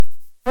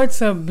What's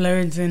up,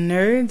 blurs and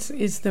nerds?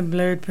 It's the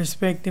Blurred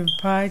Perspective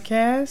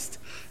Podcast.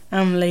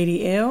 I'm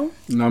Lady L.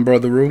 And I'm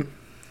Brother Rue.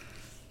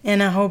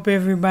 And I hope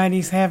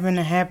everybody's having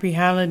a happy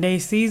holiday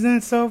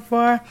season so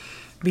far,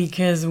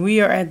 because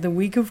we are at the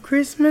week of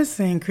Christmas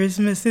and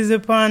Christmas is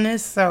upon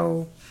us.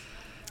 So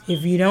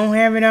if you don't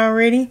have it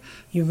already,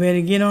 you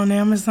better get on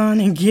Amazon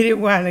and get it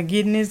while the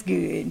getting is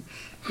good,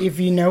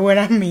 if you know what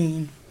I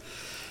mean.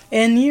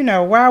 And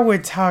while we're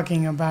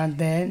talking about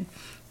that,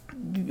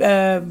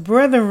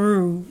 Brother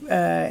Rue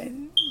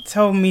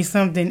told me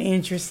something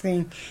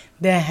interesting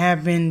that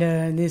happened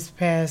this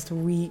past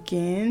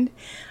weekend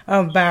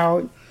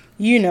about,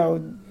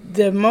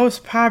 the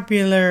most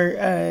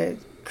popular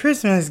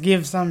Christmas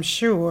gifts, I'm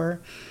sure,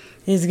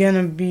 are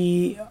gonna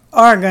be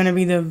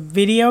the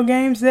video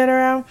games that are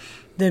out,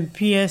 the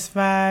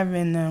PS5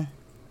 and the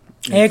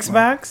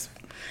Xbox.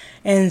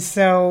 And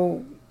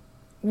so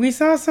we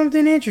saw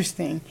something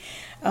interesting.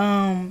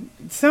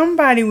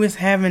 Somebody was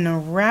having a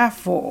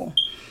raffle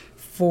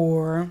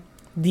for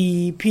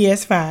the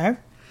PS5,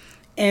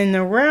 and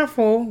the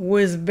raffle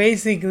was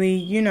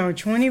basically,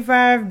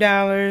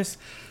 $25,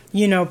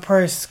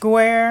 per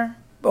square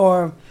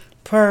or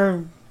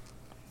per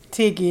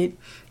ticket,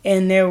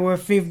 and there were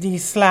 50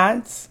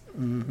 slots.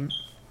 Mm-hmm.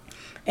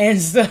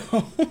 And so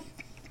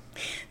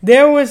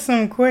there was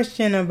some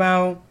question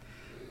about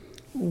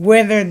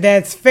whether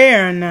that's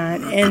fair or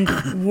not.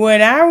 And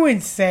what I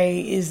would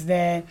say is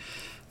that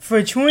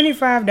for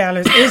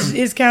 $25,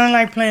 it's kind of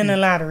like playing the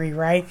lottery,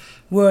 right?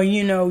 Well,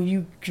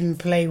 you can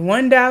play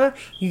 $1,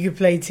 you can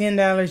play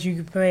 $10, you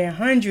can play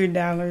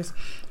 $100,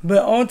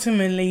 but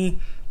ultimately,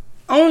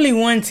 only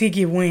one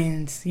ticket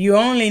wins. You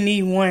only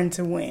need one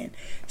to win.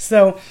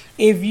 So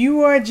if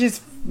you are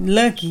just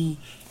lucky,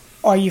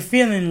 or you're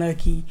feeling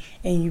lucky,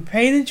 and you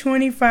pay the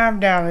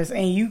 $25,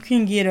 and you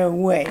can get a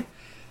what?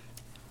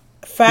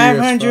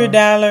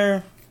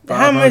 $500.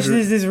 How much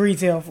does this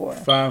retail for?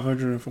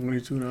 $542.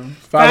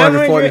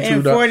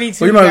 $542.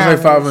 Well, you might as well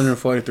say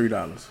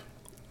 $543.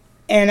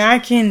 And I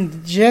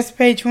can just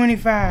pay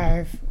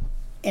 $25,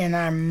 and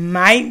I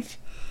might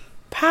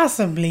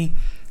possibly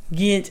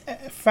get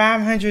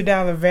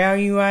 $500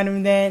 value out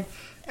of that.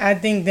 I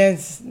think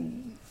it's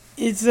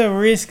a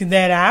risk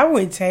that I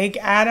would take.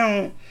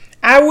 I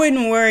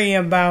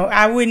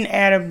wouldn't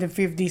add up the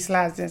 50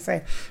 slots and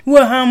say,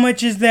 well, how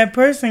much is that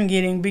person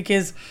getting?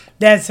 Because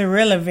that's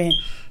irrelevant.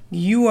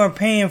 You are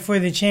paying for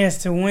the chance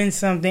to win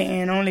something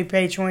and only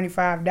pay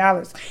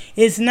 $25.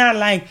 It's not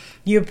like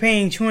you're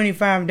paying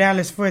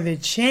 $25 for the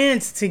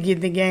chance to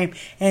get the game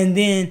and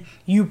then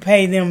you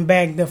pay them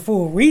back the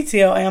full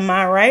retail. Am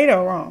I right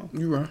or wrong?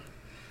 You're right.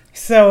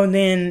 So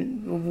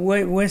then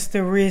what's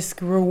the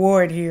risk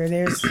reward here?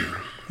 There's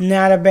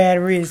not a bad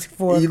risk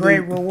for a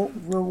great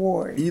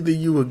reward. Either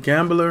you a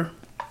gambler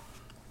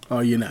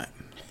or you're not.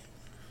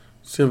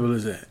 Simple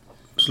as that.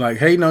 It's like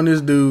hating on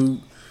this dude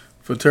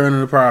for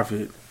turning a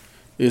profit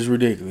is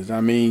ridiculous. I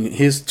mean,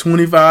 his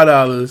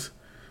 $25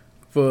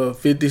 for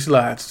 50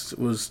 slots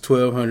was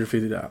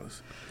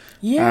 $1,250.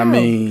 Yeah, I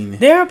mean,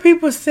 there are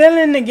people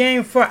selling the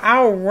game for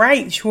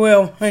outright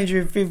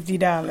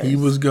 $1,250. He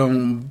was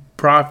going to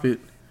profit,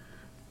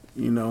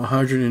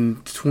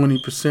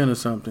 120% or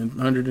something,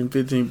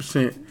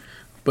 115%.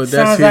 But sounds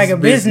that's his like a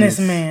business.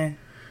 businessman.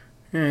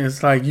 Yeah,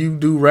 it's like you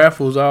do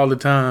raffles all the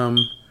time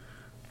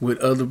with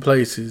other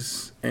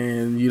places,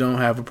 and you don't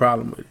have a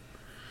problem with it.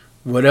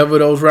 Whatever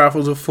those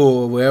raffles are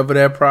for, wherever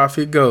that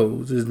profit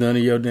goes, is none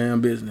of your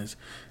damn business.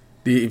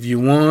 If you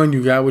won,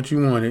 you got what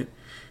you wanted.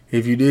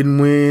 If you didn't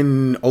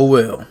win, oh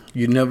well.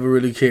 You never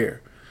really care.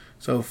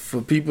 So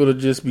for people to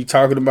just be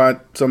talking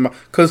about somebody,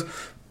 because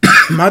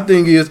my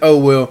thing is, oh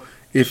well,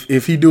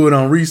 if he do it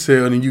on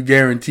resale, then you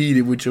guaranteed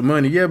it with your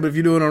money. Yeah, but if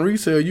you do it on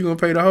resale, you're gonna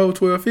pay the whole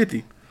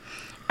 $1,250.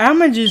 I'm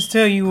going to just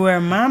tell you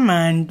where my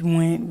mind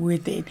went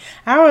with it.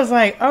 I was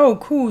like, oh,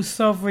 cool.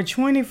 So for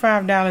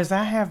 $25,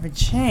 I have a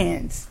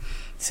chance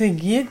to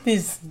get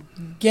this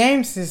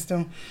game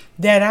system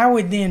that I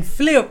would then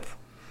flip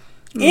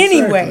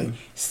anyway. Exactly.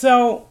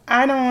 So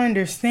I don't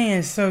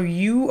understand. So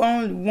you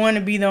only want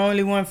to be the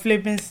only one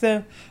flipping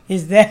stuff?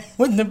 Is that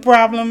what the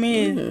problem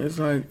is? Yeah, it's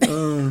like,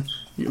 I'm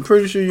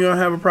pretty sure you don't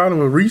have a problem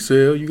with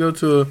resale. You go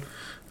to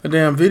a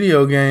damn a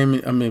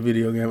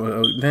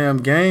damn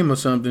game or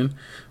something,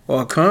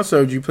 or a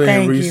concert, you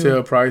paying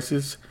resale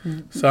prices.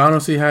 So I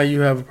don't see how you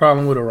have a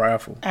problem with a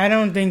raffle. I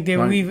don't think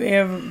that we've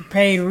ever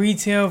paid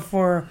retail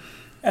for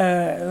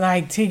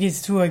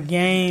tickets to a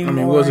game. I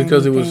mean, was it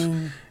because it was?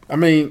 I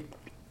mean,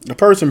 the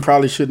person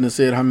probably shouldn't have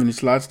said how many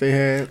slots they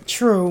had.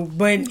 True,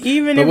 but if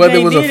they did,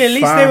 at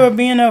least they were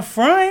being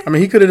upfront. I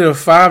mean, he could have did a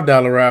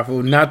 $5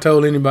 raffle, not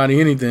told anybody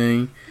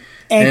anything,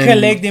 and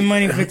collected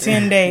money for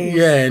 10 days.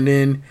 Yeah, and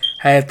then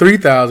had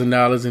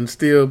 $3,000, and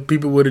still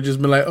people would have just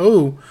been like,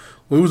 "Oh,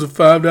 well, it was a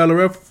 $5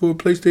 raffle for a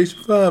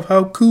PlayStation 5.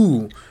 How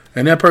cool!"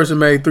 And that person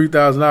made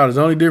 $3,000.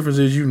 The only difference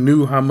is you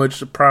knew how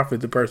much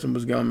profit the person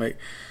was gonna make.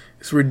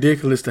 It's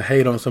ridiculous to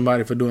hate on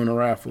somebody for doing a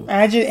raffle.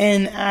 I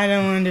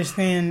don't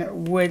understand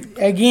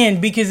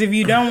because if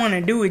you don't want to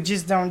do it,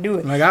 just don't do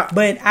it.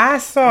 But I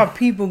saw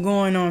people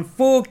going on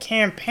full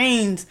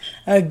campaigns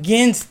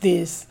against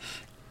this.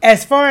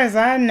 As far as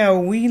I know,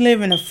 we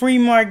live in a free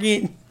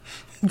market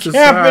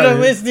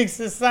capitalistic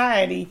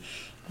society.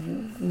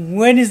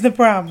 What is the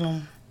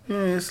problem?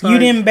 Yeah, you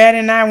didn't bat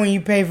an eye when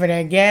you paid for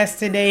that gas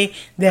today,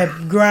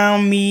 that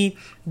ground meat,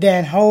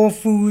 that Whole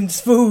Foods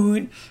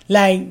food.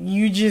 Like,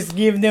 you just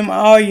give them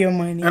all your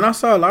money. And I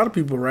saw a lot of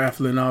people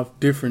raffling off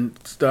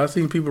different stuff. I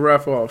seen people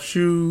raffle off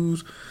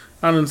shoes.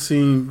 I done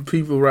seen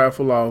people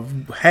raffle off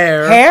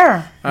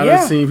hair. I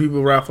done seen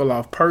people raffle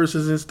off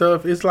purses and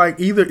stuff. It's like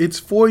either it's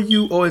for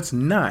you or it's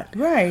not.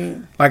 Right.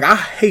 Like,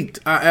 I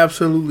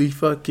absolutely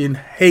fucking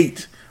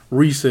hate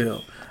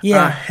resale.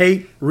 Yeah. I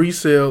hate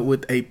resale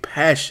with a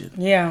passion.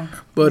 Yeah.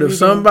 But if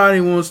somebody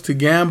wants to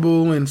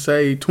gamble and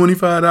say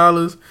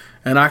 $25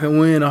 and I can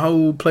win a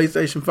whole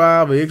PlayStation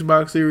 5 or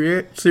Xbox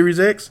Series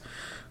X,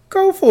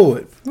 go for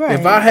it. Right.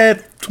 If I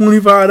had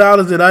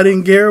 $25 that I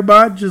didn't care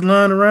about just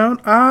lying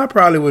around, I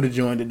probably would have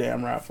joined the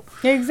damn raffle.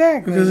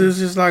 Exactly. Because it's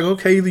just like,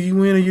 okay, either you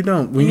win or you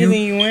don't. When you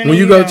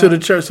you go to the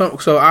church,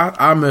 so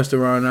I messed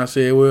around and I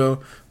said,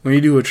 well, when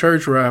you do a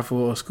church raffle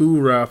or a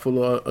school raffle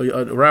or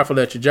a raffle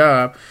at your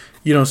job,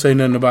 you don't say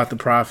nothing about the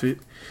profit.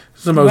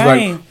 Somebody's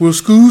like, well,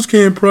 schools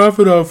can't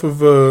profit off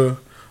of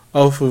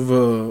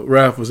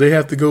raffles. They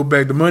have to go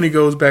back. The money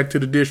goes back to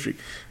the district.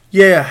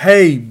 Yeah,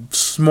 hey,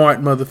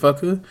 smart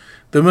motherfucker.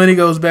 The money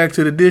goes back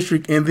to the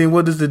district, and then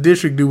what does the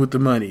district do with the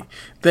money?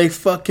 They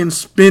fucking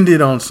spend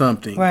it on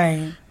something.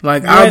 Right.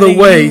 Like, either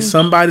way,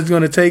 somebody's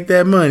going to take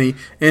that money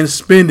and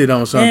spend it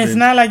on something. And it's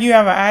not like you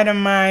have an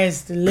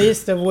itemized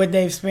list of what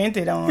they've spent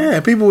it on.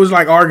 Yeah, people was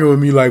like arguing with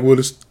me like, well,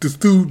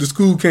 the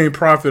school can't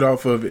profit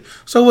off of it.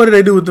 So what do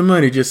they do with the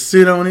money? Just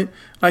sit on it?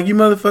 Like, you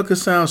motherfuckers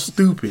sound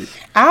stupid.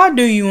 I'll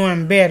do you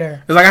one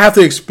better. It's like I have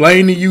to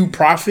explain to you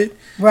profit.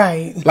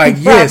 Right. Like,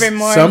 yes,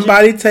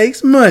 somebody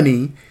takes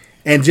money,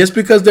 and just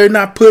because they're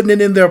not putting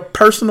it in their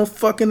personal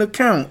fucking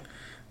account,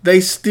 they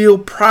still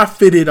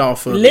profited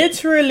off of it.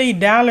 Literally,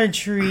 Dollar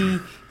Tree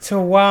to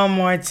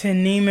Walmart to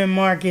Neiman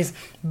Marcus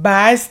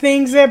buys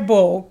things at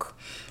bulk,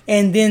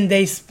 and then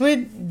they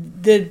split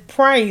the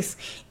price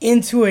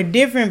into a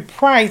different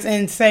price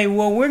and say,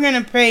 well, we're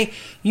going to pay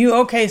you.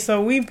 Okay,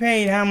 so we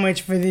paid how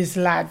much for this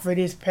lot, for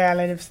this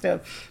pallet of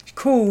stuff?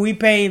 Cool, we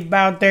paid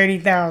about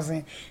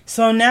 $30,000.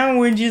 So now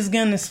we're just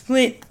going to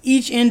split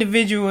each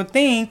individual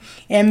thing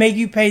and make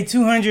you pay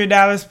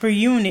 $200 per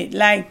unit.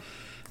 Like,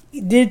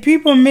 did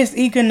people miss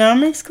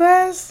economics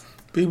class?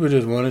 People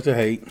just wanted to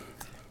hate.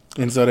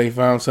 And so they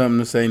found something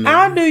to say no.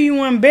 I'll do you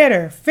one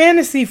better.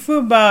 Fantasy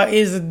football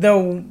is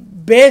the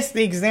best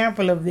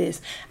example of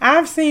this.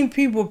 I've seen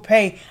people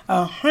pay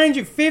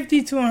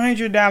 $150 to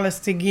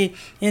 $100 to get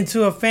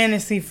into a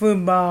fantasy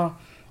football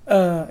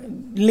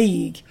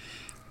league.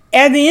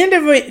 At the end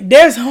of it,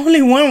 there's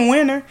only one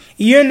winner.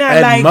 You're not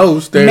at like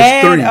most, there's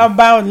mad three.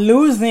 About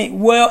losing.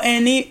 Well,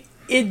 and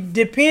it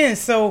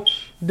depends. So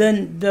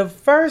the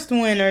first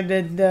winner,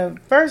 the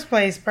first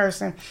place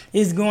person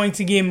is going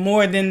to get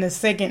more than the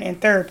second and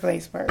third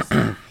place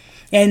person.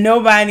 And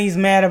nobody's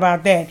mad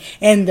about that.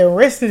 And the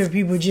rest of the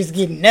people just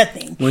get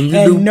nothing.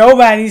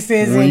 Nobody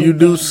says anything. When you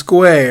do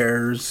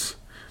squares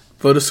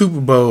for the Super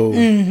Bowl,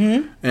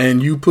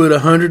 and you put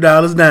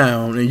 $100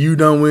 down and you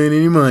don't win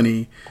any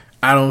money,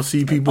 I don't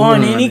see people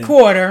on any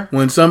quarter.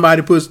 When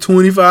somebody puts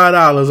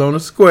 $25 on a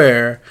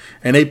square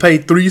and they pay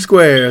 3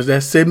 squares,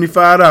 that's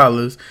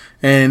 $75,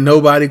 and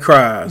nobody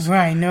cries.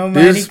 Right,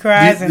 nobody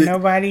cries and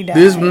nobody dies.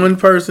 This one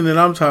person that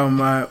I'm talking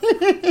about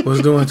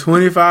was doing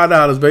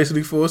 $25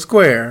 basically for a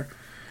square,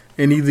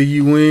 and either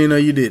you win or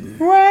you didn't.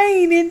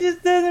 Right, it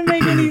just doesn't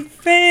make any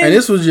sense. And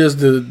this was just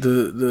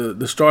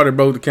the straw that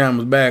broke the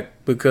camel's back,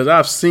 because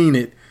I've seen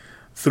it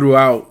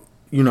throughout,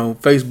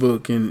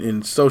 Facebook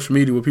and social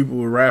media where people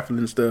were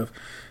raffling stuff,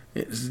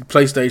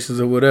 PlayStations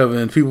or whatever,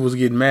 and people was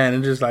getting mad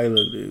and just like,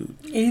 look, dude.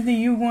 Either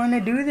you want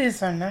to do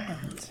this or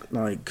not.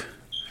 Like,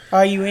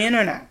 are you in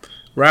or not?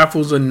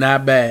 Raffles are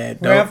not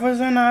bad.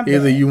 Raffles are not bad.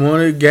 Either you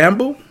want to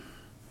gamble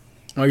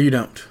or you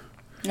don't.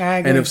 I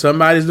agree. And if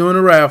somebody's doing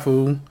a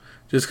raffle,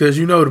 just because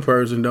you know the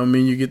person don't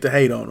mean you get to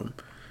hate on them.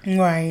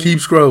 Right. Keep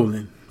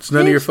scrolling. It's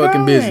none of your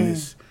fucking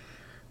business.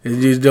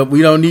 It's just,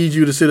 we don't need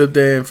you to sit up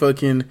there and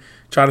fucking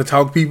try to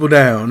talk people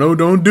down. No,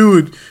 don't do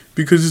it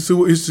because it's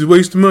a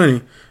waste of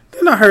money.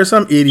 Then I heard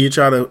some idiot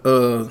try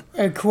to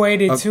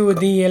equate it to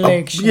the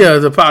election.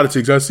 The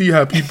politics. I see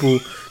how people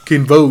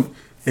can vote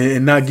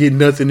and not get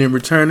nothing in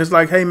return. It's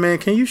like, hey man,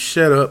 can you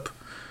shut up?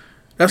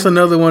 That's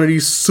another one of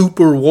these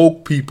super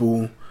woke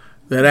people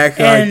that act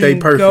like they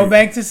perfect. Go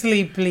back to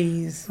sleep,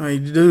 please.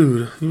 Like,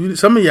 dude,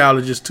 some of y'all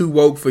are just too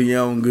woke for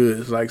your own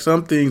good. Like,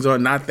 some things are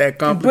not that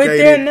complicated.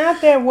 But they're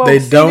not that woke. They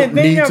don't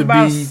need to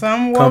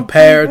be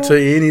compared to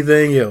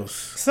anything else.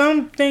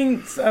 Some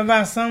things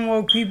about some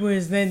woke people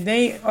is that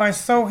they are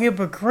so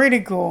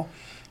hypocritical,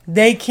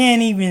 they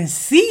can't even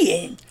see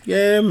it.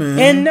 Yeah, man.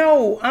 And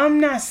no, I'm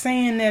not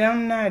saying that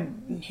I'm not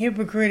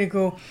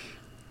hypocritical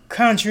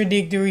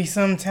contradictory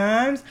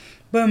sometimes.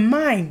 But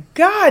my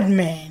God,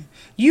 man,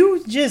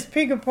 you just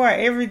pick apart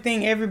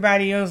everything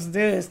everybody else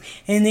does,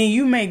 and then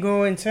you may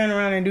go and turn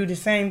around and do the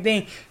same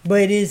thing,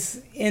 but it's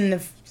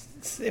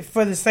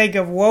for the sake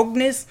of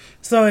wokeness,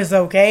 so it's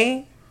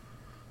okay.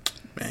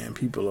 Man,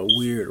 people are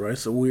weird, right?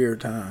 It's a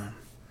weird time.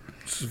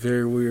 It's a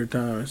very weird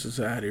time in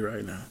society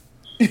right now.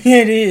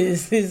 It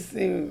is.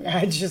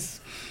 I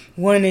just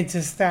wanted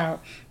to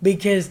stop,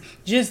 because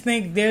just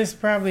think there's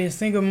probably a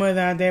single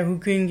mother out there who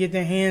couldn't get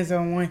their hands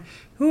on one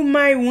who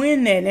might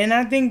win that, and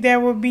I think that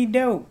would be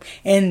dope.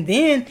 And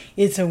then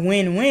it's a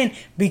win-win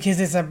because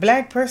it's a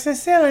black person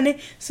selling it,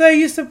 so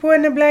you're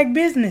supporting a black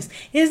business.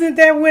 Isn't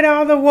that what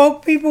all the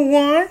woke people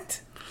want?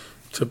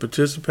 To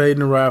participate in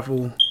the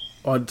raffle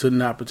or to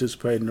not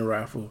participate in the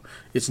raffle,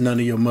 it's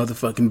none of your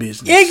motherfucking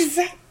business.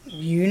 Exactly.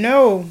 You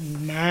know,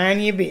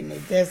 mind your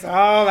business. That's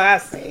all I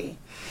say.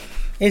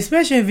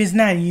 Especially if it's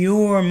not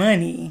your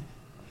money.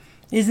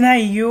 It's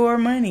not your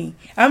money.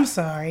 I'm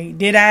sorry.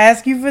 Did I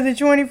ask you for the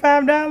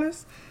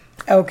 $25?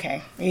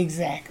 Okay,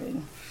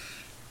 exactly.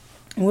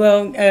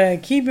 Well,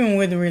 keeping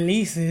with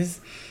releases,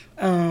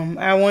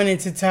 I wanted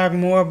to talk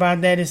more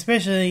about that,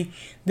 especially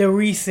the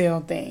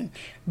resale thing.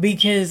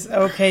 Because,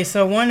 okay,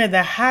 so one of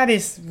the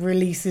hottest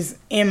releases,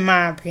 in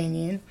my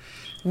opinion,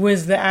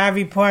 was the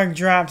Ivy Park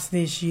drops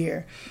this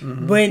year.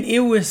 Mm-hmm. But it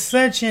was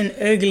such an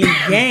ugly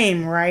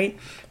game, right?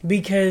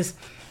 Because,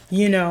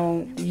 you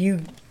know,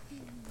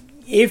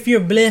 if you're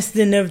blessed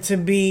enough to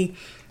be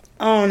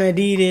on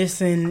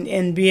Adidas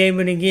and be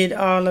able to get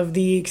all of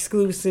the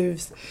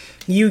exclusives,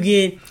 you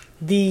get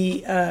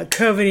the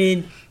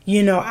coveted,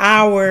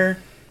 hour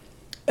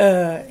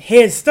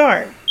head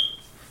start.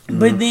 Mm-hmm.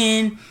 But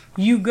then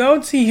you go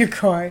to your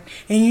cart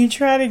and you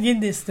try to get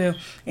this stuff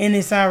and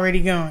it's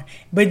already gone.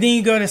 But then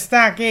you go to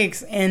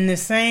StockX and the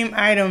same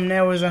item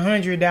that was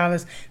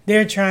 $100,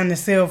 they're trying to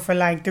sell for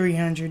like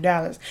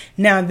 $300.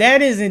 Now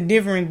that is a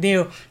different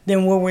deal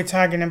than what we're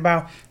talking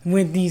about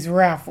with these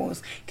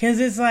raffles. Because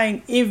it's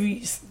like,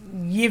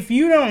 if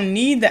you don't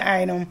need the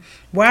item,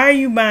 why are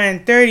you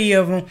buying 30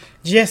 of them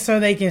just so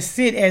they can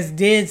sit as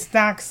dead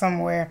stock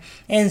somewhere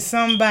and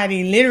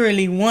somebody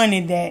literally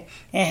wanted that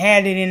and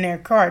had it in their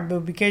cart,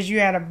 but because you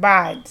had a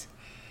bot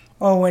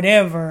or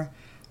whatever,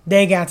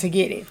 they got to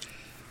get it.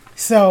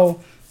 So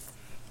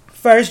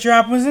first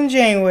drop was in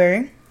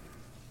January,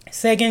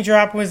 second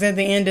drop was at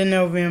the end of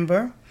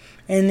November,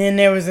 and then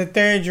there was a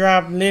third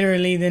drop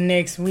literally the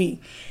next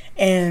week.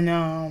 And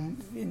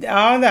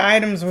all the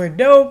items were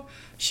dope.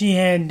 She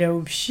had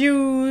dope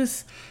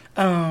shoes.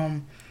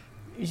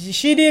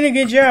 She did a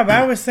good job.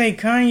 I would say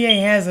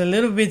Kanye has a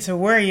little bit to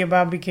worry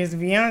about because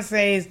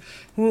Beyonce's,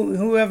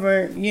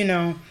 whoever,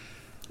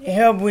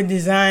 helped with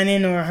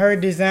designing, or her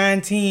design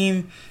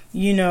team,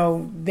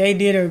 they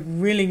did a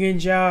really good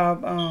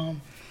job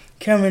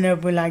coming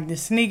up with like the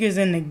sneakers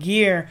and the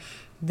gear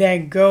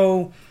that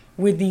go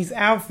with these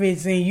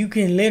outfits, and you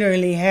can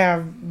literally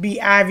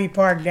be Ivy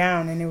Park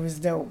down, and it was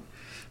dope.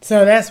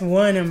 So that's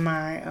one of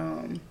my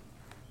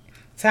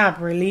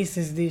top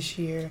releases this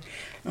year.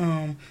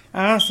 I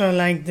also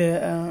like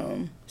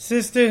the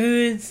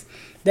Sisterhoods.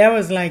 That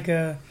was like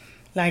an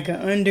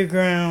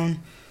underground.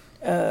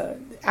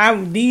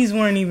 These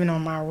weren't even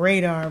on my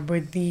radar,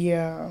 but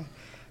the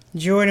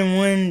Jordan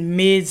 1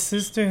 mid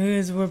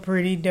Sisterhoods were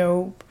pretty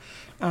dope.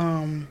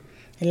 A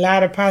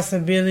lot of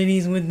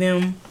possibilities with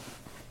them.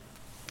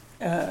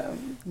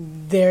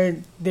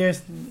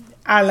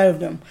 I love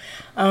them.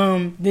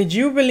 The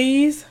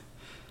Jubilees,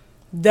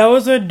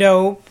 those are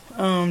dope.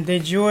 The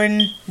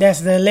Jordan,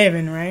 that's the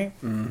 11, right?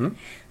 Mm-hmm.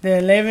 The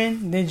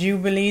 11, the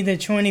Jubilee, the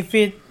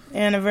 25th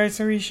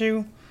anniversary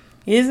shoe.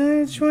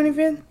 Isn't it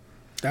 25th?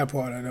 That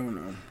part I don't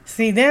know.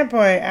 See, that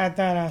part I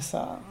thought I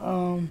saw.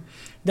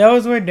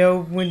 Those were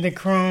dope with the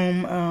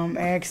chrome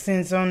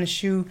accents on the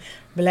shoe,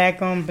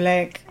 black on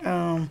black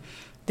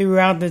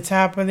throughout the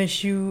top of the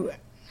shoe.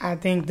 I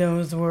think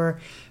those were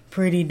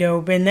pretty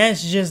dope. And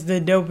that's just the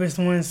dopest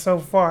one so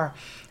far.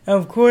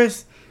 Of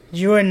course,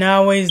 Jordan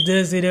always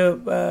does it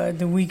up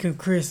the week of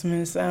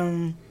Christmas.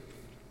 And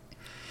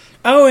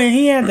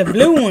he had the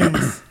blue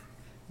ones,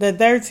 the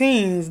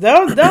 13s.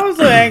 Those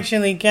were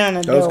actually kind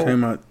of dope. Those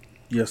came out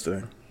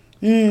yesterday.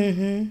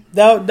 Mm-hmm.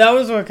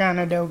 Those were kind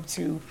of dope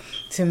too,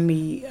 to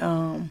me.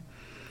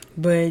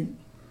 But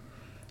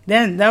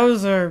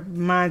those are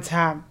my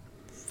top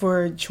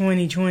for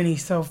 2020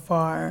 so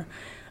far.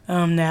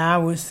 Now I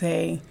would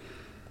say.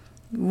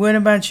 What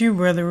about you,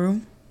 Brother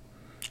Roo?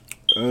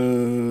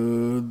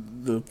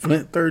 The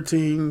Flint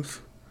 13s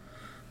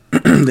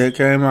that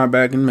came out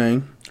back in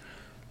May.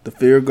 The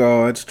Fear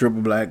Gods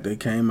Triple Black that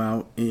came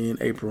out in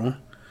April.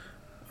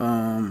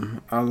 I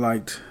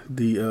liked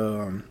the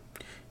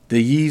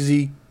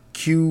Yeezy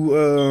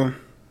QNTM,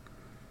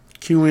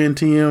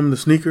 the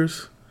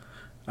sneakers.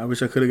 I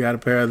wish I could have got a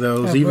pair of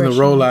those. Even the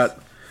rollout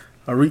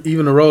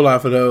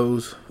for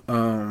those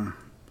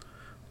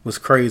was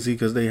crazy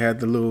because they had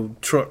the little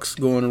trucks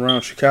going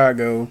around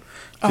Chicago.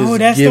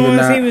 That's the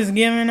ones he was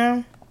giving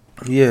out?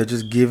 Yeah,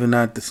 just giving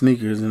out the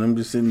sneakers, and I'm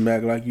just sitting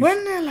back like you.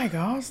 Wasn't that like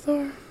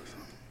All-Star?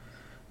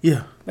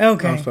 Yeah.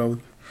 Okay. Also,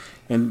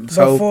 and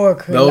so Before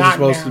those are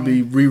supposed to lockdown.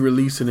 be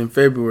re-releasing in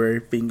February.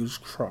 Fingers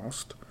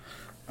crossed.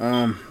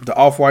 The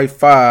Off-White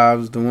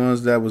 5s, the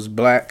ones that was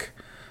black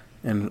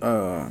and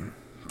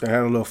that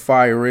had a little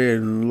fire red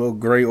and a little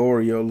gray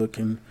Oreo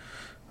looking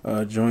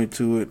joint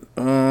to it.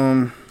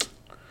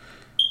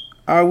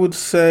 I would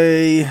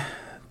say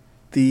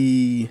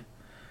the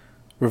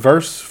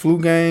reverse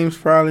flu games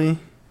probably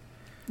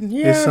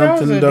Yeah, is those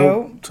something are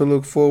dope to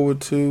look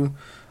forward to.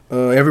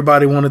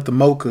 Everybody wanted the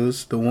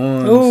mochas, the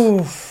ones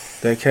Oof.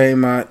 that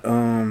came out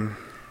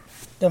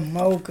The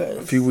mochas.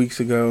 a few weeks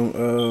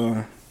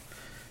ago.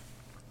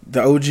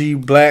 The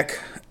OG black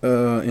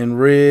and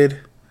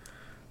red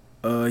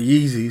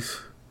Yeezys.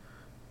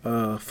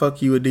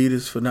 Fuck you,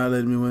 Adidas, for not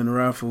letting me win the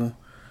raffle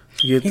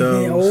to get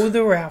those.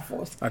 The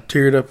raffles. I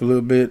teared up a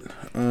little bit.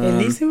 At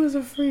least it was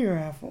a free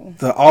raffle.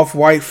 The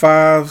Off-White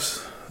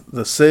 5s,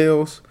 the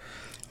sales,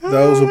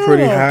 those were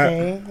pretty hot.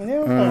 Okay. They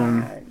were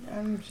hot.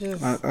 I'm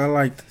just... I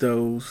liked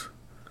those.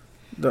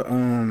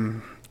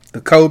 The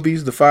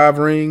Kobe's, the 5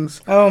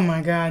 rings. Oh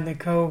my God, the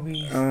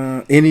Kobe's.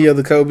 Any of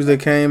the Kobe's that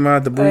came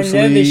out, the Bruce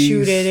Another Lee's.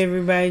 shoe that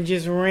everybody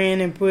just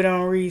ran and put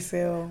on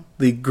resale.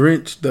 The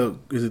Grinch,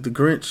 is it the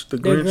Grinch? The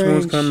Grinch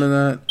one's coming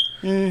out.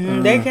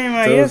 Mm-hmm. They came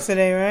out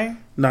yesterday, right?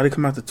 No, they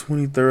come out the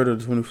 23rd or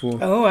the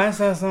 24th. Oh, I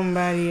saw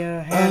somebody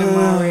had them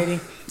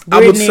already. I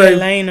would Brittany say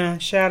Elena,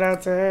 shout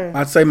out to her.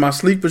 I'd say my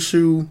sleeper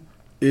shoe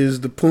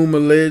is the Puma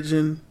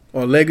Legend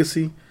or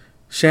Legacy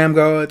Sham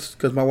Guards,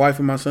 because my wife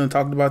and my son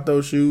talked about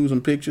those shoes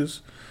and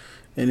pictures.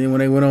 And then when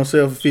they went on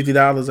sale for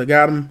 $50, I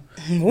got them.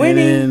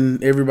 Winning. And then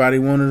everybody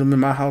wanted them in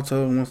my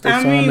household once they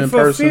saw them in for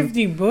person.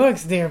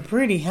 $50, they're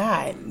pretty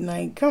hot.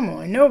 Like, come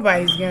on,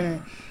 nobody's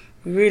gonna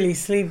really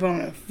sleep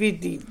on a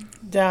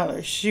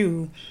 $50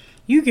 shoe.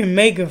 You can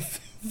make a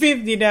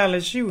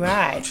 $50 shoe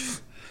hot.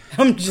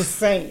 I'm just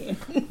saying.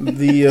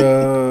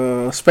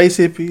 The Space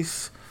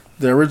Hippies,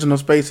 the original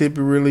Space Hippie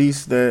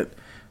release that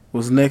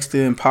was next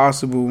to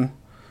impossible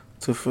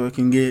to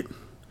fucking get.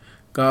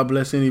 God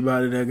bless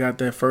anybody that got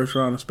that first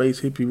round of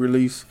Space Hippie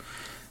release.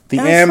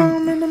 I saw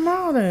them in the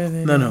mall the other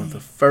day. No,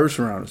 the first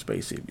round of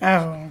Space Hippie.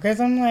 Oh,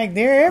 because I'm like,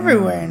 they're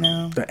everywhere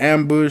now. The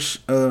Ambush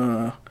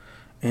and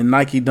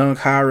Nike Dunk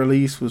High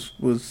release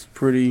was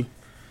pretty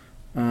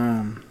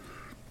dope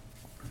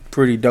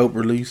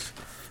release.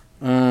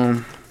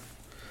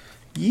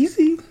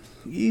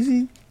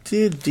 Yeezy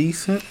did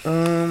decent.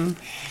 Yeah,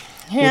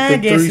 with the I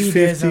guess he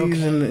does 350s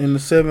okay. and the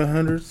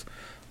 700s.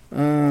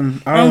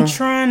 I'm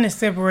trying to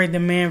separate the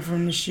man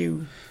from the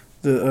shoe.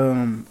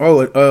 Pharrell's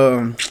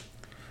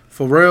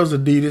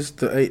Adidas,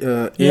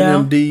 the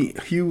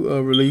NMD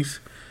Hue release.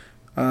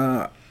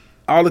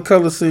 All the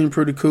colors seem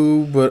pretty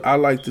cool, but I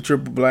like the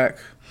triple black.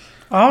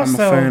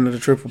 Also, I'm a fan of the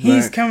triple black.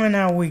 He's coming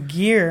out with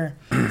gear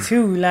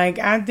too. Like,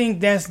 I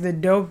think that's the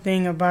dope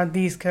thing about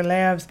these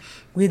collabs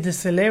with the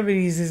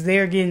celebrities is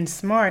they're getting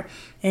smart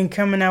and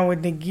coming out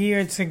with the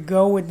gear to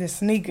go with the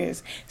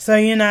sneakers. So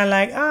you're not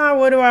like,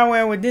 what do I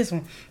wear with this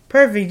one?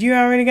 Perfect. You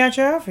already got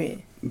your outfit.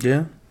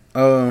 Yeah.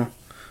 Yeah,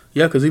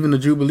 because even the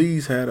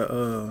Jubilees had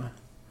a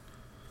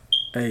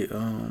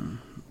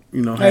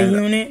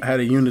unit. Had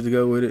a unit to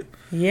go with it.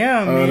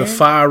 Yeah, man. The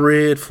Fire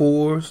Red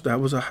 4s,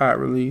 that was a hot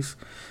release.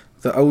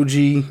 The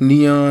OG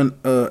Neon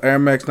Air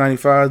Max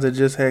 95s that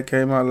just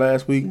came out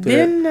last week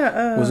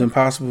that was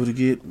impossible to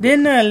get.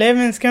 Didn't the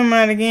 11s come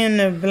out again,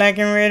 the black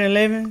and red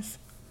 11s?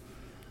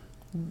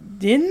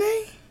 Didn't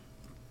they?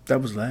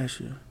 That was last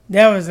year.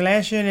 That was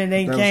last year that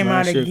they came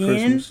out again?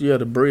 Christmas. Yeah,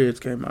 the Breads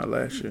came out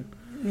last year.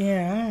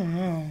 Yeah, I don't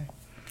know.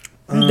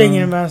 I'm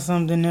thinking about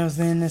something else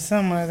then.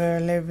 Some other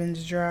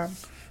 11s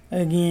dropped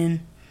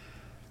again.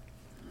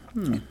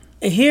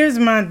 Here's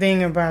my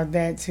thing about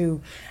that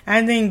too.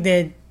 I think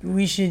that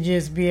we should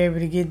just be able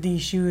to get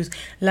these shoes.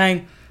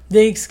 Like, the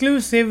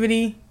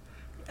exclusivity,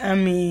 I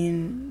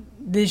mean,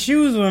 the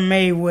shoes were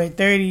made,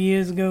 30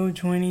 years ago,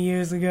 20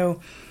 years ago.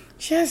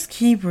 Just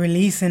keep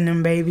releasing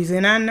them babies.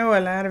 And I know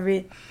a lot of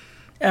it,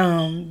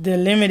 the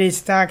limited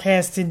stock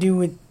has to do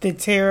with the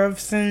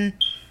tariffs and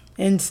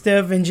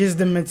stuff and just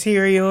the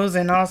materials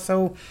and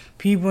also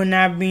people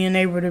not being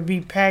able to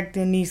be packed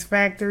in these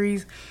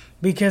factories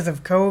because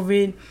of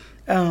COVID.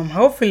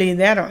 Hopefully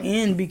that'll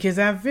end because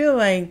I feel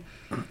like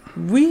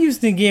we used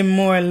to get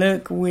more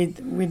luck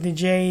with the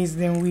J's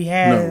than we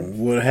have. No,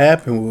 what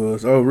happened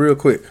was, real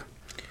quick,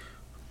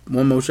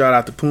 one more shout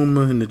out to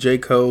Puma and the J.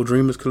 Cole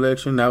Dreamers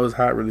collection. That was a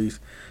hot release.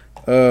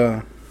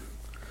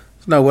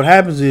 No, what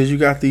happens is you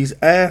got these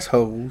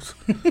assholes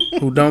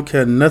who don't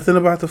care nothing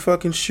about the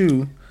fucking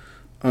shoe.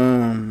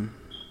 The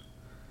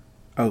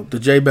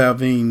J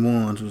Balvin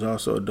ones was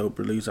also a dope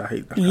release.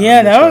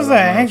 Yeah, those are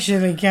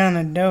actually kind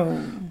of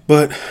dope.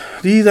 But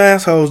these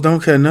assholes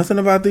don't care nothing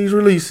about these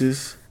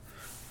releases.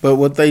 But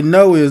what they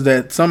know is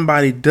that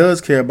somebody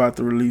does care about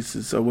the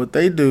releases. So what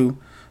they do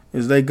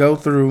is they go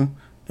through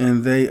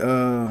and they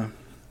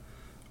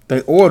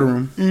order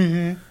them,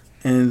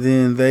 and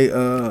then they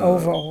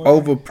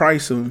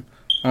overprice them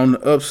on the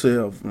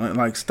upsell,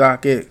 like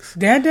StockX.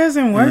 That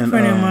doesn't work for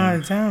them all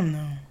the time,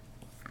 though.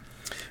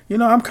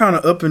 I'm kind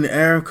of up in the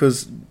air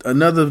because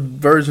another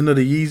version of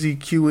the Yeezy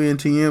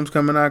QNTM's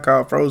coming out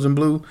called Frozen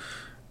Blue.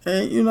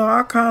 And,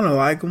 I kind of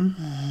like them.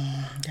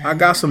 I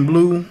got some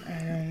blue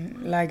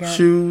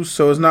shoes,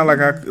 so it's not like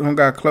I don't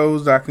got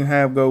clothes I can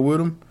have go with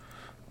them.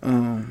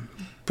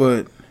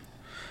 But,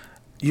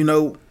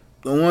 the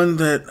one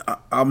that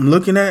I'm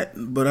looking at,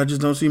 but I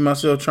just don't see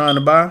myself trying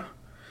to buy.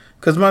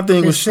 Because my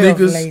thing with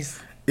sneakers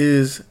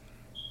is,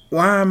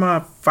 why am I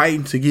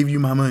fighting to give you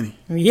my money?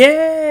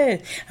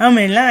 Yeah. I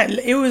mean,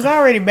 it was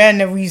already bad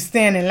enough when you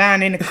stand in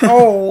line in the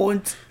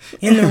cold,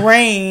 in the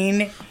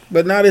rain.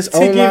 But now this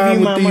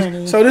online with these.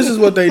 Money. So this is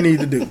what they need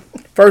to do.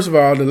 First of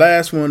all, the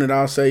last one that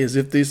I'll say is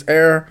if this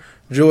Air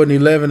Jordan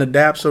 11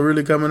 adapts are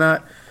really coming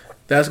out,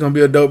 that's going to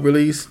be a dope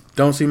release.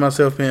 Don't see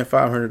myself paying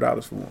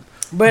 $500 for one.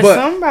 But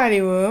somebody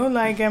will.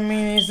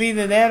 It's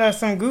either that or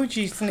some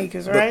Gucci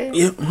sneakers, right?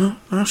 Yeah, well,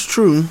 that's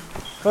true.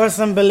 Or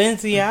some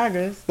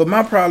Balenciagas. But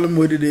my problem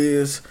with it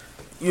is,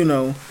 they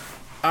know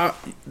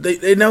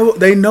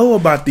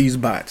about these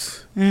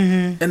bots,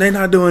 and they're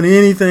not doing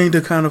anything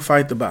to kind of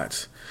fight the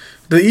bots.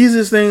 The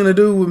easiest thing to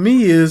do with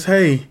me is,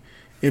 hey,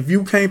 if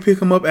you can't pick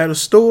them up at a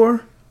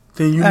store,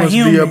 then you must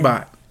be a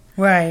bot.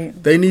 Right.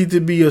 They need to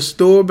be a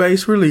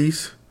store-based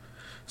release,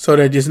 so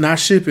they're just not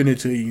shipping it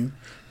to you.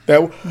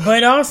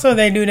 But also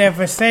they do that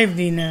for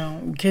safety now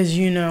because,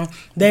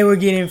 they were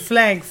getting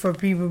flagged for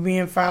people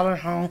being followed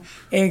home,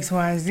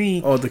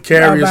 XYZ. Or the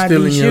carrier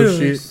stealing your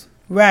shit.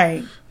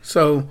 Right.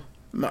 So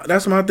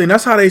that's my thing.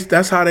 That's how they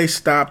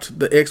stopped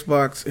the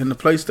Xbox and the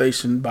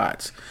PlayStation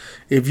bots.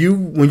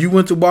 When you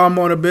went to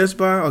Walmart or Best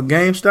Buy or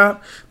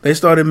GameStop, they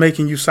started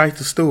making you site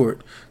to store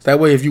it. That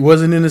way, if you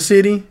wasn't in the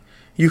city,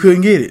 you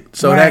couldn't get it.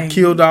 So that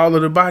killed all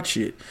of the bot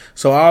shit.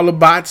 So all the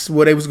bots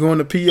where they was going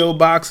to P.O.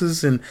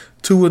 boxes and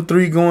 2 or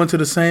 3 going to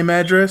the same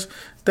address,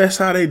 that's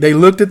how they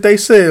looked at their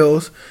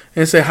sales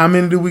and said, how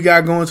many do we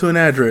got going to an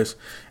address?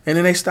 And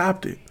then they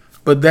stopped it.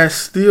 But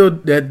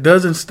that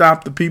doesn't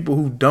stop the people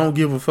who don't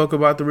give a fuck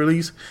about the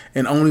release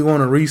and only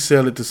want to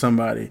resell it to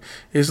somebody.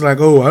 It's like,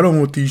 oh, I don't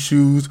want these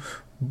shoes,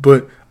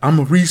 but I'm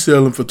going to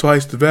resell them for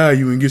twice the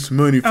value and get some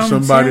money for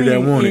somebody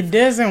that want it. It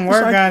doesn't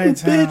work out of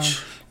time.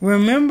 Bitch.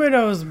 Remember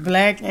those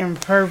black and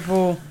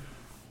purple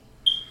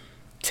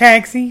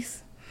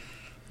taxis?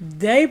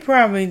 They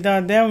probably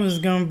thought that was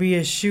going to be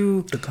a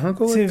shoe. The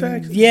Concord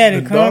taxis? Yeah,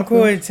 the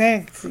Concord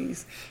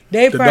taxis.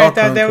 They probably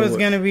thought that was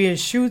going to be a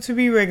shoe to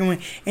be reckoned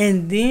with.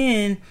 And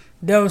then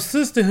those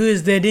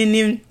sisterhoods that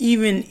didn't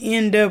even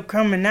end up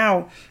coming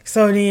out.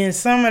 So then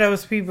some of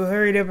those people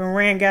hurried up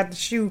and got the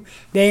shoe.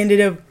 They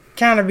ended up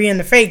kind of being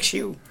the fake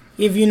shoe,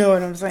 if you know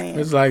what I'm saying.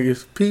 It's like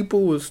if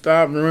people would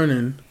stop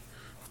running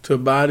to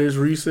buy this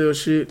resale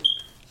shit,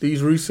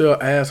 these resale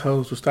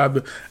assholes will stop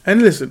it.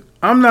 And listen,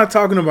 I'm not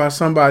talking about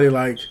somebody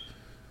like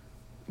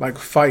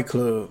Flight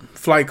Club.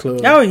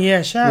 Oh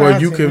yeah, where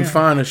you can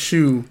find a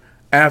shoe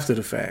after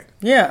the fact.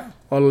 Yeah.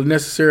 Or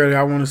necessarily,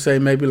 I want to say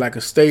maybe like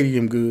a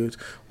Stadium Goods,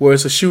 where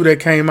it's a shoe that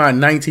came out in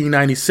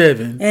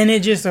 1997. And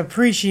it just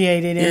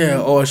appreciated.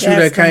 Yeah, or a shoe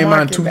that came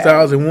out in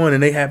 2001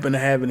 and they happen to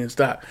have it in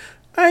stock.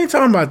 I ain't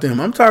talking about them.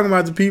 I'm talking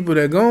about the people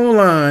that go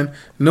online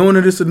knowing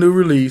that it's a new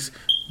release.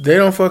 They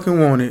don't fucking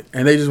want it,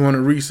 and they just want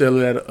to resell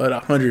it at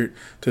 100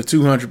 to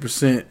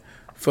 200%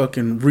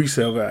 fucking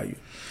resale value.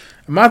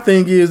 And my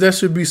thing is, there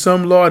should be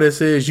some law that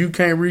says you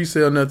can't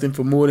resell nothing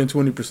for more than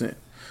 20%.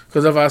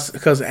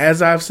 Because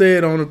as I've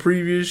said on a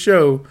previous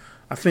show,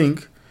 I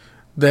think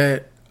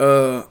I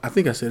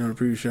said on a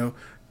previous show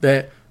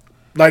that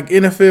like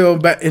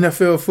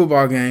NFL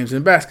football games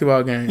and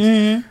basketball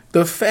games,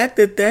 the fact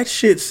that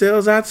shit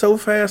sells out so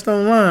fast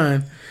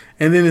online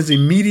and then is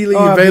immediately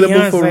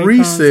available for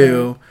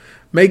resale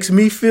makes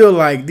me feel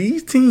like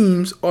these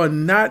teams are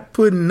not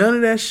putting none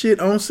of that shit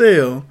on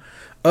sale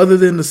other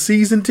than the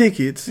season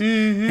tickets,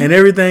 and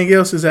everything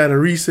else is at a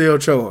resale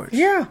charge.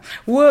 Yeah,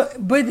 well,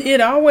 but it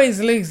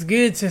always looks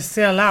good to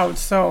sell out.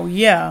 So,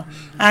 yeah,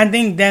 I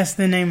think that's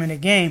the name of the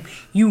game.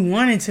 You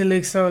want it to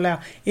look sold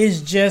out.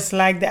 It's just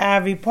like the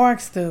Ivy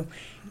Park stuff.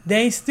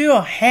 They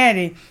still had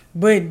it,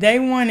 but they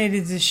wanted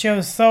it to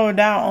show sold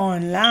out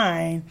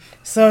online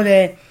so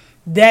that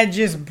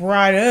just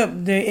brought up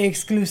the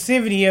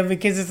exclusivity of it,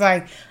 because it's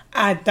like,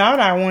 I thought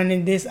I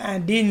wanted this, I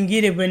didn't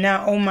get it, but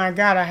now, oh my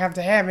God, I have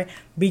to have it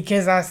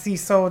because I see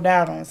sold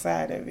out on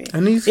side of it.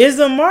 And it's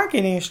a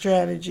marketing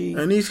strategy.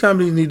 And these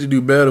companies need to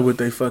do better with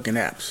their fucking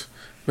apps,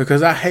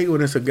 because I hate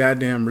when it's a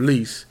goddamn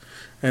release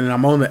and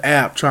I'm on the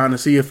app trying to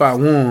see if I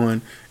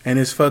won, and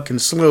it's fucking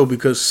slow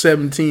because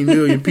 17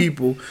 million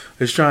people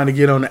is trying to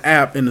get on the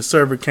app and the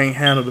server can't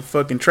handle the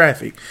fucking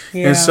traffic.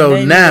 Yeah, and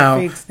so now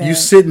you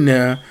sitting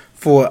there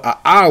for an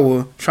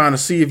hour trying to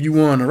see if you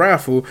won a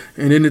raffle,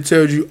 and then it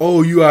tells you,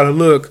 oh, you out of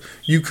luck,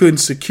 you couldn't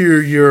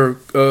secure your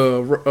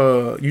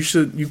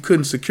you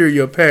couldn't secure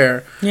your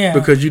pair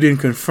because you didn't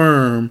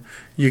confirm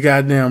your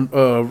goddamn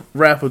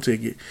raffle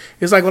ticket.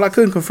 It's like, well, I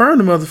couldn't confirm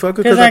the motherfucker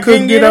because I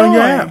couldn't get on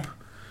your app.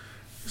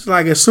 It's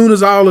like as soon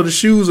as all of the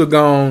shoes are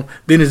gone,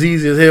 then it's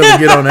easy as hell to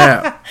get on the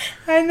app.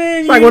 And then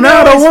it's like, well,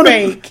 now I don't want to.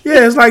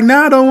 Yeah, it's like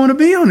now I don't want to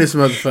be on this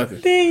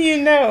motherfucker.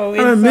 Then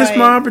I missed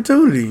my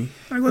opportunity.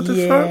 Like, what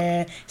the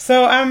fuck?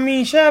 So, I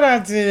mean, shout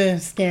out to the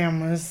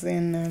scammers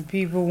and the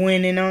people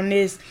winning on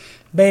this.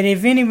 But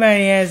if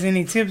anybody has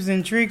any tips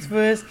and tricks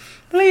for us,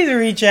 please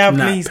reach out.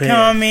 Please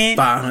comment.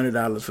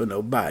 $500 for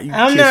no buy.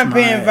 I'm not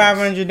paying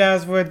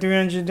 $500 for a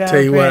 $300.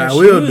 Tell you what I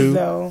will do.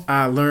 Though.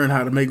 I learned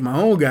how to make my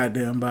own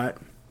goddamn bot.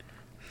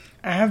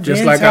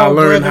 Just like I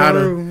learned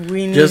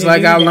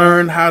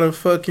how to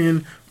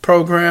fucking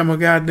program a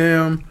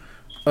goddamn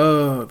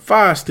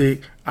Fire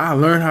Stick. I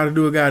learned how to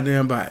do a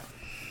goddamn bot.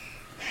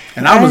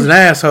 And I was an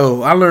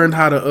asshole. I learned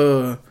how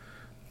to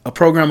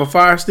program a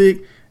Fire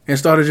Stick and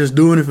started just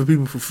doing it for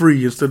people for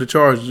free instead of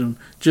charging them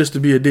just to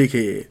be a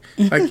dickhead.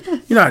 Like,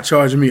 you're not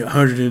charging me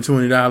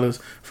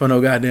 $120 for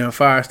no goddamn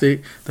Fire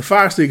Stick. The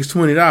Fire Stick is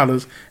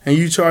 $20, and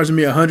you charging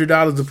me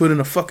 $100 to put in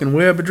a fucking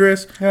web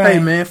address? Right. Hey,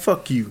 man,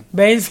 fuck you.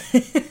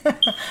 Basically,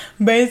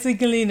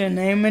 the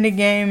name of the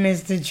game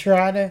is to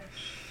try to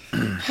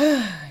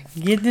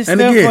get this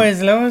stuff for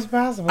as low as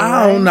possible.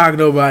 I don't knock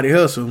nobody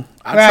hustle.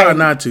 I try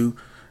not to.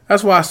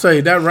 That's why I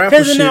say that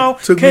rapper shit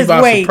took me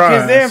by surprise.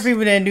 Because there are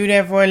people that do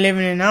that for a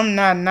living, and I'm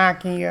not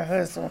knocking your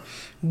hustle.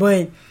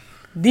 But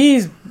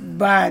these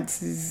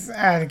bots is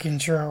out of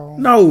control.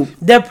 No.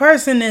 The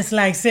person that's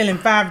like selling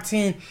 5,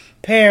 10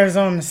 pairs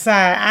on the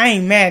side, I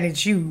ain't mad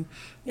at you.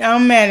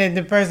 I'm mad at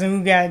the person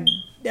who got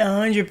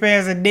 100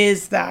 pairs of dead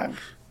stock.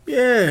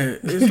 Yeah,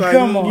 it's like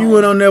you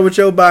went on there with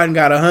your bot and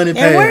got 100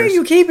 pairs. And where are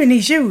you keeping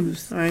these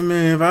shoes? Hey,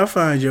 man, if I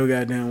find your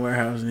goddamn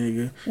warehouse,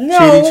 nigga,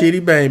 chitty, chitty,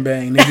 bang,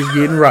 bang, niggas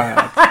getting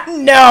robbed.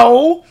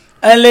 No,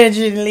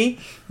 allegedly.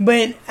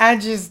 But I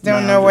just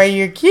don't know where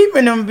you're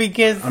keeping them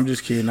because... I'm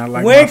just kidding. I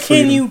like where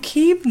can you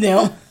keep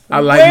them?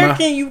 Where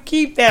can you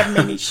keep that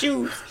many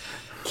shoes?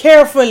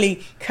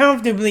 Carefully,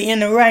 comfortably,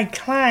 in the right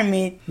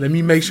climate. Let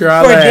me make sure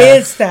I laugh. For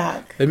dead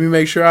stock. Let me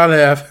make sure I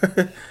laugh.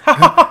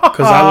 Because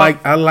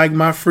I like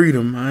my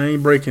freedom. I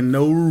ain't breaking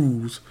no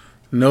rules,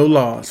 no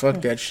laws.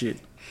 Fuck that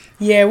shit.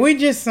 Yeah, we're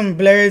just some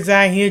blurs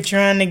out here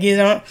trying to get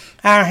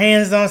our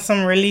hands on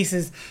some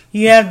releases.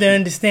 You have to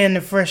understand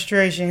the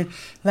frustration.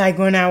 Like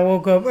when I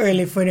woke up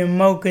early for them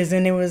mochas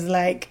and it was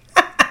like,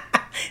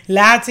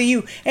 lie to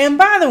you. And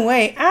by the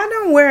way, I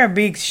don't wear a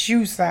big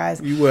shoe size.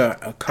 You wear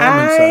a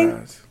common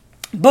size.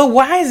 But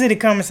why is it a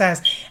common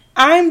size?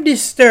 I'm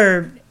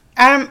disturbed.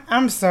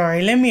 I'm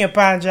sorry. Let me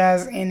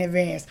apologize in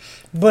advance.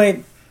 But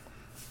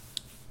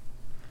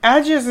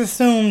I just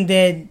assumed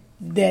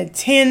that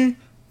 10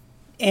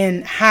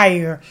 and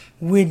higher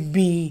would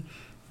be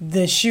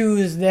the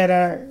shoes that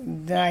are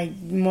like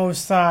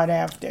most sought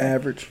after.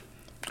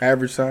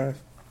 Average size.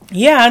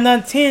 Yeah, I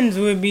thought 10s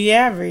would be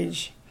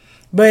average,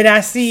 but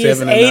I see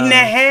it's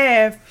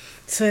 8.5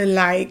 to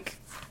like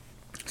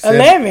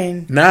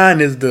 11.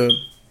 9 is the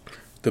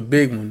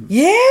big one.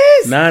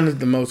 Yes. 9 is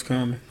the most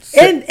common.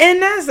 And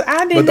that's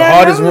I didn't. But the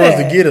hardest ones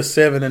to get are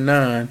 7 and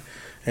 9,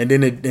 and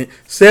then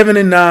 7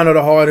 and 9 are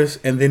the hardest,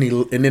 and then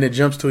it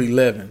jumps to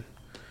 11.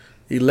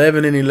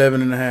 11 and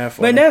 11 and a half.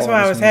 But that's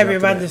why I was happy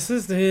about the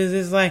sisterhoods.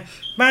 It's like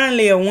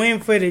finally a win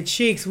for the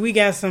chicks. We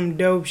got some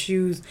dope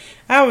shoes.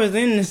 I was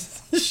in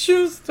the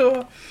shoe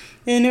store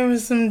and there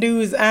was some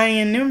dudes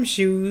eyeing them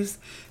shoes.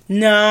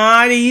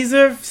 Nah, these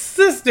are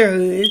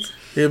sisterhoods.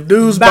 If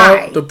dudes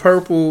bought the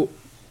purple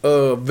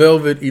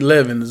velvet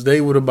 11s, they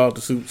would have bought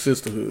the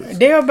sisterhoods.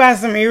 They would buy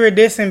some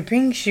iridescent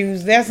pink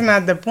shoes. That's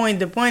not the point.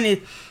 The point is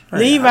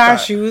leave our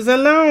shoes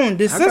alone.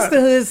 The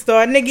sisterhood's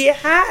starting to get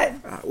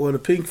hot. Well, the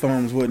pink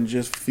foams wasn't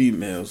just for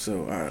females,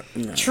 so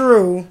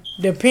True.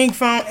 The pink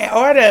foam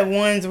or the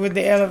ones with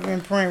the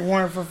elephant print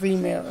weren't for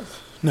females.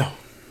 No.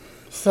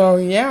 So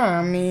yeah,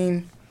 I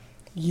mean,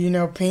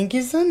 pink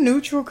is a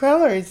neutral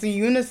color. It's a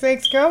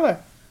unisex color.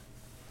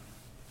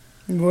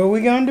 What are we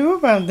gonna do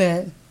about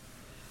that?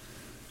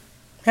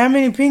 How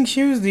many pink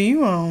shoes do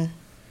you own?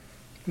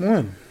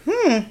 1.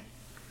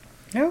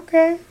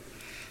 Okay.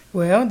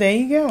 Well, there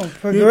you go.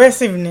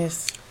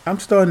 Progressiveness. I'm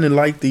starting to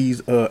like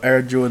these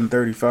Air Jordan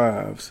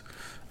 35s.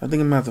 I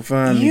think I'm going to have to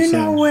find these. You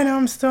know what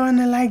I'm starting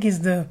to like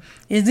is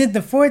it the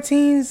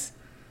 14s?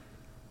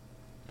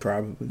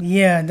 Probably.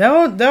 Yeah,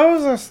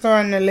 those are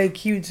starting to look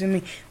cute to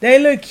me. They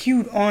look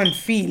cute on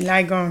feet,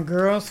 like on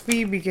girls'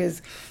 feet,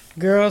 because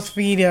girls'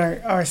 feet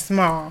are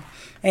small.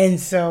 And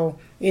so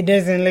it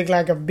doesn't look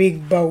like a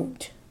big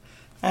boat.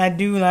 I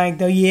do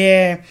like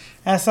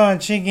I saw a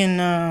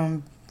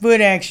chicken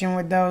foot action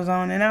with those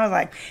on, and I was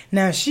like,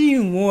 now she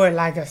wore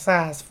like a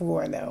size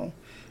 4 though,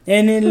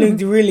 and it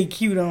looked really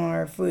cute on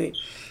her foot.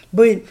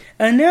 But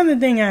another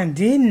thing I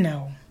didn't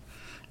know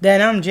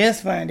that I'm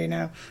just finding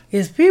out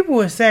is people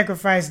will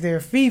sacrifice their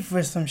feet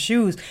for some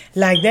shoes.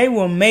 Like they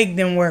will make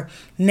them wear.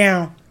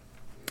 Now,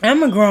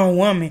 I'm a grown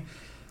woman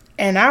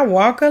and I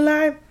walk a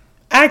lot.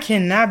 I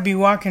cannot be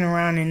walking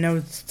around in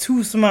those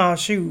too small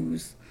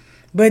shoes.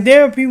 But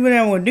there are people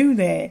that will do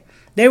that.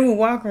 They will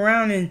walk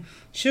around in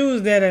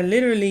shoes that are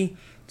literally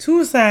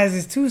 2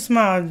 sizes too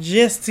small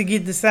just to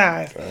get the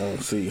size. I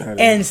don't see how.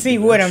 And see,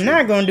 what I'm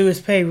not going to do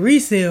is pay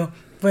resale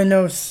for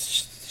no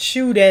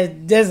shoe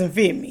that doesn't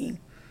fit me.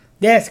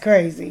 That's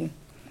crazy.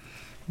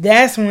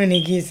 That's when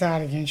it gets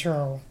out of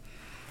control.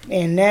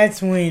 And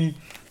that's when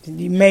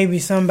maybe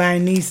somebody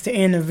needs to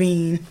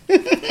intervene.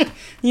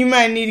 You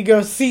might need to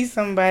go see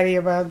somebody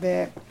about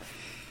that.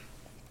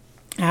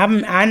 I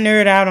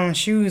nerd out on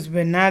shoes,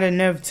 but not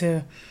enough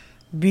to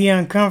be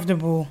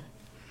uncomfortable.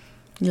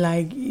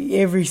 Like,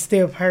 every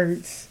step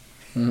hurts.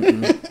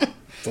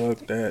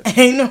 Fuck that.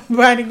 Ain't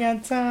nobody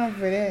got time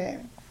for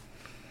that.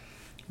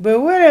 But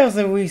what else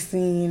have we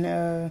seen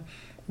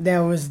that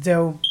was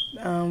dope?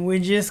 We're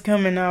just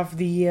coming off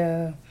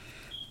the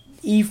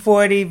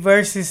E40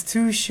 versus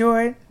Too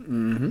Short,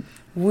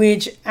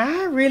 which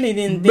I really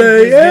didn't think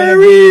was gonna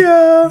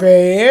be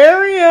Bay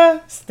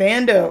Area.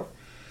 Stand up,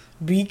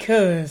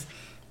 because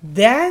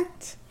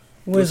that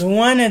was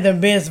one of the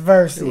best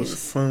verses. It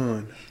was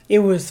fun. It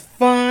was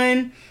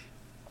fun.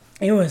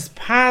 It was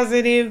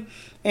positive,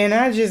 and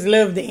I just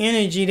love the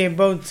energy that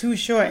both Too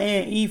Short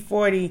and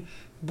E40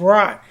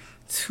 brought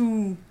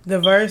to the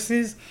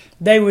verses.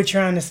 They were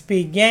trying to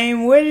speak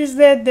game. What is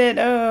that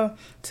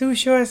Too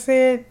Short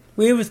said?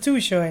 Well, it was Too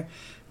Short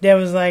that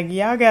was like,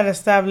 y'all gotta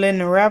stop letting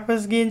the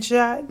rappers get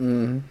shot.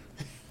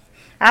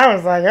 I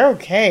was like,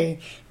 okay.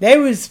 They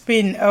was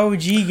spitting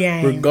OG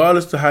game.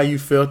 Regardless of how you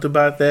felt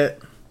about that,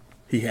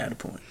 he had a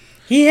point.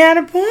 He had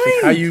a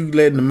point. How you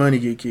letting the money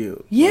get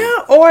killed?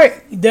 Yeah, or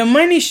the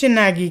money should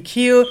not get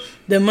killed.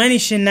 The money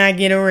should not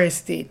get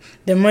arrested.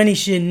 The money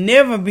should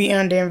never be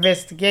under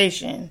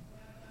investigation.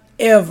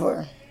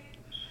 Ever.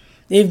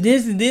 If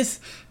this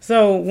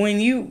so when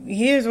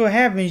here's what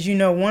happens,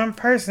 one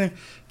person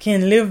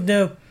can lift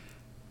up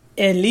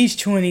at least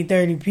 20,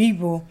 30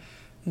 people.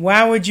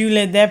 Why would you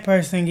let that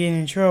person get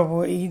in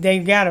trouble?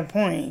 They've got a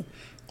point.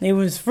 It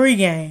was free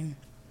game.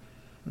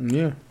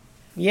 Yeah.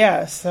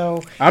 Yeah,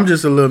 so I'm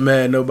just a little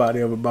mad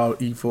nobody ever brought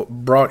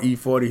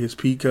E40 his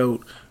pea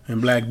coat and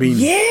black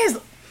beanie. Yes,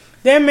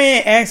 that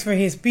man asked for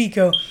his pea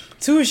coat.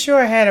 Too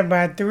Short had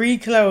about 3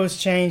 clothes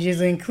changes,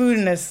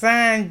 including a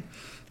signed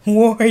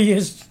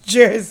Warriors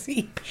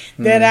jersey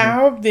that I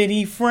hope that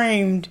he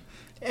framed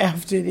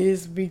after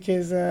this,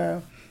 because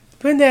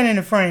put that in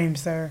the frame,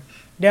 sir.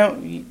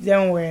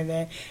 Don't wear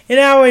that. It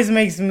always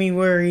makes me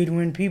worried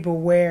when people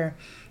wear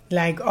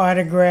like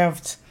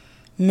autographed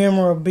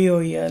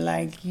memorabilia.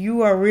 Like,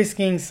 you are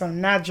risking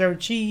some nacho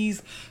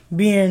cheese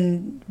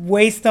being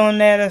waste on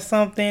that or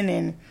something,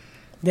 and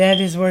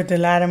that is worth a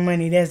lot of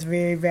money. That's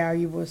very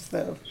valuable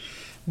stuff.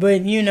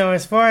 But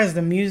as far as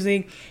the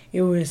music,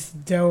 it was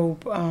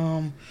dope.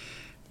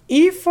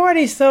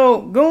 E40,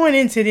 so going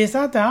into this,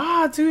 I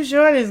thought, Too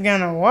Short is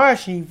gonna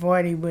wash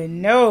E40, but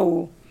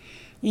no.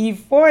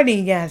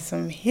 E40 got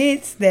some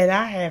hits that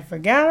I had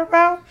forgot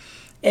about.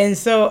 And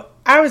so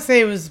I would say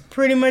it was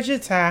pretty much a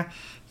tie,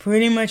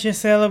 pretty much a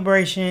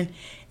celebration.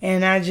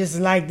 And I just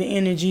like the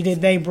energy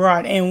that they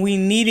brought. And we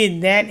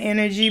needed that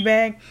energy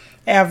back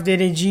after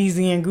the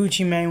Jeezy and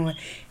Gucci Mane one.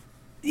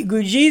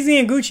 Jeezy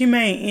and Gucci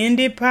Mane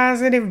ended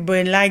positive,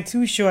 but like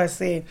Too Short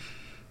said,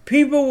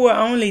 people were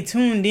only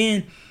tuned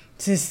in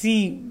to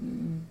see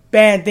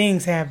bad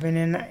things happen.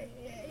 And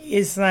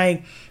it's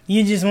like,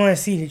 you just want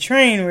to see the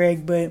train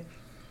wreck, but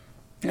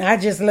I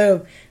just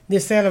love the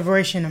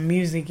celebration of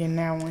music in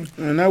that one.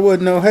 And that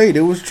wasn't no hate.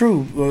 It was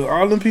true.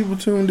 All them people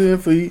tuned in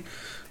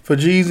for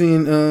Jeezy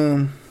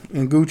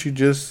and Gucci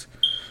just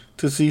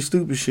to see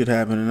stupid shit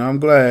happen. And I'm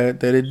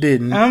glad that it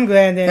didn't. I'm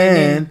glad that it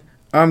didn't. And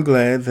I'm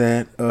glad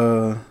that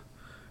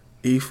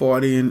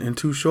E40 and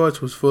Too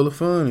Shorts was full of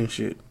fun and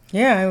shit.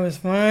 Yeah, it was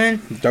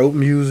fun. Dope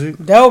music.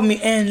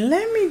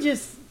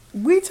 And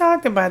we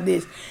talked about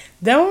this.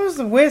 Those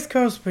West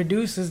Coast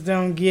producers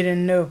don't get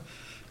enough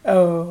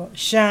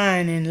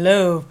shine and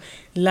love.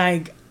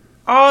 Like,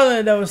 all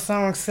of those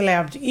songs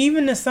slapped.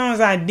 Even the songs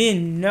I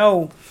didn't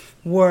know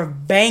were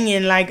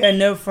banging, like,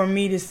 enough for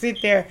me to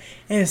sit there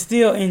and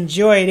still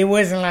enjoy it. It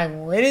wasn't like,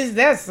 what is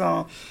that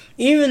song?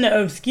 Even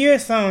the obscure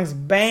songs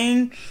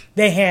bang.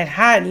 They had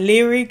hot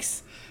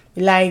lyrics.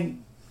 Like,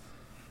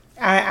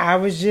 I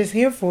was just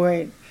here for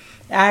it.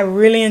 I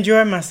really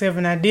enjoyed myself,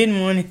 and I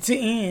didn't want it to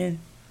end.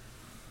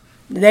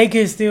 They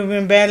could still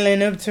been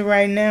battling up to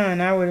right now,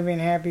 and I would have been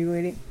happy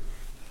with it.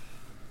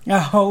 A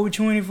whole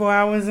 24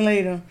 hours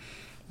later.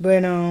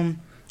 But,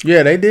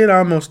 yeah, they did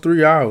almost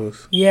 3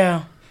 hours.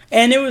 Yeah.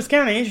 And it was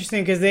kind of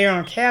interesting because they're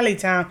on Cali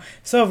time.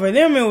 So for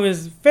them, it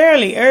was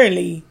fairly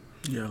early.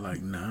 Yeah,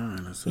 like 9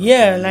 or something.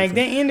 Yeah, like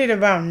they ended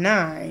about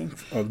 9.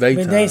 Of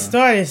daytime. But they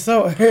started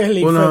so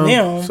early for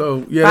them.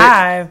 So,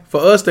 yeah, 5.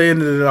 For us, they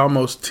ended at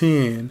almost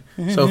 10.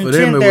 So for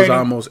them, it was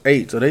almost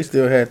 8. So they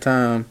still had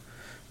time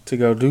to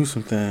go do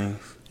some things.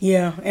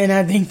 Yeah, and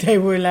I think they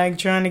were like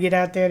trying to get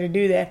out there to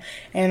do that.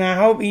 And I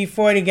hope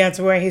E40 got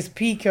to wear his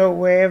peacoat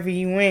wherever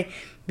he went,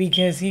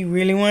 because he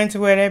really wanted to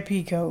wear that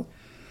peacoat.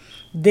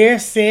 Their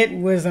set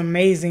was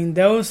amazing.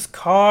 Those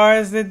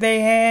cars that they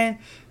had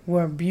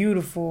were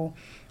beautiful.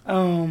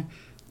 I'm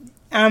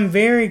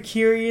very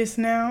curious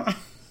now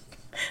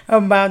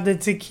about the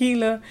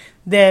tequila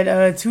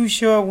that Too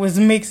Short was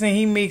mixing.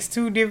 He mixed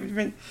 2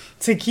 different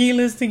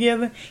tequilas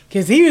together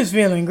because he was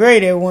feeling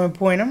great at one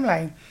point. I'm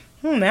like,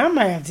 I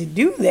might have to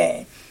do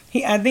that.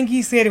 I think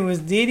he said it was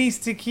Diddy's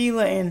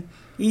tequila and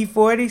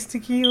E40's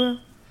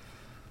tequila.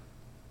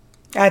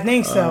 I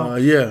think so.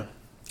 Yeah.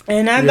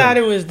 And I thought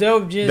it was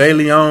dope. Just De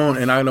Leon,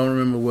 and I don't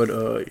remember what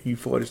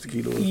E40's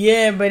tequila was.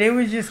 Yeah, but it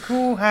was just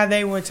cool how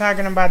they were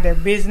talking about their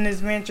business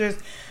ventures.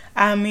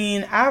 I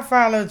mean, I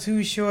follow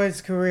Too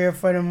Short's career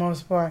for the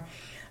most part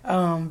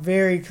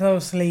very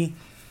closely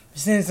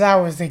since I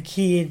was a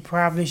kid.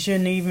 Probably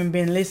shouldn't have even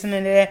been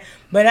listening to that.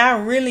 But I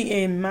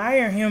really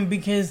admire him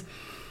because,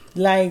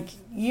 like,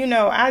 you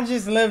know, I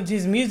just loved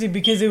his music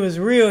because it was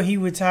real. He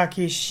would talk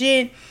his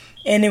shit,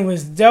 and it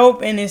was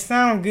dope, and it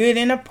sounded good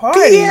in a party.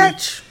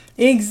 Bitch!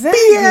 Exactly.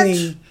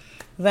 Bitch!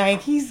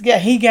 Like,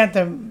 he got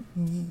the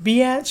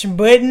biatch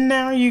button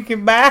now you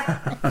can buy.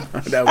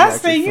 I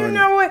say, you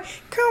know what?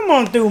 Come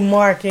on through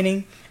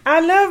marketing.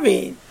 I love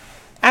it.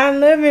 I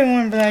love it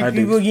when black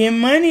people get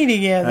money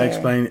together.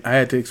 I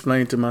had to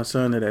explain to my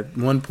son that at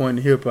one point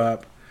in hip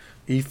hop,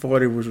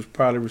 E40 was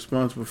probably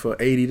responsible for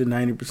 80 to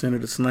 90%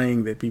 of the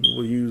slang that people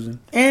were using.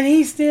 And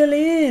he still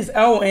is.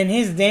 Oh, and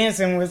his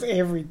dancing was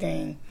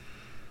everything.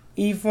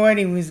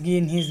 E40 was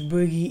getting his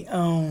boogie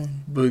on.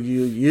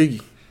 Boogie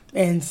Yiggy.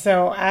 And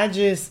so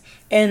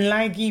and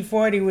like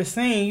E40 was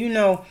saying, you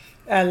know,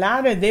 a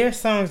lot of their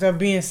songs are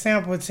being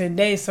sampled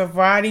today. So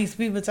for all these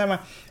people talking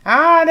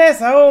about,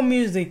 that's old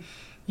music.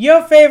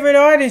 Your favorite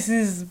artist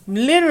is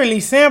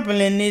literally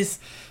sampling this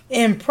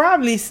and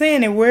probably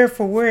saying it word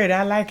for word.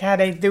 I like how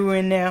they threw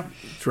in there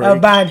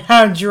about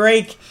how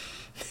Drake,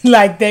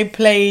 like they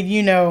played,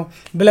 you know,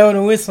 Blow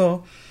the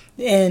Whistle.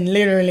 And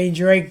literally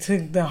Drake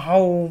took the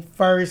whole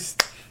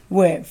first,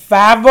 5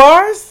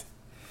 bars?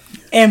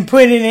 And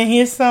put it in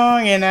his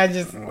song, and I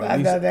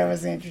thought that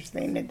was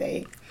interesting that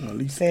they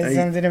said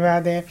something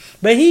about that.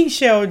 But he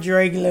showed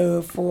Drake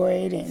love for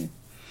it, and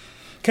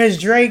because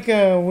Drake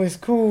was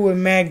cool with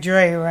Mac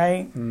Dre,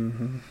 right?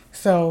 Mm-hmm.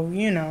 So,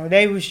 you know,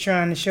 they was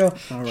trying to show.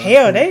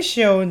 They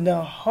showed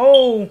the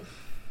whole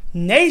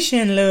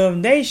nation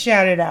love. They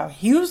shouted out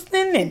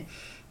Houston and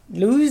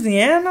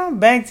Louisiana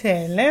back to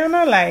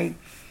Atlanta.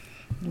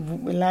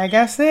 Like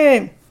I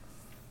said,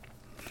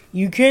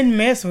 you couldn't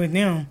mess with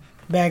them.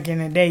 Back in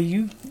the day,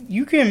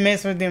 you can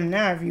mess with them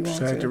now if you want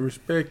to. You had to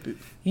respect it.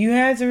 You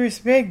had to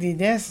respect it.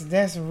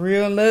 That's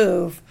real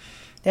love.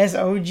 That's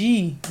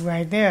OG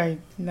right there.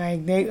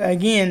 Like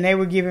they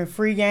were giving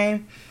free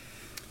game,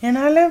 and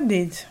I loved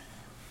it.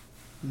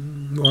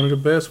 One of the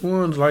best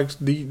ones, like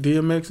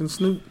DMX and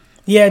Snoop.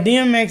 Yeah,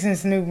 DMX and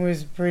Snoop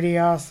was pretty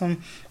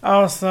awesome.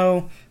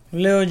 Also,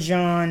 Lil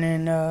Jon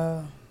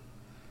and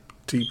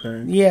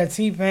T-Pain. Yeah,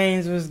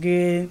 T-Pain's was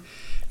good.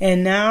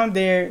 And now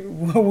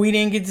we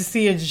didn't get to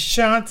see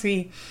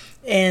Ashanti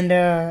and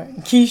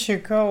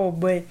Keisha Cole,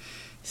 but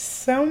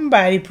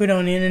somebody put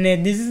on the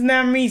internet, this is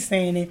not me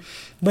saying it,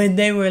 but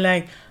they were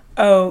like,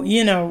 oh,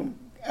 you know,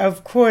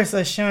 of course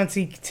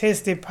Ashanti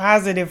tested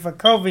positive for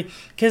COVID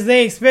because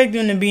they expect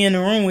them to be in the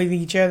room with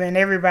each other and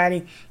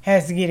everybody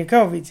has to get a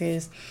COVID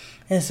test.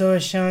 And so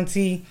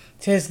Ashanti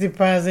tested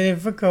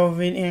positive for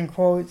COVID, in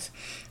quotes.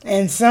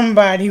 And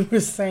somebody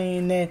was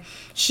saying that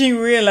she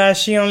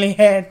realized she only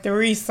had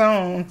 3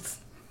 songs.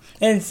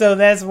 And so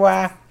that's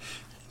why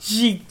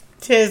she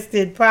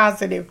tested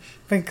positive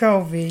for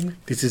COVID.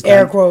 This is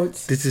air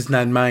quotes. This is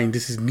not mine.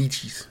 This is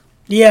Nietzsche's.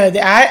 Yeah,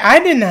 I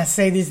did not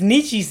say this.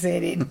 Nietzsche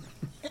said it.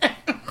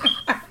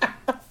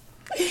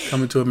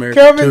 Coming to America.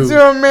 Coming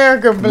to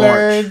America,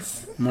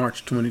 Bloods.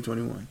 March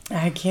 2021.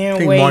 I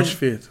can't wait. March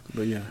 5th,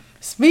 but yeah.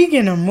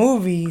 Speaking of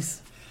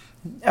movies,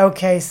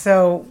 okay,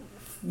 so,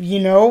 you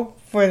know,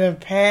 for the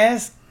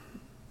past,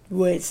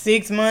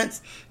 6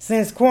 months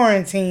since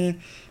quarantine,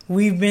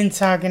 we've been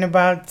talking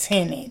about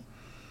Tenet.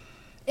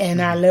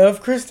 And I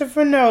love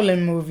Christopher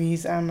Nolan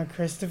movies. I'm a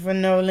Christopher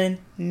Nolan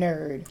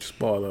nerd.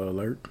 Spoiler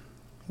alert.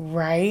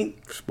 Right?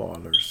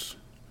 Spoilers.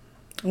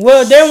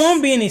 Well, there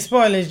won't be any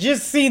spoilers.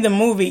 Just see the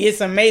movie.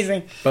 It's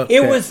amazing. But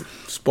it was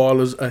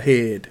spoilers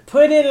ahead.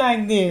 Put it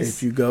like this.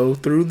 If you go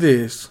through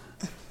this,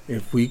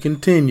 if we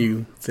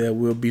continue, there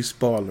will be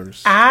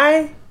spoilers.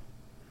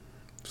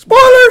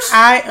 Spoilers!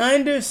 I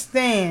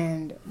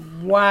understand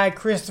why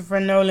Christopher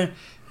Nolan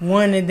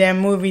wanted that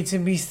movie to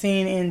be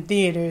seen in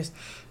theaters.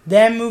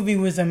 That movie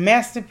was a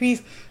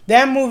masterpiece.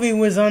 That movie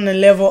was on the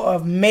level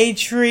of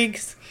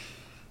Matrix,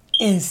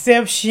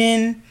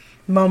 Inception,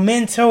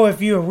 Memento,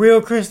 if you're a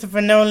real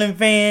Christopher Nolan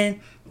fan,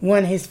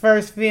 one of his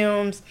first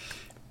films.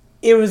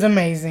 It was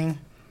amazing.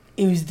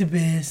 It was the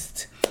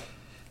best.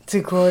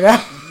 To quote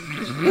our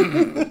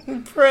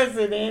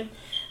president.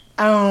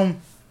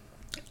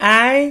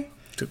 I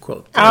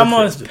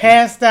almost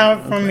passed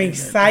out from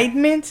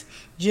excitement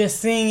just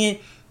seeing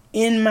it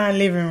in my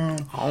living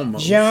room.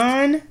 Almost.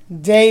 John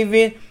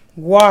David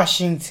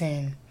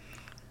Washington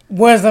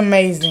was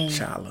amazing.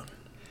 Chala.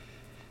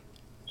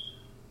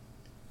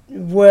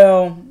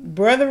 Well,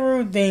 Brother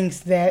Rude thinks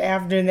that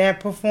after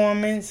that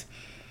performance,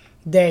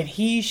 that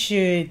he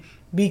should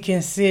be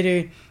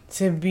considered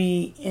to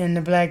be in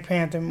the Black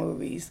Panther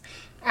movies.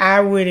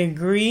 I would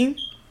agree.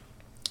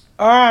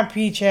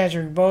 R.I.P.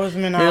 Chadwick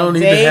Boseman. It don't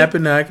even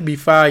happen now. It could be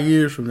 5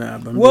 years from now.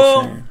 But I'm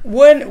well, just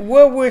saying.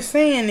 What we're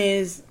saying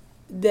is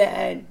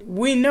that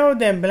we know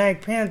that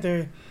Black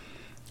Panther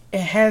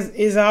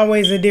is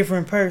always a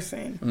different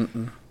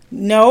person.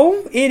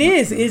 No, it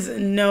is. It's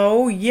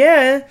no,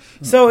 yeah.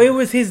 So it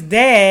was his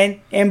dad,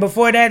 and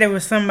before that it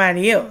was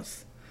somebody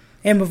else,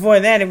 and before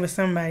that it was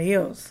somebody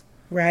else,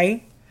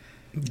 right?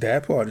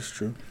 That part is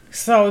true.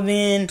 So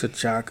then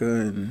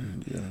T'Chaka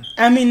and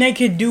I mean, they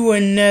could do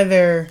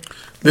another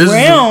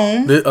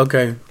realm.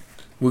 Okay,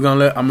 I'm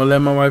gonna let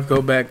my wife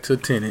go back to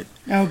Tenet.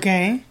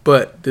 Okay.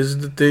 But this is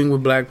the thing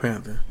with Black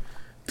Panther.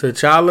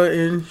 T'Challa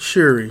and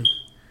Shuri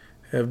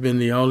have been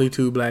the only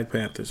two Black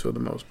Panthers for the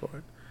most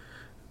part.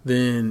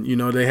 Then,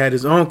 they had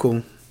his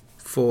uncle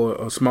for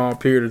a small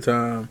period of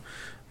time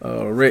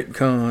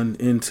retconned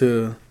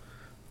into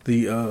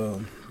the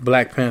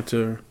Black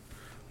Panther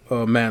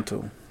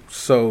mantle.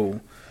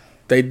 So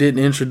they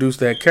didn't introduce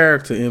that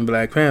character in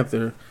Black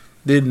Panther,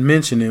 didn't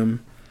mention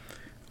him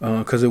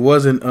because it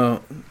wasn't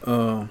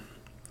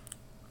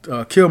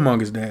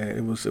Killmonger's dad.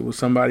 It was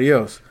somebody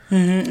else.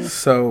 Mm-hmm.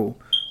 So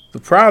the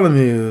problem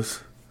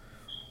is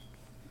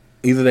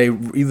either they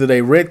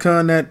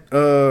retcon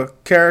that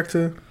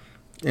character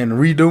and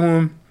redo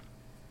him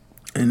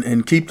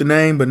and keep the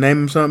name but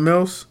name him something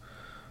else,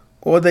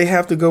 or they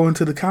have to go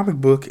into the comic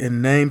book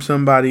and name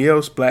somebody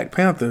else Black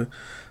Panther,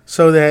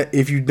 so that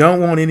if you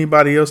don't want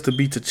anybody else to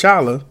be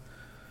T'Challa,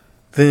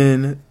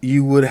 then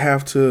you would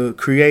have to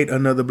create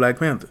another Black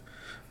Panther,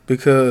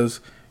 because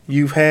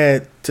you've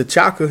had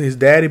T'Chaka, his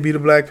daddy, be the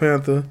Black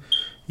Panther.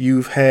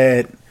 You've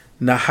had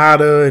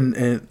Nahada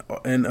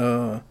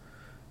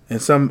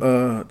and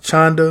some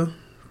Chanda,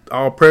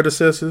 all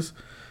predecessors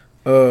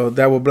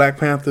that were Black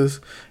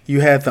Panthers.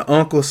 You had the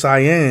Uncle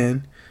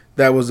Cyan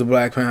that was a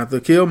Black Panther.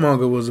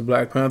 Killmonger was a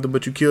Black Panther,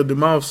 but you killed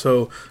him off.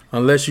 So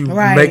unless you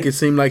make it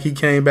seem like he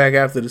came back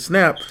after the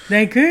snap,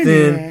 they could.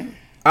 Then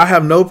I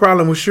have no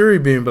problem with Shuri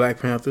being Black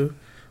Panther,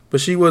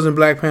 but she wasn't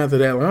Black Panther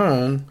that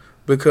long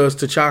because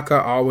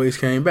T'Chaka always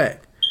came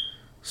back.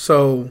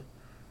 So,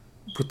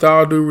 with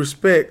all due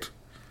respect,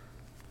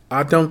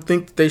 I don't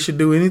think they should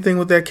do anything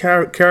with that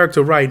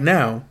character right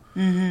now.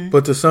 Mm-hmm.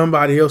 But to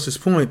somebody else's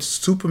point,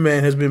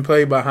 Superman has been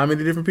played by how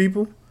many different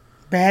people?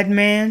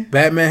 Batman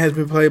has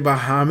been played by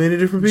how many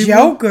different people?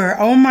 Joker.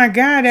 Oh my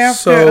God!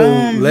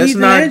 After Heath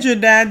Ledger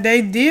died,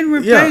 they did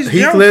replace Joker.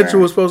 Heath Ledger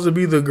was supposed to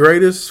be the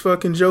greatest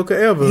fucking Joker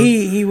ever.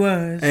 He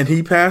was, and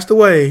he passed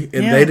away,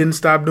 and they didn't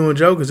stop doing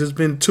Jokers. It's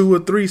been 2 or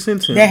 3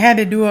 since him. They had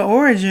to do an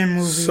origin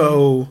movie.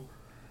 So,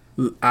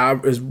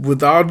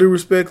 with all due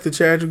respect to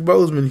Chadwick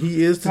Boseman,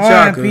 he is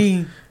T'Chaka.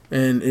 R.I.P.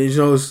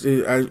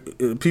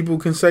 And people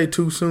can say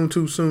too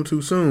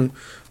soon,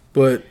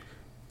 but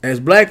as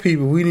Black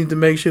people, we need to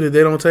make sure that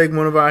they don't take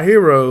one of our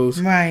heroes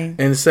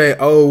and say,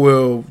 "Oh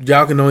well,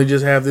 y'all can only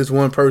just have this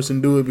one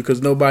person do it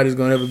because nobody's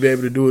gonna ever be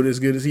able to do it as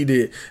good as he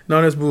did."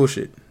 No, that's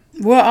bullshit.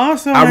 Well,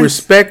 also, I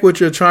respect what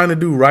you're trying to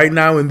do right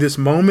now in this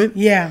moment.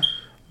 Yeah.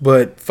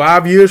 But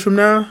 5 years from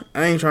now,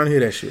 I ain't trying to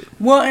hear that shit.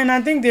 Well, and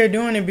I think they're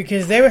doing it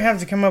because they would have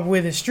to come up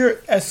with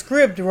a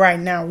script right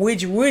now,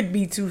 which would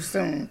be too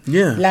soon.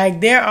 Yeah.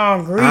 Like, they're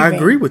all grieving. I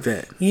agree with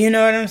that. You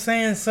know what I'm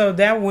saying? So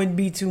that would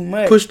be too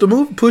much. Push the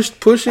movie. Push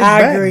it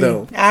back, agree.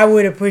 Though. I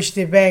would have pushed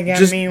it back.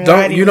 Just you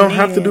don't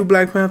have to do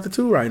Black Panther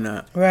 2 right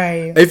now.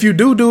 Right. If you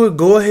do it,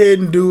 go ahead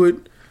and do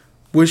it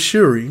with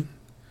Shuri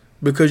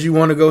because you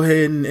want to go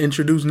ahead and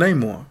introduce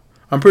Namor.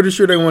 I'm pretty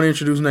sure they want to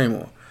introduce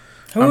Namor.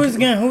 Who is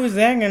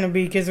that gonna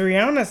be? Because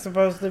Rihanna's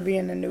supposed to be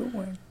in the new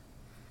one.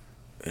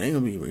 It ain't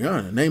gonna be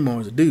Rihanna.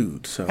 Namor's a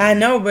dude. So I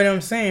know, but I'm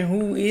saying,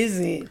 who is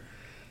it?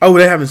 Oh,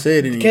 they haven't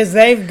said anything. Because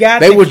they've got.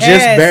 They were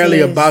just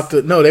barely about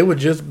to. No, they were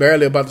just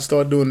barely about to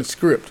start doing the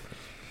script.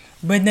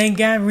 But they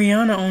got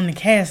Rihanna on the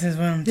cast, is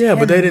what I'm telling you.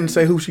 But they didn't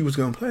say who she was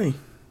gonna play.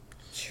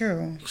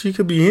 True. She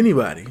could be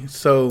anybody.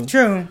 So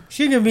true.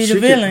 She could be the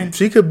villain.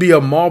 She could be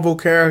a Marvel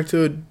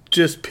character.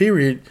 Just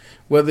period.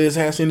 Whether it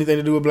has anything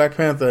to do with Black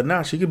Panther or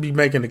not, she could be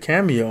making a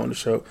cameo on the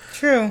show.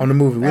 True. On the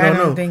movie. We don't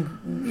know. Think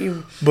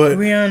but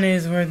Rihanna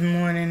is worth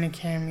more than a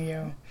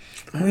cameo.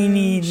 We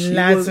need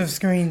lots of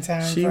screen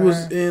time. She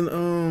was in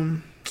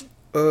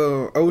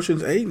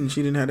Ocean's 8 and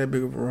she didn't have that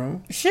big of a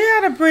role. She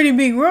had a pretty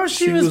big role.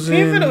 She was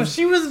pivotal.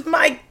 She was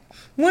like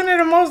one of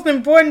the most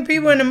important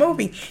people in the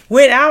movie.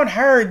 Without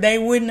her, they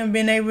wouldn't have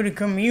been able to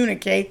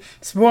communicate.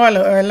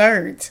 Spoiler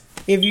alert.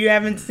 If you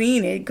haven't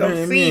seen it, go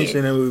see it. We ain't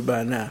seen that movie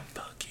by now.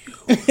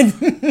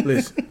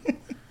 Listen,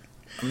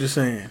 I'm just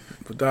saying,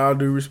 with all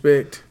due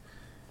respect,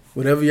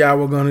 whatever y'all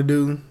were gonna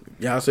do,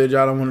 y'all said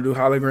y'all don't want to do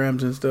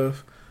holograms and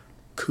stuff.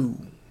 Cool.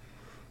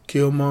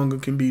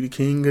 Killmonger can be the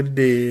king of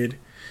the dead,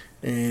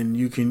 and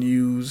you can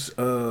use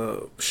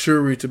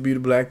Shuri to be the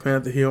Black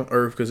Panther here on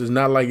Earth, because it's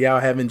not like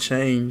y'all haven't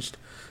changed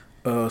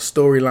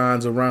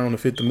storylines around to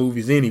fit the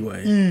movies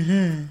anyway.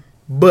 Mm-hmm.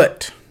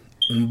 But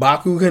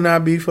M'Baku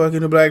cannot be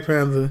fucking the Black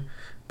Panther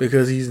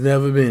because he's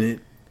never been it.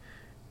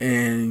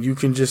 And you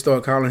can just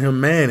start calling him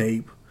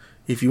Man-Ape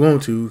if you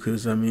want to,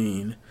 because I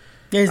mean,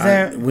 we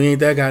ain't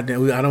that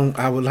goddamn.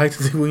 I would like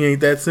to think we ain't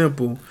that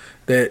simple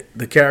that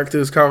the character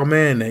is called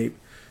Man-Ape.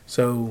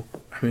 So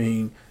I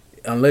mean,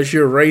 unless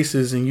you're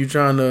racist and you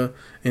trying to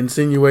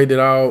insinuate that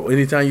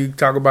anytime you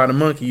talk about a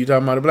monkey, you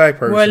talking about a black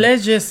person. Well,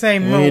 let's just say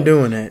we ain't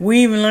doing that.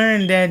 We've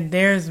learned that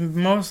there's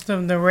most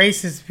of the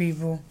racist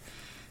people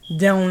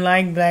don't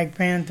like Black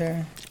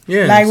Panther.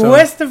 Yeah, like,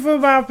 what's the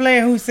football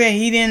player who said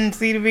he didn't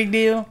see the big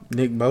deal?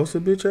 Nick Bosa,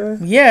 bitch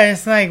ass? Yeah,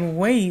 it's like,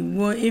 wait,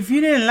 well, if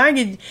you didn't like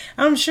it,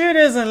 I'm sure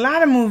there's a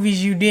lot of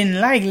movies you didn't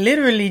like.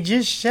 Literally,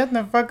 just shut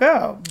the fuck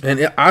up.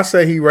 And I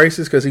say he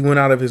racist because he went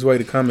out of his way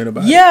to comment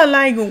about it. Yeah,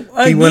 like,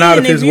 again, he went out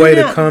of his way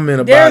to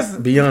comment about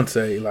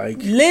Beyonce. Like,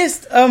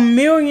 list a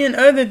million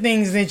other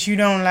things that you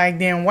don't like,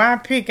 then why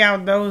pick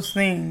out those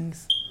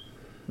things?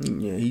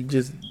 Yeah, he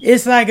just...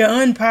 It's like an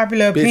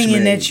unpopular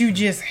opinion that you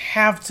just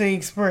have to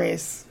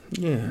express.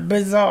 Yeah.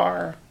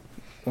 Bizarre.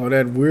 Or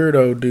that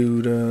weirdo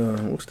dude,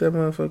 what's that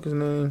motherfucker's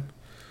name?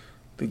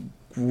 The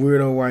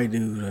weirdo white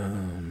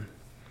dude,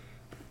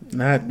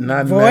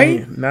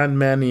 not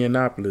Manny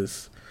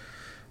Annapolis.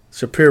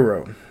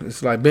 Shapiro.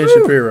 It's like Ben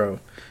Shapiro.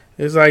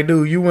 It's like,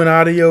 dude, you went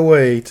out of your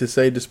way to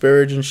say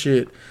disparaging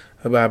shit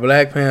about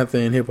Black Panther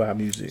and hip hop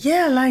music.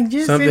 Yeah, like,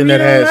 just something that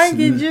has like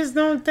it, just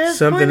don't. There's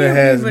something that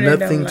has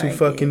nothing to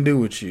fucking do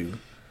with you.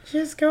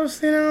 Just go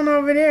sit down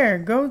over there.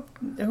 Go.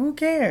 Who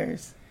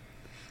cares?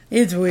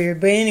 It's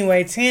weird. But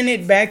anyway,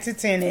 Tenet, back to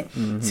Tenet.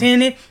 Mm-hmm.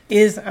 Tenet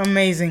is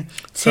amazing.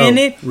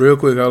 Tenet. So, real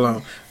quick, hold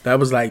on. That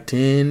was like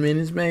 10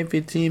 minutes, maybe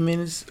 15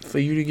 minutes for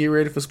you to get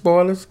ready for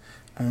spoilers.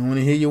 I don't want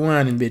to hear you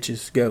whining,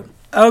 bitches. Go.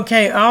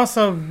 Okay,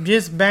 also,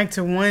 just back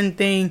to one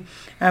thing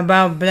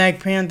about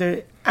Black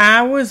Panther.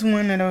 I was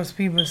one of those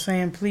people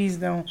saying, please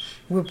don't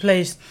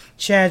replace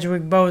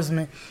Chadwick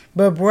Boseman.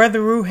 But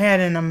Brother Roo had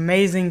an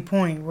amazing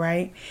point,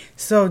 right?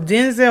 So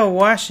Denzel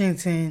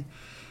Washington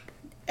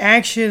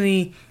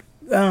actually...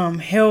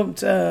 helped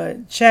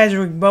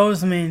Chadwick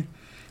Boseman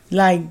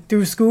like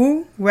through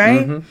school,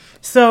 right? Mm-hmm.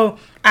 So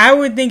I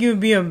would think it would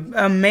be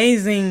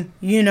amazing,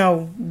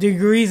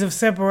 degrees of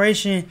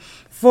separation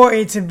for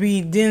it to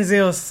be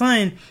Denzel's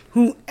son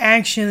who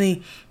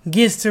actually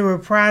gets to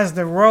reprise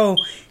the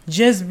role,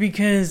 just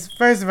because,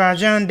 first of all,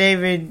 John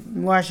David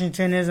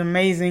Washington is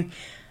amazing.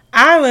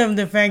 I love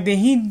the fact that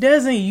he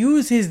doesn't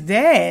use his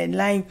dad.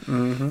 Like,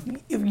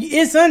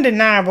 It's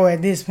undeniable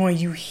at this point.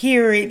 You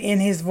hear it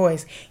in his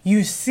voice.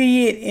 You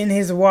see it in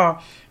his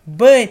walk.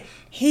 But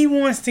he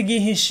wants to get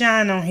his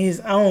shine on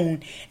his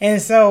own.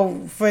 And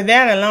so, for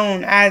that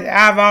alone,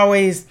 I've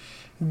always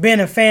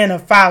been a fan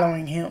of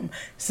following him.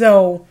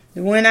 So,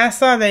 when I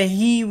saw that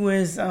he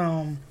was...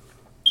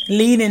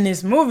 leading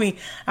this movie,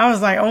 I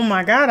was like, oh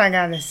my God, I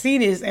gotta see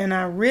this. And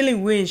I really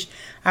wish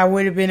I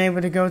would have been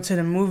able to go to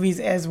the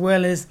movies as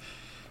well as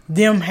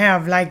them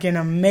have like an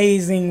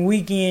amazing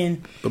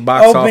weekend,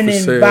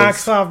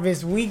 box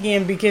office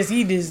weekend, because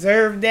he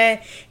deserved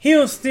that.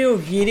 He'll still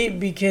get it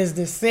because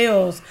the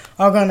sales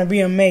are gonna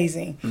be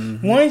amazing.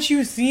 Mm-hmm. Once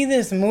you see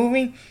this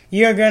movie,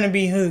 you're gonna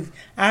be hooked.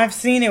 I've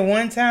seen it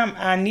one time.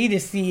 I need to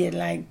see it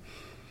like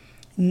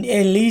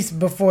at least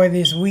before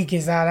this week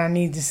is out. I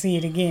need to see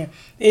it again.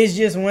 It's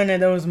just one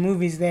of those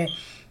movies that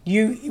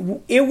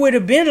it would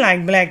have been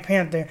like Black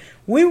Panther.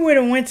 We would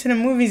have went to the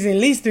movies at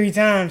least 3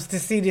 times to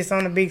see this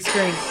on the big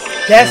screen.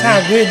 That's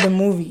how good the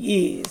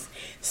movie is.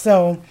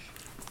 So,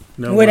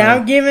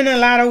 without giving a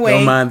lot away.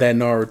 Don't mind that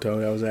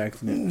Naruto. That was an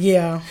accident.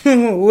 Yeah.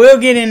 We'll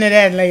get into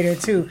that later,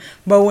 too.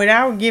 But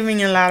without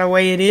giving a lot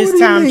away, it is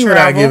time travel.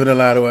 Without giving a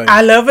lot away?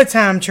 I love a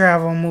time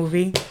travel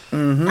movie.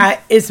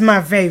 Mm-hmm. It's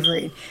my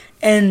favorite.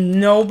 And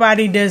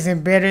nobody does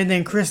it better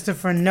than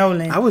Christopher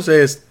Nolan. I would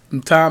say it's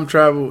time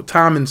travel,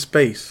 time and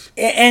space.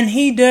 And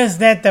he does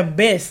that the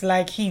best.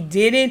 Like, he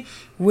did it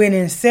with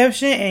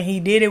Inception and he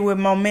did it with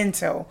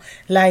Memento.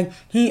 Like,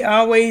 he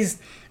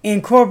always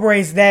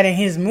incorporates that in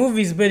his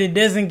movies, but it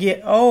doesn't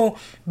get old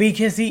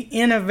because he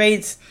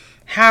innovates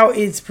how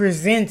it's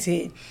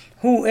presented.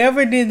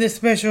 Whoever did the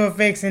special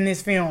effects in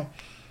this film,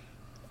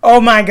 oh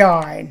my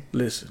God.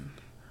 Listen,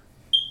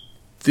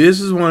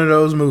 this is one of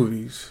those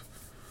movies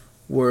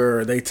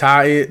where they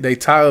tie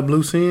up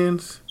loose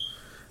ends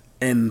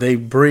and they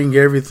bring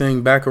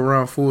everything back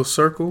around full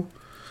circle.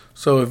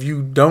 So if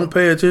you don't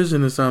pay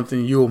attention to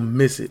something, you'll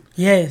miss it.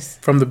 Yes.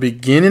 From the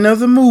beginning of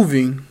the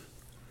movie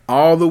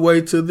all the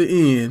way to the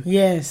end.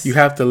 Yes. You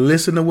have to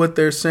listen to what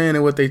they're saying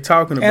and what they're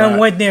talking about. And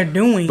what they're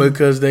doing.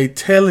 Because they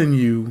telling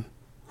you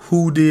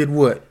who did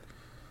what.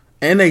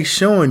 And they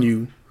showing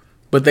you,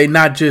 but they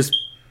not just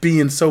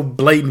being so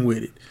blatant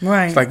with it.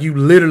 Right. It's like you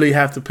literally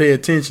have to pay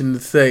attention to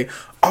say,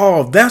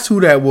 oh, that's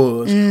who that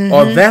was. Mm-hmm.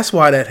 Or that's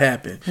why that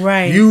happened.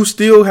 Right. You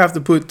still have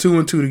to put 2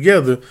 and 2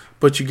 together,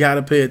 but you got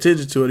to pay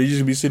attention to it. You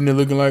just be sitting there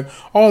looking like,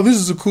 oh, this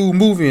is a cool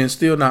movie, and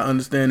still not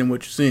understanding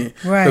what you're seeing.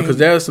 Right. Because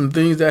there are some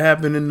things that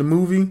happen in the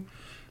movie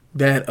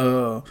that,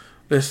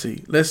 let's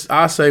see.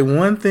 I'll say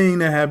one thing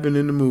that happened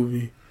in the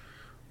movie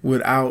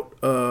without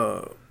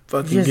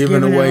fucking just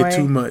giving away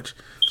too much.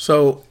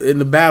 So, in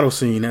the battle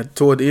scene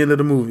toward the end of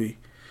the movie,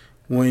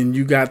 when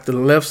you got the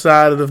left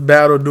side of the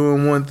battle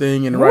doing one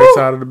thing and the right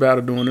side of the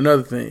battle doing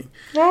another thing.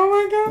 Oh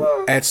my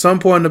God. At some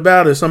point in the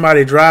battle,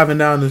 somebody driving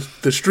down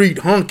the street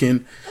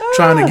honking,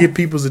 trying to get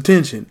people's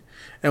attention.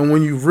 And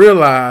when you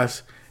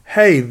realize,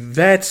 hey,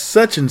 that's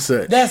such and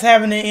such. That's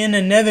happening in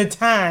another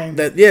time.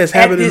 It's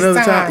happening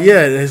another time.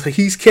 Yeah,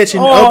 he's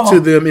catching up to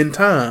them in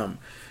time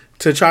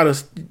to try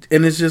to,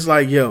 and it's just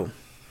like, yo.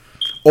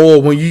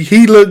 Or when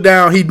he look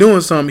down, he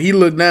doing something. He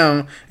look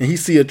down and he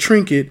see a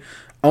trinket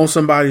on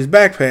somebody's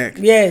backpack.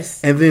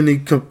 Yes. And then he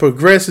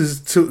progresses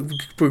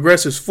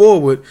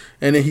forward,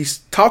 and then he's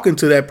talking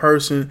to that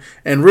person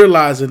and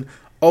realizing,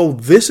 oh,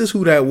 this is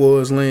who that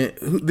was.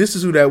 This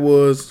is who that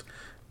was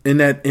in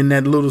that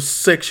little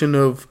section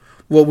of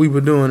what we were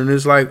doing, and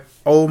it's like,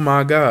 oh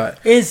my God,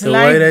 it's the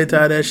like way they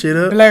tie that shit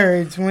up.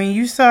 Blurs when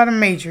you saw the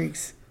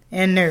Matrix,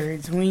 and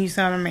Nerds when you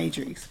saw the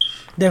Matrix.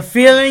 The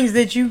feelings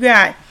that you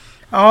got.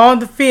 All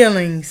the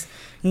feelings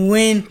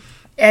when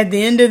at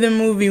the end of the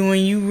movie when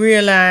you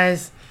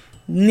realize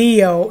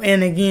Neo,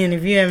 and again,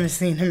 if you haven't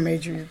seen The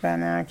Matrix by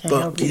now, I can't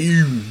help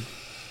you.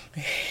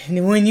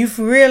 When you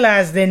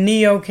realize that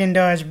Neo can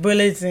dodge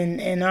bullets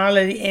and all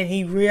of and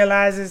he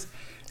realizes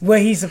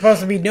what he's supposed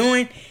to be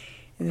doing,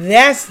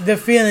 that's the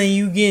feeling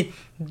you get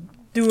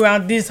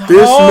throughout this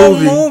whole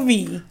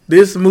movie.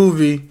 This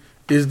movie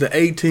is the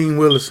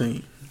 18-wheeler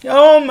scene.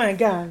 Oh my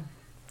God.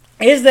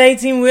 It's the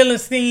 18-wheeler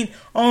scene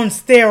on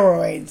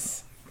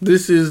steroids.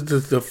 This is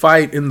the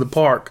fight in the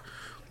park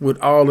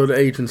with all of the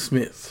Agent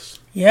Smiths.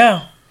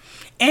 Yeah.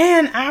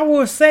 And I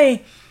will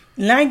say,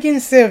 unlike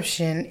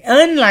Inception,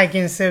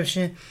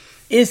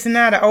 it's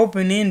not an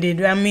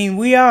open-ended. I mean,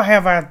 we all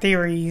have our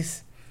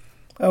theories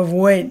of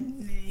what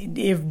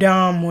if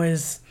Dom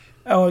was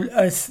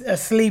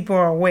asleep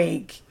or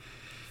awake.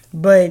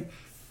 But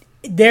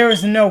there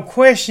is no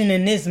question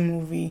in this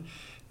movie.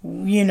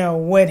 You know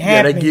what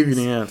happens. Yeah, they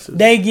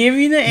give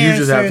you the answers.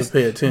 You just have to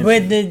pay attention.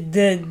 But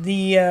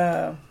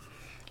the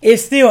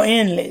it's still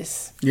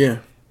endless. Yeah.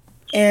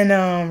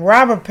 And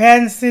Robert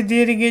Pattinson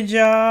did a good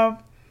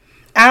job.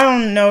 I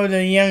don't know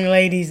the young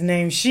lady's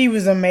name. She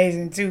was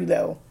amazing too,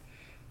 though.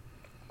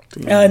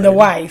 The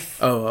wife.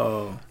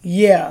 Oh.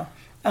 Yeah.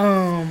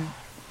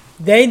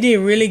 They did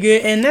really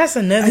good, and that's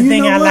another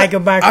thing I like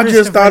about Christopher Nolan's I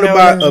just thought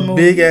about a movies.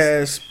 big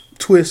ass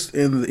twist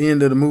in the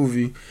end of the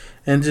movie,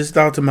 and just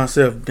thought to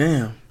myself,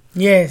 damn.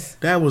 Yes.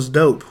 That was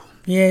dope.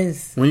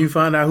 Yes. When you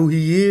find out who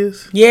he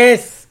is.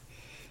 Yes.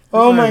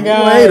 Oh my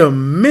God. Wait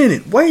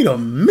a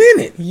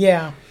minute.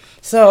 Yeah.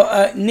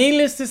 So,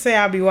 needless to say,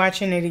 I'll be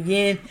watching it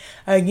again.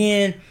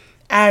 Again,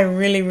 I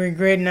really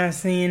regret not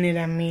seeing it.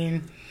 I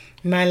mean,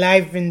 my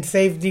life and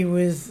safety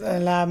was a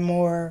lot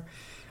more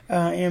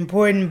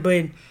important.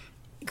 But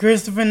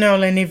Christopher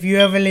Nolan, if you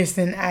ever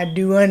listen, I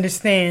do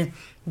understand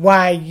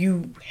why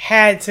you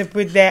had to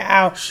put that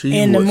out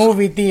in the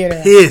movie theater.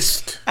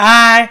 Pissed.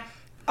 I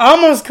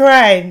almost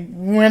cried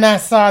when I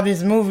saw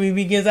this movie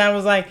because I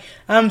was like,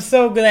 I'm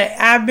so glad.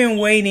 I've been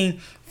waiting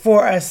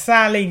for a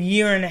solid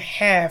year and a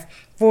half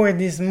for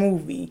this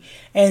movie.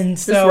 And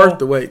so it's worth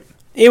the wait.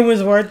 It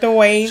was worth the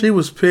wait. She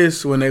was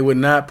pissed when they would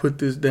not put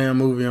this damn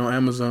movie on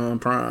Amazon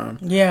Prime.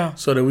 Yeah.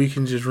 So that we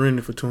can just rent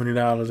it for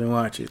 $20 and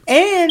watch it.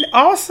 And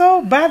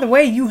also, by the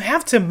way, you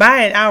have to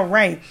buy it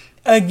outright.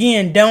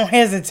 Again, don't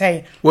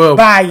hesitate. Well,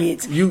 buy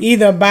it. You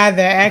either buy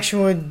the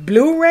actual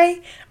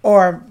Blu-ray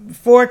or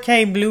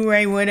 4K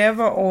Blu-ray,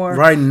 whatever, or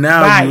right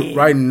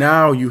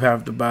now you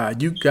have to buy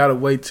it. You gotta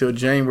wait till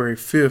January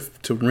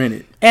 5th to rent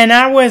it. And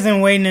I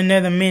wasn't waiting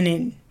another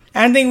minute.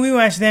 I think we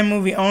watched that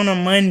movie on a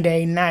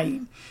Monday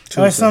night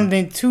or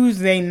something,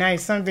 Tuesday night,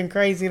 something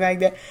crazy like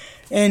that.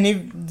 And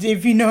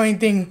if you know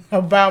anything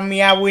about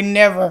me, I would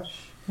never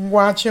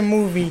watch a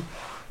movie.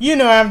 You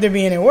know, after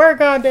being at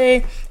work all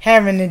day,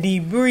 having to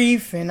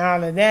debrief and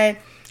all of that,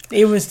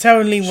 it was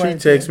totally worth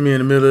it. She texted me in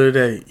the middle of the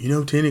day. You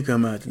know, Tenet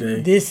come out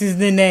today. This is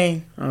the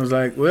name. I was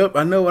like, well,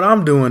 I know what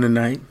I'm doing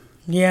tonight.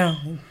 Yeah.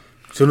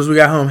 As soon as we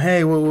got home,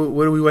 hey,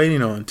 what are we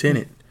waiting on?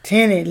 Tenet.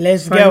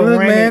 Let's go. Look,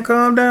 man,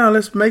 calm down.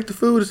 Let's make the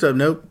food and stuff.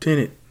 Nope,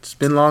 Tenet. It's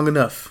been long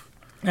enough.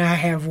 I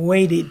have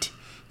waited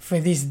for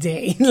this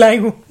day.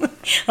 Like,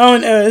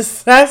 on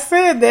Us. I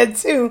said that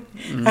too.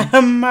 Mm-hmm. I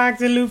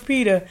mocked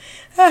Lupita.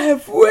 I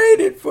have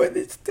waited for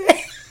this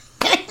day.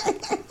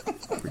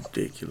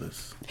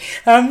 Ridiculous.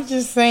 I'm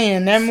just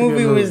saying, that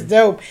movie was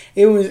dope.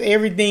 It was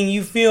everything.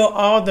 You feel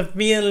all the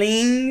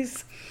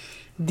feelings.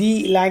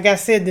 Like I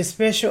said, the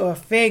special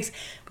effects.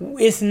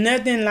 It's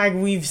nothing like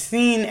we've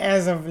seen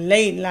as of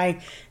late. Like,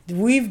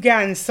 we've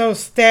gotten so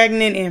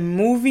stagnant in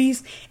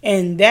movies,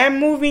 and that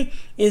movie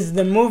is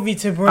the movie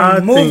to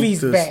bring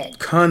movies back.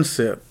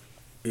 Concept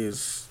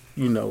is,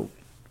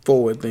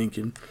 forward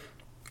thinking.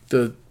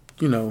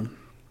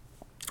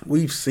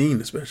 We've seen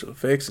the special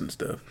effects and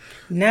stuff.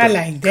 Not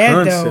like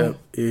that, though. Concept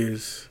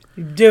is...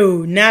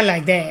 Dude, not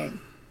like that.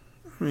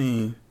 I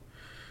mean,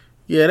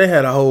 yeah, they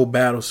had a whole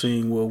battle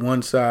scene where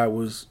one side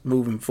was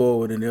moving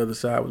forward and the other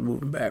side was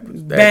moving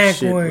backwards. That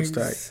shit was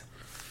tight.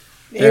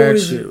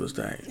 Shit was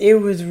tight. It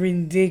was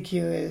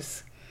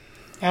ridiculous.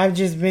 I've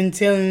just been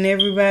telling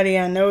everybody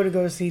I know to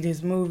go see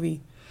this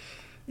movie.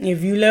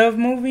 If you love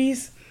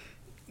movies,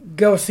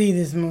 go see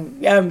this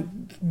movie.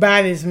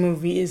 Buy this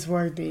movie. It's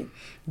worth it.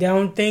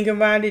 Don't think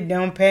about it.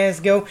 Don't pass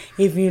go.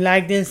 If you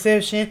like The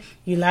Inception,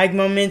 you like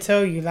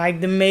Memento, you like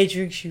The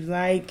Matrix, you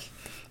like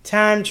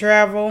time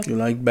travel. You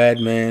like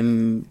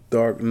Batman,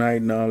 Dark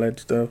Knight, and all that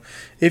stuff.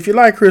 If you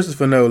like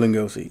Christopher Nolan,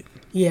 go see it.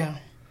 Yeah.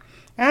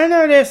 I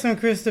know there's some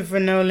Christopher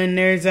Nolan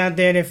nerds out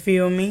there that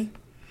feel me.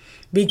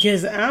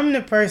 Because I'm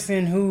the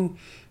person who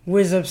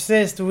was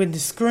obsessed with the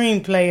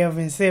screenplay of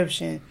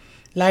Inception.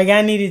 Like,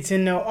 I needed to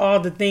know all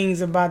the things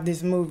about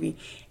this movie.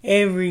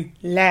 Every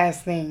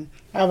last thing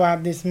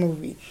about this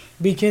movie.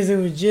 Because it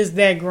was just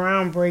that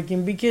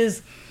groundbreaking.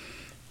 Because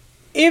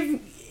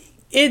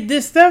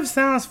this stuff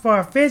sounds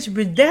far-fetched,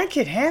 but that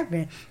could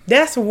happen.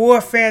 That's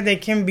warfare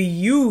that can be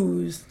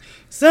used.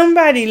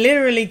 Somebody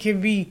literally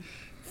could be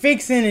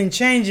fixing and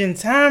changing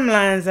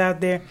timelines out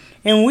there,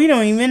 and we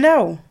don't even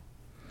know.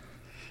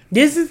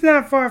 This is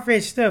not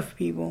far-fetched stuff,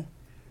 people.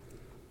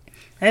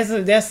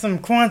 That's some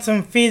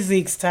quantum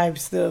physics type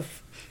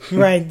stuff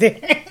right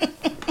there.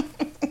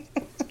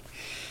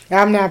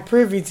 I'm not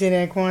privy to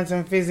that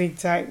quantum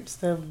physics type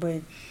stuff,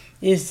 but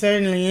it's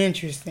certainly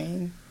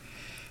interesting.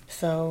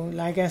 So,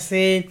 like I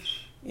said,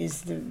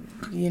 it's the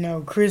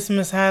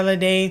Christmas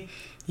holiday.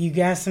 You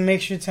got some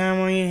extra time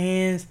on your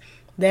hands.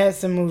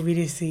 That's a movie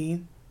to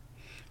see.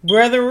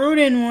 Brother Rue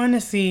didn't want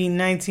to see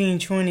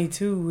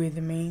 1922 with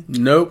me.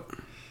 Nope.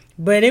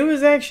 But it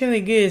was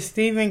actually good.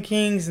 Stephen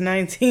King's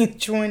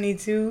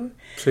 1922.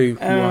 See,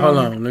 well, hold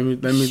on.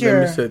 Let me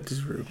set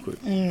this real quick.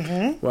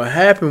 Mm-hmm. What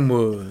happened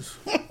was,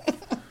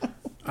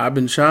 I've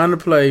been trying to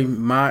play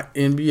my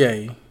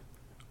NBA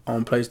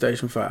on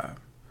PlayStation 5.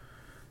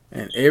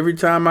 And every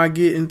time I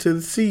get into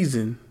the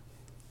season,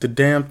 the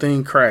damn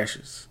thing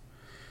crashes.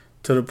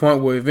 To the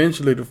point where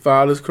eventually the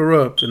file is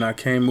corrupt and I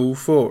can't move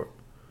forward.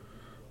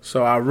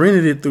 So I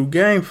rented it through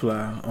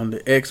GameFly on the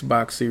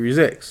Xbox Series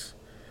X.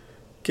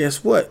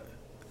 Guess what?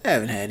 I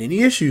haven't had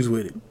any issues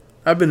with it.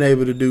 I've been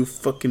able to do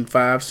fucking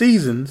 5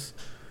 seasons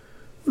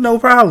with no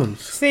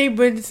problems. See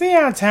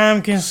how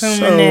time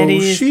consuming that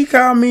is. She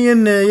called me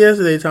in there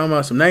yesterday talking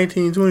about some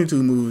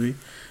 1922 movie.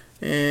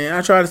 And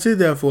I tried to sit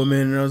there for a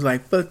minute and I was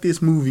like, fuck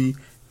this movie.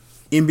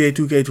 NBA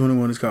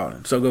 2K21 is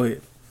calling. So go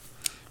ahead.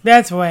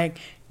 That's whack.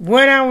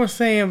 What I would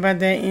say about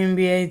that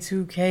NBA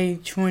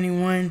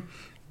 2K21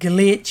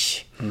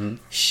 glitch,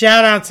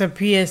 shout out to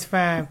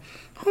PS5.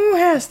 Who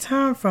has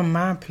time for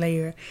my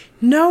player?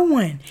 No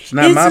one. It's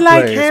not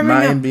my player. It's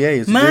my NBA.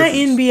 It's my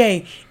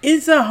NBA.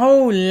 It's a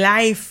whole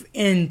life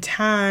and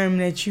time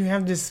that you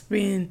have to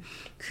spend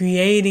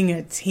creating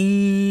a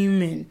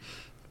team and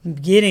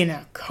getting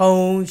a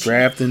coach.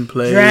 Drafting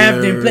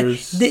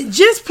players.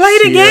 Just play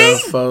the game.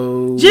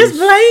 Just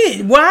play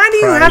it. Why do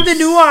you have to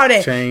do all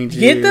that? Changes,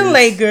 get the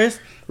Lakers,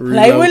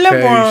 play with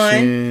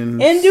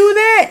LeBron, and do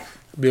that.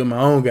 Build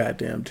my own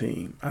goddamn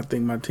team. I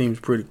think my team's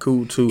pretty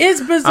cool too. It's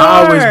bizarre.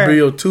 I always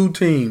build 2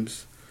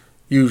 teams.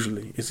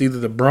 Usually, it's either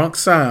the Bronx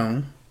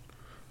Sound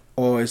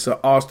or it's an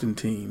Austin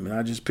team, and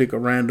I just pick a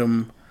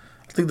random.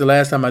 I think the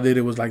last time I did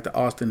it was like the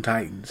Austin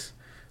Titans.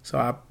 So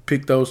I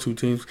picked those 2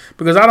 teams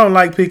because I don't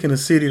like picking a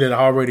city that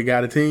already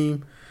got a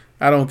team.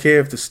 I don't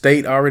care if the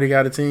state already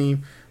got a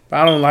team,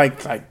 but I don't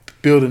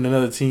like building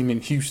another team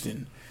in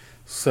Houston.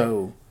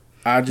 So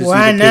I just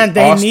why not?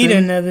 They Austin. Need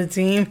another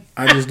team.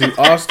 I just do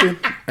Austin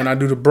and I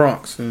do the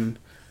Bronx, and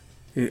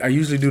I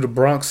usually do the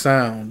Bronx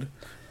Sound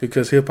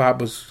because hip hop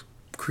was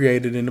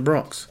created in the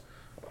Bronx.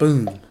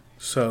 Boom.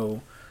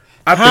 So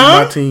I think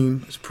my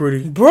team is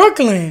pretty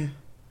Brooklyn.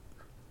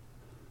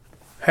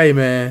 Hey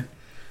man,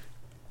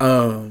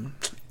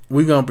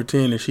 we gonna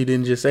pretend that she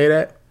didn't just say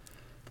that.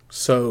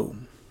 So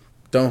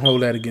don't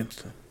hold that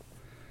against her.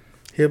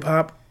 Hip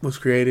hop was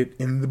created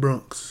in the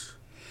Bronx.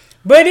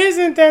 But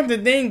isn't that the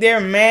thing?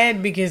 They're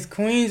mad because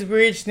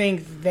Queensbridge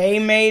thinks they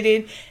made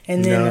it,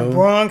 and then the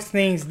Bronx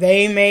thinks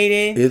they made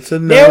it. It's a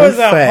known fact. There was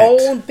a fact.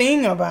 whole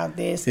thing about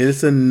this.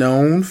 It's a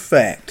known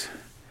fact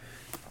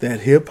that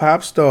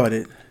hip-hop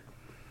started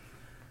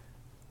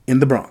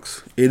in the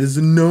Bronx. It is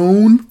a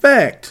known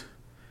fact.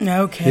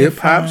 Okay,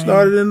 hip-hop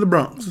started in the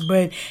Bronx.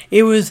 But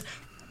it was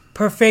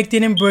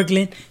perfected in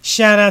Brooklyn.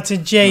 Shout out to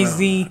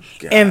Jay-Z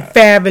and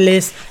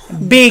Fabulous.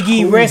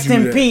 Biggie, rest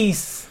in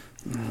peace.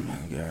 Oh my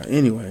God.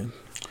 Anyway,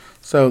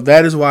 so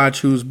that is why I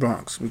choose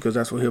Bronx, because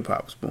that's where hip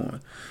hop was born.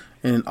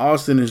 And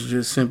Austin is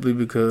just simply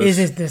because is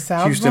it the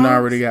South Houston Bronx?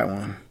 already got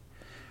one.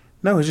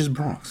 No, it's just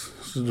Bronx.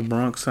 This is the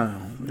Bronx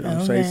sound. You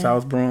don't say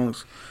South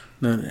Bronx,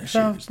 none of that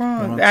South shit.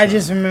 Bronx. I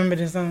just remember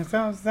the song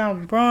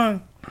South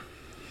Bronx.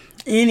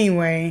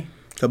 Anyway.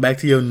 Go back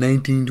to your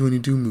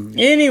 1922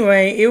 movie.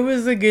 Anyway, it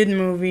was a good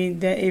movie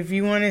that if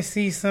you want to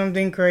see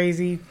something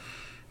crazy,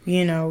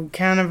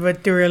 kind of a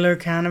thriller,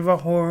 kind of a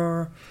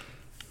horror,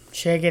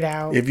 check it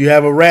out. If you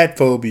have a rat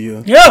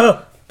phobia,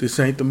 this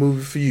ain't the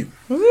movie for you.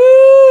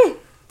 Woo!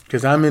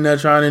 Because I'm in there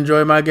trying to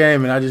enjoy my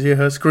game and I just hear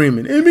her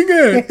screaming,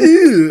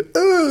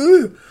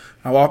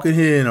 I walk in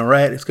here and a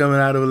rat is coming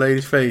out of a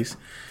lady's face.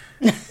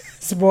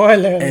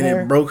 Spoiler and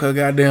alert. It broke her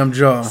goddamn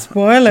jaw.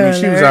 Spoiler alert.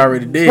 She was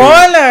already dead.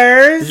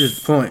 Spoilers! This is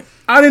the point.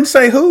 I didn't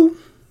say who.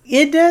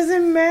 It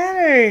doesn't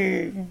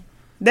matter.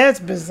 That's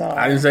bizarre.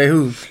 I didn't say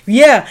who.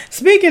 Yeah.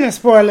 Speaking of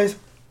spoilers,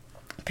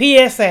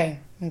 PSA,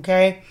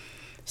 okay?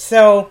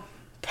 So,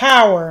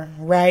 Power,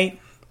 right?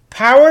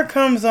 Power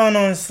comes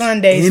on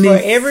Sundays Any for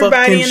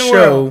everybody in the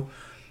show world.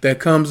 that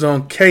comes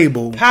on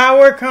cable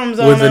Power comes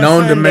on with an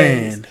on Sundays.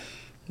 demand.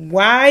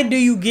 Why do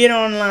you get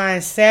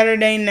online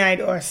Saturday night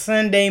or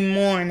Sunday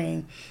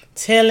morning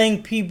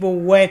telling people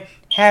what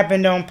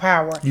happened on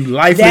Power? You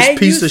lifeless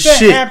piece of shit.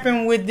 That used to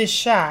happen with The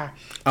Chi.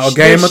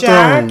 Game of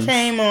Thrones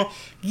came on.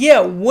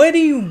 Yeah, what do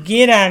you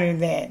get out of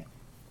that?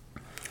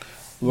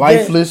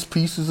 Lifeless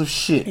pieces of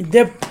shit.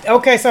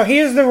 Okay, so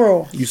here's the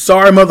rule. You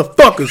sorry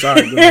motherfuckers. All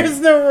right, Here's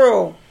the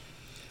rule.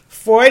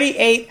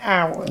 48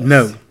 hours.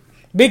 No.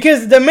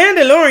 Because The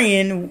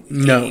Mandalorian,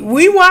 No.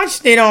 we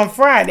watched it on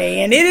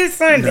Friday, and it is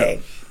Sunday.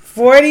 No.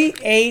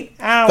 48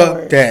 hours.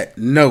 Fuck that.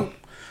 No.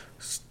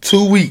 It's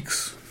 2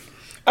 weeks.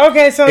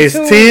 Okay, so it's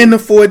 10 to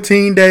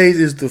 14 days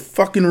is the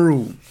fucking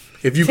rule.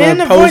 If you 10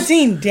 to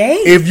 14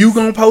 days? If you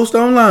gonna post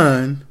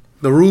online,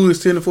 the rule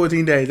is 10 to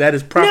 14 days. That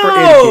is proper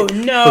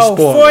etiquette. No,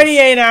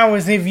 48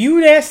 hours. If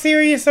you that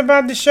serious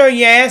about the show,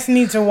 your ass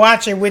need to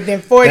watch it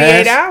within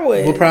 48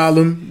 hours. The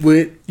problem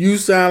with you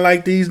sound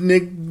like these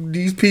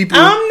people.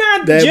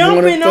 I'm not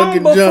jumping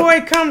on before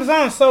it comes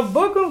on. So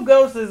Book of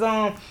Ghosts is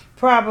on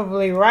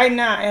probably right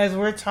now as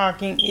we're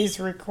talking. It's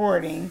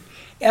recording.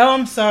 Oh,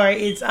 I'm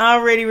sorry. It's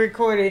already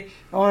recorded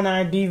on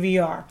our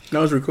DVR.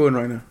 No, it's recording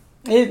right now.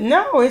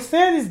 It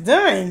said it's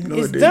done. No,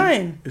 it's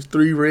done. It's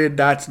 3 red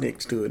dots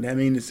next to it. That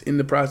means it's in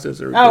the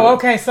process of recording. Oh,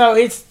 okay. So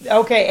it's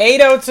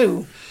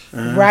 8:02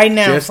 right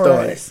now for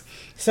us.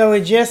 So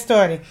it just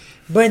started.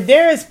 But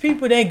there is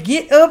people that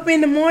get up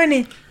in the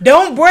morning,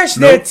 don't brush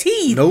their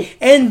teeth,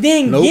 and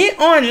then get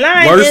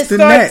online and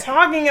start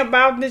talking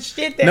about the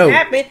shit that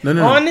happened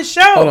on the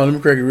show. Hold on, let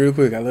me correct it real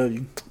quick. I love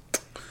you.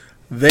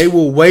 They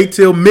will wait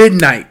till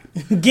midnight.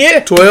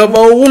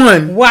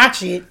 12:01.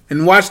 Watch it.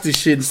 And watch this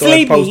shit and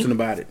start posting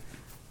about it.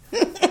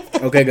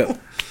 Okay, go.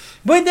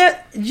 But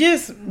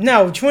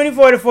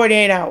 24 to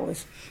 48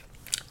 hours.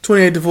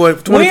 24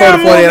 to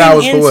 48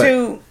 hours for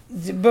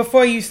what?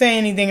 Before you say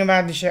anything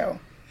about the show.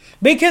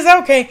 Because,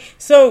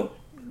 so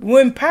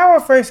when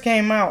Power first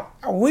came out,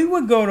 we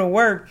would go to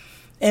work,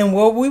 and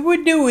what we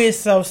would do is,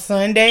 so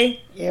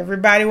Sunday,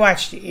 everybody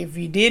watched it. If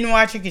you didn't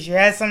watch it because you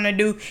had something to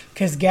do,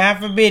 because God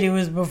forbid it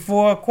was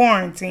before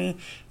quarantine,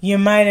 you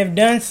might have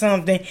done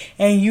something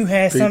and you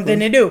had something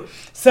to do.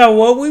 So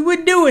what we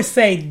would do is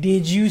say,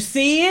 did you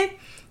see it?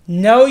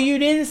 No, you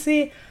didn't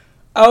see it?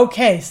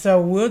 Okay, so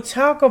we'll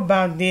talk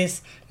about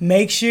this.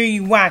 Make sure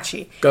you watch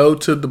it. Go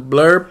to the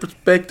Blurred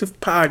Perspective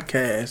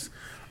Podcast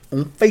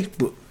on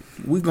Facebook.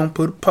 We're going to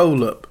put a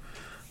poll up.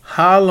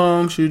 How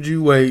long should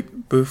you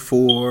wait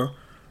before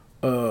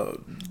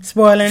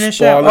spoiling the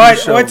show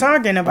or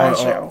talking about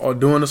show or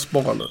doing a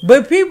spoiler?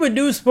 But people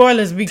do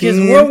spoilers because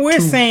what we're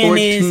saying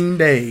is 14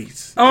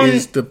 days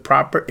is the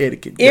proper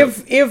etiquette.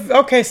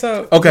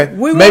 Okay,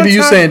 maybe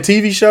you're saying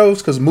TV shows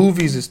because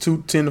movies is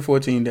 10 to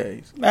 14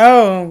 days.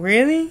 Oh,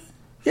 really?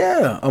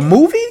 Yeah, a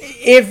movie?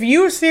 If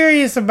you're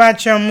serious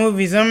about your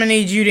movies, I'm going to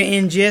need you to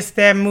ingest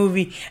that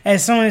movie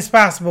as soon as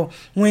possible.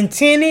 When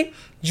Tenet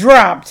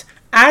dropped,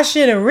 I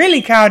should have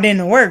really called in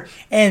to work,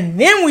 and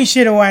then we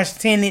should have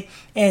watched Tenet,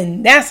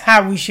 and that's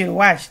how we should have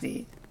watched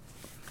it.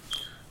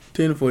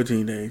 10 to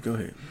 14 days, go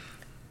ahead.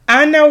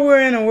 I know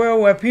we're in a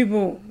world where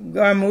people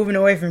are moving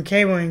away from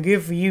cable, and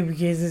good for you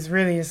because it's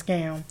really a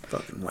scam.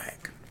 Fucking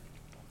whack.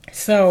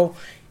 So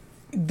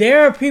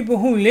there are people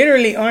who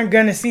literally aren't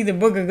going to see the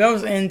Book of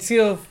Ghosts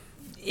until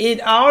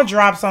it all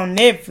drops on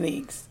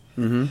Netflix.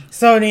 Mm-hmm.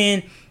 So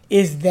then,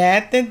 is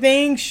that the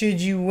thing? Should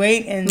you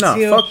wait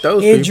until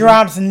it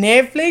drops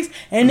Netflix?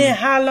 And then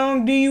how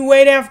long do you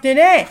wait after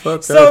that?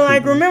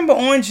 Remember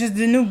Orange is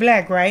the New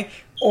Black, right?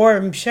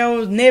 Or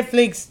shows,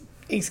 Netflix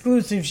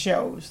exclusive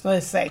shows,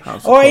 let's say.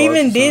 Or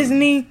even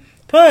Disney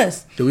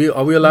Plus.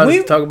 Are we allowed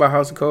to talk about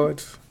House of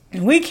Cards?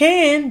 We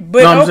can,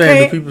 but I'm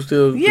saying the people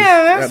still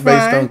that's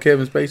based fine. on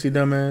Kevin Spacey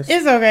dumbass.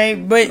 It's okay,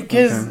 but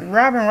because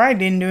Robin Wright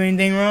didn't do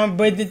anything wrong.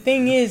 But the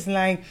thing is,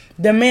 like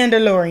The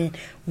Mandalorian,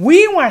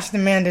 we watch The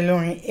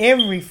Mandalorian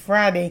every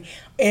Friday,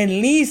 at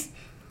least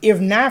if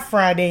not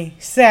Friday,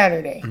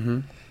 Saturday,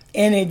 and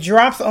it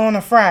drops on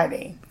a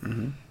Friday.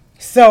 Mm-hmm.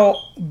 So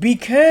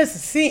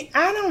because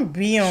I don't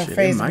be on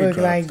Facebook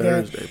like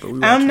Thursday, that.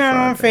 I'm not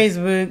on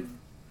Facebook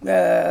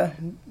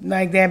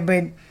like that,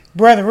 but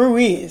Brother Rue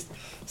is.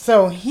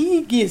 So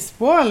he gets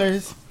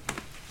spoilers.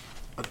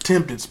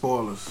 Attempted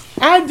spoilers.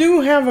 I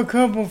do have a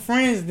couple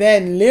friends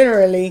that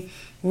literally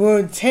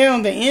will tell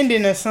the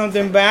ending or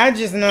something, but I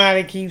just know how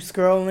to keep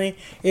scrolling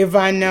if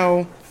I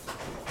know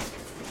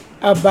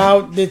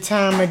about the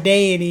time of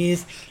day it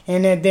is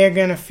and that they're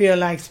going to feel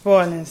like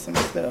spoiling some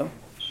stuff.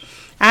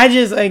 I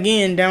just,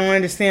 again, don't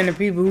understand the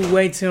people who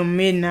wait till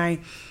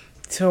midnight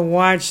to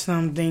watch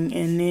something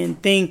and then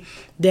think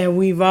that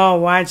we've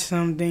all watched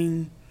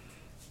something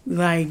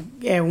like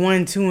at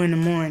 1, 2 in the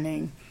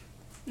morning.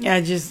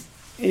 It just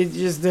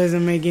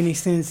doesn't make any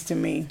sense to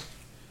me.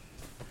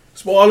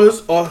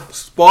 Spoilers are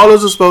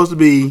supposed to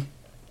be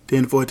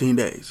 10 to 14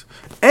 days.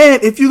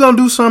 And if you're going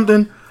to do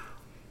something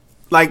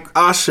like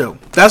our show,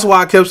 that's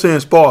why I kept saying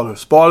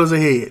spoilers. Spoilers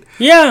ahead.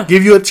 Yeah.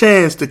 Give you a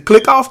chance to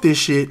click off this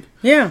shit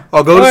Yeah.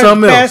 Or go to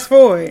something else. Fast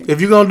forward.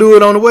 If you're going to do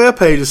it on the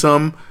webpage or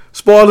something,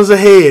 spoilers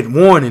ahead,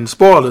 warning,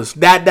 spoilers, ...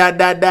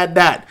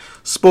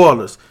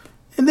 spoilers.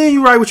 And then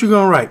you write what you're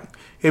going to write.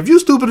 If you're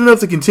stupid enough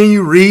to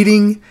continue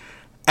reading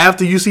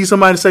after you see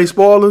somebody say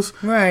spoilers,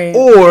 right,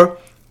 or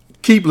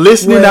keep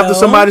listening after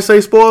somebody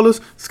say spoilers,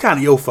 it's kind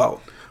of your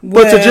fault.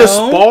 But to just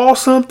spoil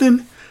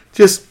something,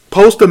 just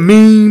post a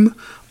meme,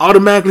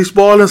 automatically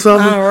spoiling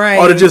something,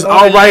 or to just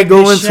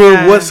go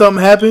into what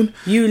something happened.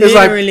 You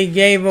literally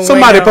gave away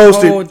somebody the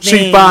posted whole thing.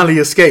 She finally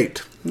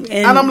escaped.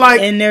 And I'm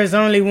like, and there's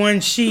only one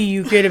she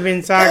you could have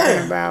been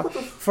talking about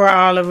for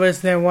all of us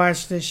that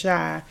watched The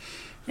Chi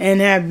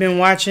and have been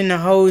watching the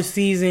whole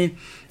season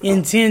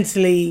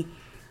intensely,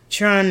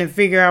 trying to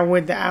figure out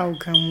what the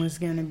outcome was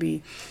going to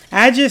be.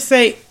 I just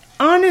say,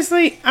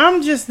 honestly,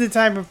 I'm just the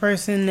type of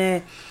person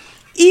that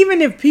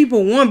even if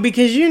people want,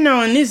 because in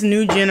this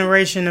new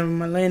generation of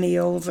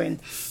millennials and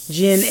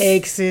Gen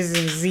X's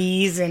and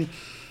Z's and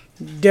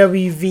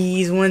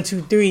WVs, 1,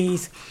 2,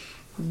 3s,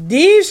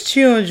 these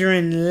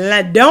children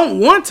don't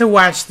want to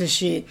watch the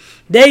shit.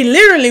 They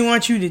literally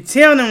want you to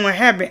tell them what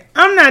happened.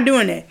 I'm not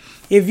doing that.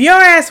 If your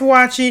ass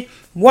watch it,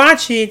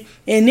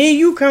 and then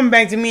you come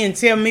back to me and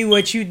tell me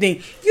what you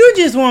think. You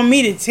just want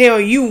me to tell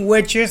you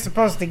what you're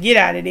supposed to get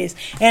out of this.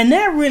 And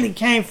that really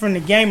came from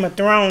the Game of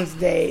Thrones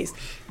days.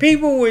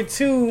 People were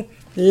too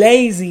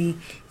lazy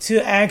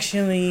to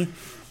actually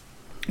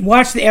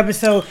watch the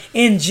episode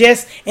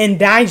and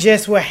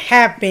digest what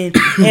happened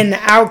and the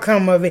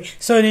outcome of it.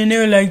 So then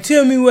they're like,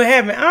 tell me what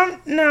happened.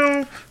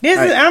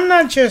 I'm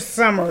not your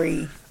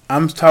summary.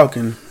 I'm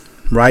talking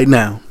right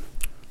now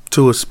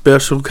to a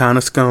special kind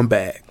of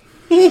scumbag.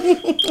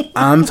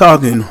 I'm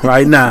talking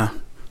right now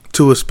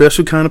to a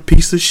special kind of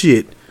piece of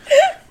shit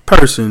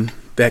person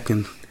that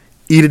can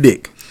eat a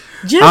dick.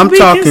 I'm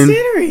talking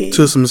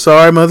to some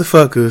sorry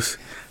motherfuckers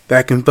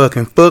that can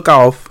fucking fuck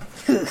off.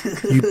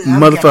 You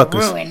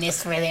motherfuckers. Ruin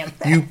this for them.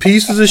 You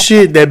pieces of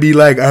shit that be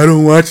like, I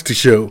don't watch the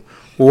show.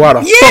 Well, why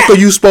the fuck are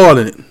you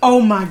spoiling it? Oh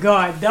my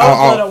God, those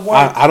are the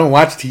worst. I don't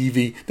watch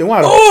TV. Then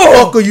why the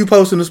fuck are you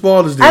posting the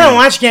spoilers? I don't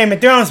watch Game of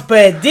Thrones,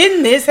 but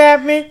didn't this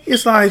happen?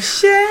 It's like,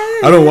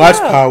 I don't watch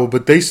Power,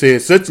 but they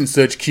said such and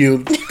such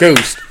killed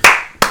Ghost.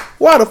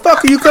 Why the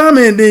fuck are you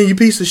commenting then, you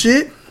piece of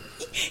shit?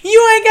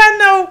 You ain't got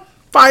no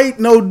fight,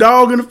 no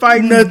dog in the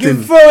fight,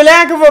 nothing. For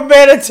lack of a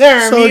better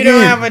term, you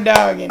don't have a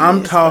dog in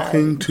I'm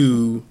talking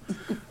to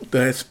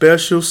that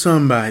special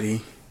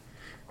somebody,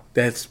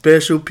 that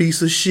special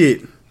piece of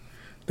shit,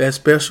 that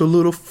special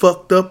little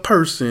fucked up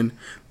person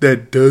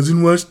that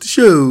doesn't watch the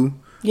show,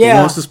 but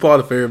wants to spoil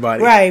it for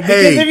everybody. Right,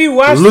 because if you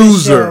watch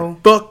loser, the show,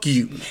 fuck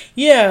you.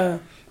 Yeah,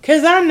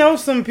 because I know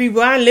some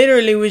people, I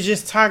literally was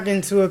just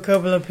talking to a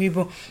couple of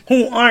people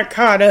who aren't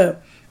caught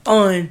up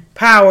on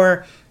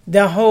Power,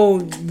 the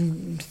whole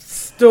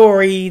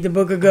story, the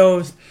Book of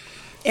Ghosts,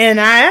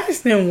 and I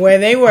asked them where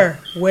they were,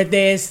 what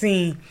they had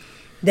seen.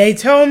 They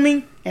told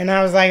me, and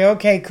I was like,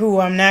 okay,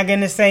 cool, I'm not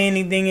going to say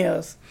anything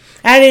else.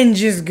 I didn't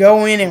just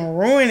go in and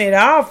ruin it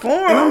all for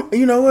them.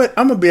 You know what?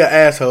 I'm going to be an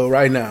asshole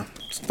right now.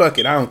 Fuck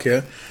it, I don't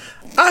care.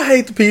 I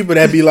hate the people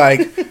that be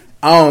like,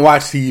 I don't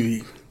watch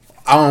TV.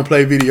 I don't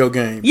play video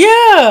games.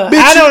 Yeah,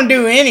 bitch, I don't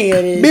do any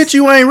of this. Bitch,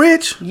 you ain't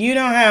rich. You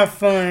don't have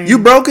fun. You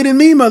broker than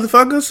me,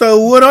 motherfucker. So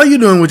what are you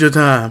doing with your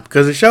time?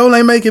 Because the show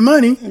ain't making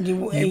money.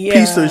 You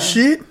piece of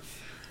shit.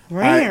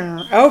 Right.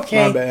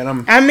 Okay. My bad.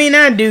 I mean,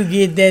 I do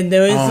get that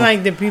though. It's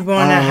like the people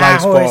on the high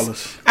horse.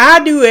 Spoilers.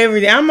 I do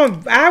everything.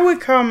 I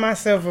would call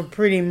myself a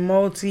pretty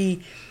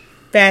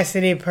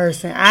multi-faceted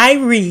person. I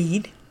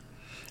read.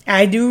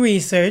 I do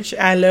research.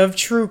 I love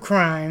true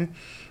crime.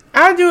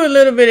 I do a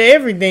little bit of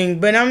everything,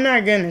 but I'm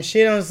not going to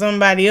shit on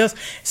somebody else.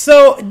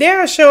 So there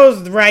are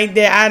shows right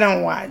there I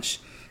don't watch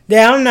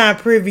that I'm not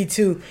privy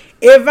to.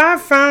 If I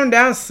found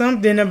out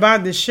something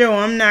about the show,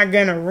 I'm not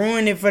going to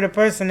ruin it for the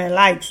person that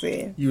likes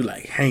it. You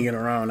like hanging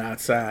around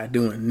outside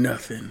doing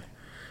nothing.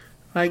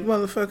 Like,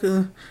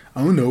 motherfucker,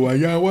 I don't know why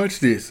y'all watch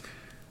this.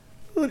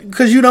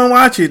 Because you don't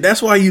watch it.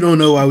 That's why you don't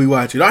know why we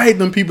watch it. I hate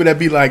them people that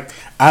be like,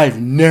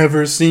 I've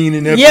never seen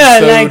an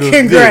episode of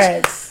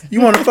congrats. This. You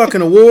want a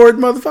fucking award,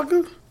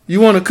 motherfucker? You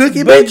want a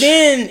cookie, bitch? But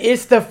then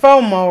it's the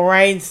FOMO,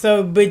 right?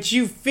 So, but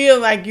you feel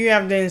like you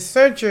have to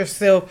insert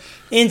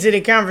yourself into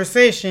the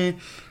conversation.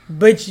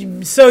 But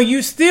so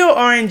you still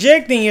are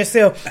injecting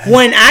yourself.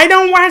 When I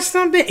don't watch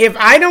something, if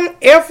I don't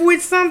F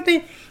with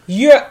something,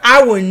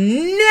 I will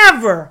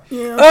never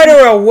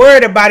utter a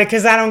word about it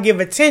because I don't give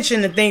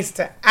attention to things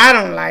that I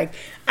don't like.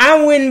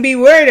 I wouldn't be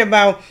worried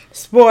about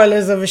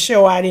spoilers of a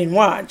show I didn't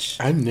watch.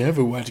 I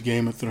never watched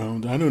Game of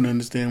Thrones. I don't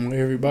understand why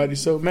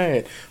everybody's so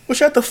mad. Well,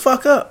 shut the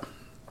fuck up.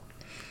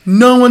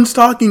 No one's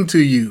talking to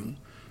you.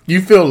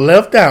 You feel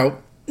left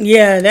out.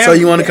 Yeah, so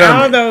you want to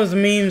comment. All those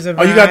memes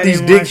about. Oh, you got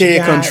these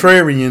dickhead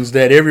contrarians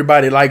that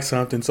everybody likes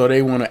something, so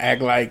they want to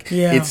act like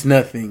it's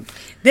nothing.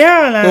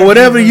 But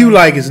whatever you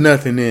like is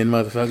nothing, then,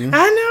 motherfucker.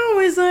 I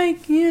know, it's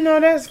like,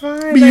 that's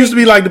fine. But you used to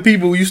be like the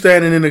people you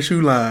standing in the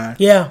shoe line.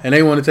 Yeah. And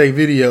they want to take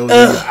videos.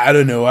 I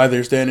don't know why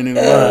they're standing in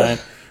the line.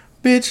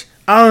 Bitch,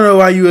 I don't know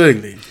why you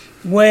ugly.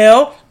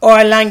 Well,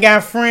 Or like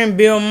our friend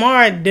Bill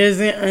Maher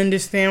doesn't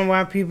understand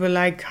why people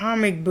like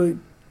comic book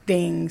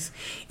things.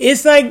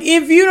 It's like,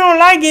 if you don't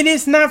like it,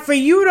 it's not for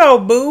you though,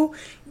 boo.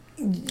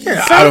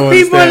 Yeah, Some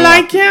people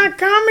like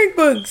comic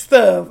book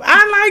stuff.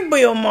 I like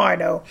Bill Maher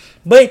though,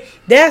 but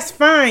that's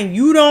fine.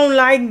 You don't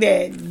like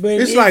that,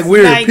 but it's like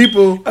weird like,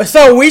 people.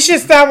 So we should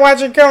stop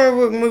watching comic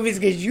book movies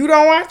because you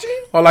don't watch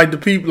it. Or like the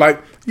people,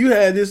 like you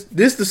had this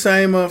the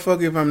same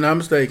motherfucker. If I'm not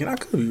mistaken, I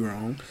could be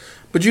wrong,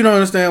 but you don't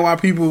understand why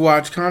people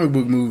watch comic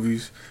book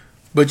movies.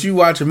 But you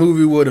watch a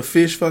movie with a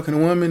fish fucking a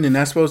woman, and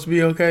that's supposed to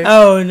be okay?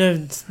 Oh,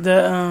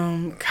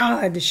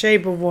 The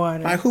Shape of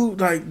Water. Like who?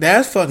 Like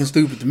that's fucking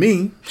stupid to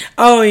me.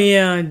 Oh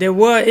yeah,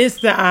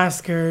 it's the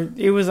Oscar.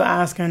 It was an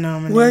Oscar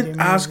nominated. What movie.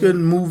 Oscar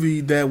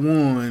movie that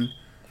won?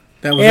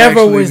 That was Ever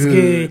actually was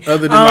good,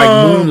 other than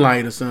like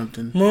Moonlight or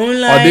something.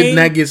 Moonlight, or didn't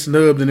that get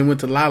snubbed and it went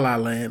to La La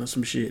Land or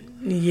some shit?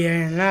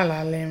 Yeah, La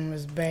La Land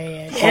was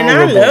bad, horrible. And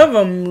I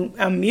love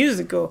a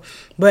musical,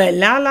 but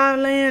La La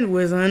Land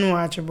was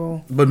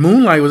unwatchable. But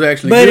Moonlight was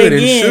actually good. But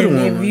again,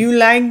 and if you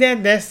like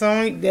that, that's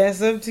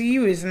up to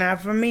you. It's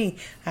not for me.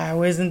 I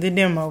wasn't the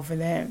demo for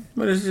that.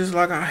 But it's just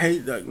like I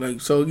hate like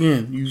so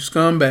again, you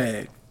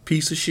scumbag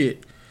piece of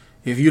shit.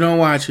 If you don't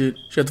watch it,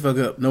 shut the fuck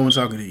up. No one's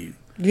talking to you.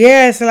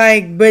 Yeah, it's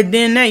like, but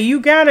then you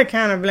gotta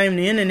kind of blame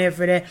the internet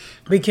for that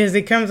because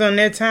it comes on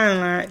their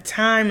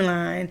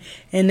timeline,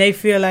 and they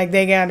feel like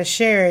they gotta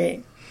share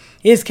it.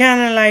 It's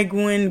kind of like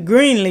when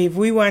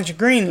we watched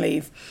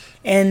Greenleaf,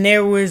 and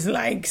there was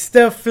like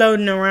stuff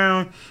floating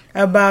around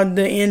about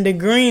the end of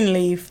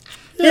Greenleaf.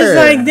 Yeah. It's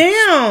like,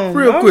 damn.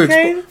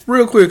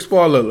 Real quick,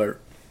 spoiler alert.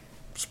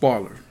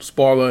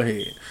 Spoiler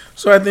ahead.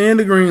 So at the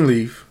end of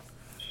Greenleaf,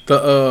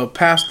 the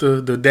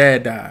pastor, the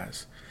dad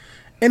dies.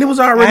 And it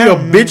was already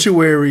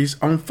obituaries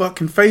on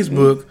fucking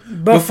Facebook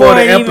before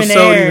the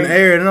episode even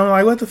aired. And I'm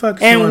like, what the fuck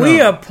is going on? And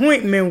we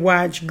appointment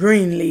watch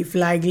Greenleaf.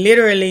 Like,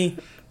 literally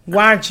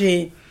watch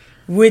it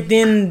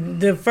within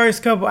the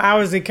first couple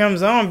hours it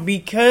comes on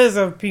because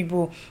of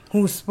people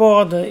who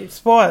spoiled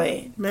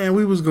it. Man,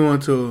 we was going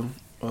to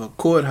a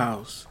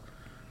courthouse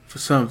for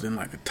something,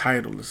 like a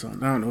title or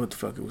something. I don't know what the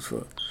fuck it was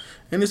for.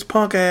 And this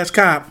punk-ass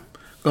cop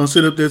gonna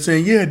sit up there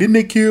saying, yeah, didn't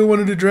they kill one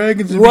of the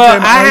dragons? Well,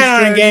 I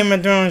had on a Game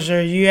of Thrones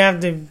shirt. You have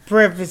to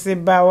preface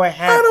it by what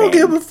happened. I don't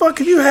give a fuck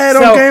if you had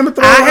on Game of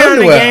Thrones. I had on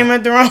a Game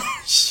of Thrones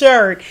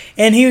shirt,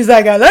 and he was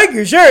like, I like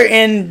your shirt,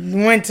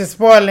 and went to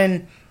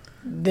spoiling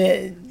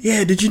the...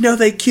 Yeah, did you know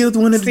they killed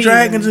one of the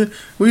dragons?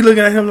 We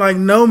looking at him like,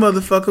 no,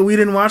 motherfucker, we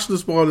didn't watch the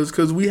spoilers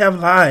because we have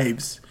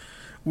lives.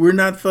 We're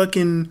not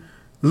fucking...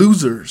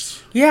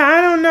 losers. Yeah, I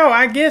don't know.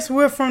 I guess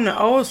we're from the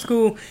old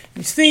school.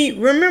 See,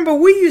 remember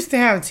we used to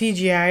have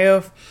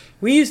TGIF.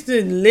 We used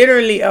to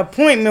literally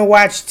appointment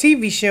watch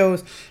TV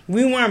shows.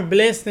 We weren't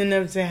blessed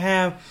enough to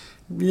have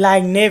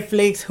like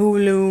Netflix,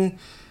 Hulu,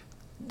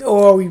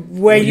 or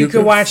where you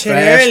could watch it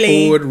early.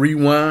 Fast forward,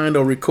 rewind,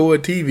 or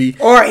record TV.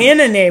 Or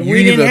internet.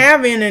 We didn't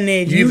have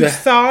internet. You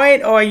saw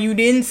it or you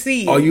didn't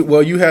see it. Or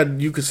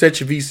you could set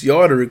your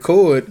VCR to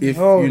record if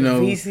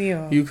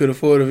VCR. You could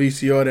afford a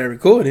VCR that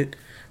recorded.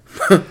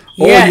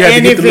 Yeah,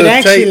 and if it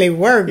actually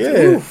worked.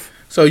 Yeah. Oof.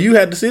 So you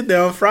had to sit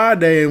there on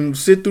Friday and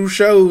sit through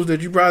shows that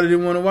you probably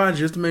didn't want to watch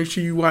just to make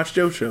sure you watched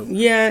your show.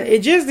 Yeah, it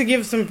just to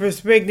give some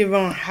perspective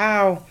on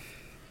how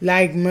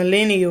like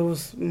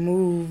millennials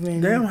move.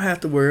 And they don't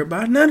have to worry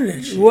about none of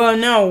that shit. Well,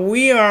 no,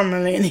 we are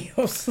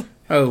millennials.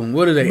 Oh,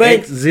 what are they?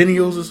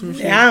 Ex-zennials or some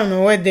shit? I don't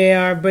know what they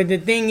are, but the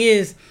thing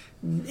is,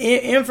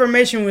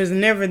 information was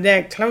never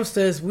that close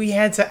to us. We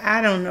had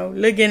to,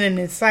 look at an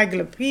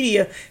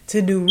encyclopedia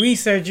to do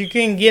research. You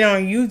couldn't get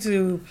on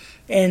YouTube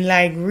and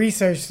like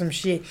research some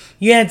shit.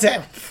 You had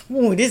to,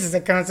 this is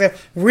a concept,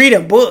 read a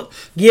book,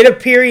 get a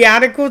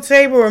periodical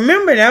table.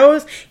 Remember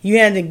those? You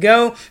had to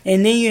go,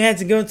 and then you had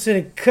to go to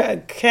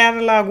the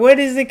catalog. What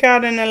is it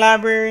called in the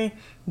library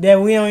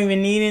that we don't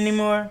even need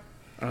anymore?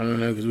 I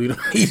don't know because we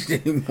don't need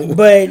it anymore.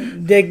 But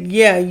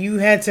you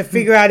had to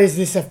figure out: is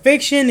this a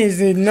fiction? Is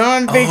it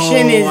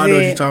nonfiction? I know what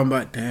you're talking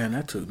about. Damn,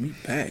 that took me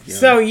back. Yo.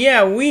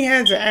 So we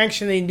had to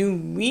actually do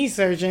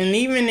research, and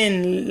even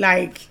in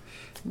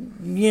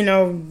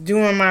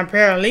doing my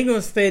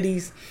paralegal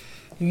studies,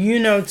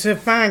 to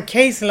find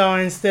case law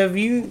and stuff,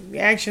 you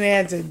actually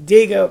had to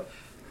dig up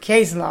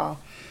case law.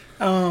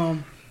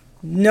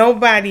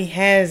 Nobody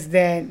has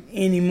that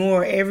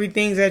anymore.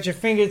 Everything's at your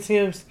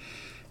fingertips.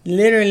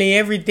 Literally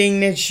everything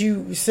that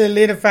you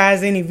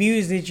solidifies any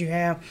views that you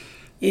have.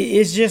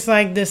 It's just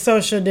like the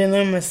Social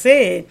Dilemma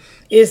said.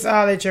 It's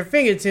all at your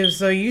fingertips.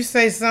 So you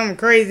say something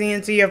crazy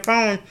into your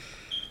phone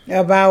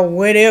about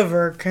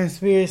whatever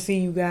conspiracy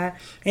you got,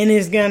 and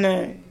it's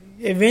gonna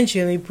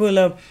eventually pull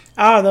up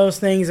all those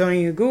things on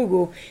your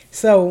Google.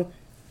 So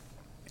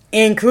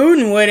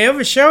including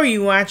whatever show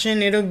you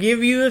watching, it'll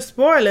give you a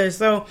spoiler.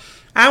 So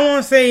I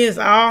won't say it's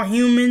all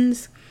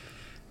humans.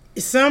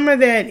 Some of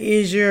that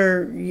is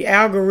your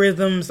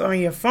algorithms on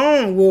your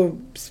phone will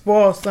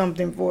spoil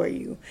something for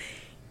you.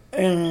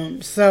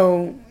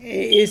 So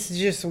it's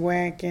just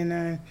whack,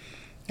 and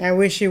I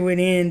wish it would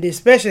end,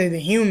 especially the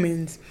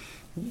humans.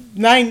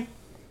 Like,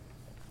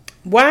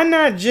 why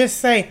not just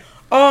say,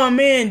 oh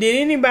man, did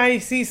anybody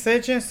see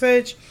such and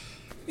such?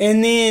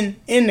 And then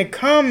in the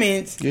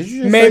comments, did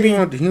you just say you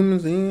want the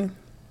humans to end?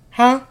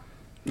 Huh?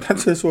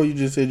 That's just what you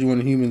just said. You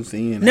want the humans to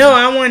end. No,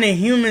 I wanted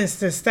humans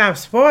to stop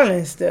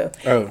spoiling stuff.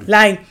 Oh,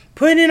 like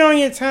put it on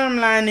your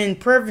timeline and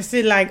preface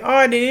it like,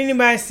 "Oh, did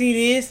anybody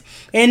see this?"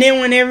 And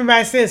then when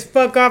everybody says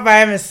 "fuck off," I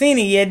haven't seen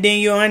it yet. Then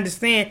you'll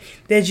understand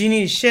that you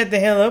need to shut the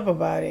hell up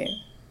about it.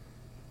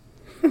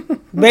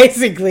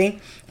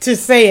 Basically, to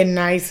say it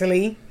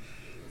nicely,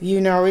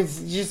 it's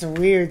just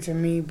weird to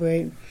me.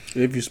 But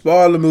if you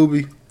spoil the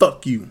movie,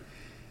 fuck you.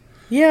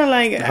 Yeah,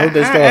 like I hope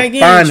they start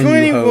finding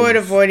 24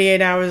 to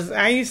 48 hours.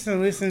 I used to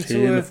listen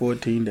 10 to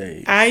 14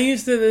 days. I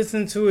used to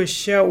listen to a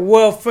show.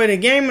 Well, for the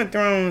Game of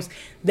Thrones,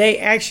 they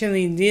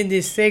actually did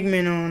this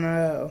segment on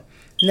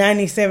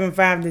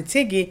 97.5 The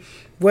Ticket,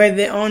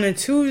 where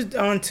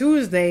on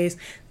Tuesdays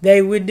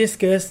they would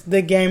discuss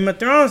the Game of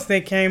Thrones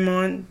that came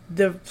on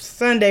the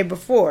Sunday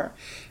before,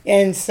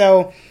 and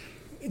so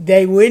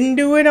they wouldn't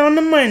do it on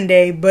the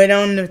Monday, but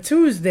on the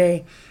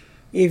Tuesday,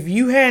 if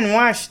you hadn't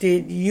watched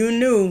it, you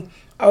knew.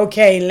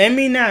 Okay, let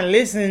me not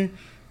listen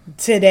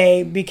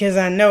today because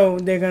I know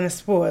they're going to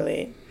spoil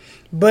it.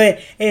 But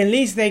at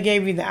least they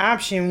gave you the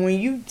option. When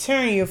you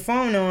turn your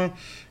phone on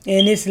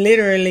and it's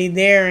literally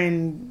there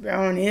on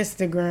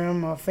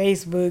Instagram or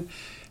Facebook,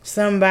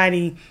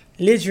 somebody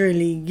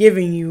literally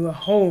giving you a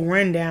whole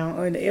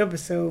rundown of the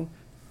episode,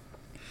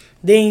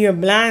 then you're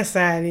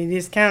blindsided.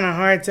 It's kind of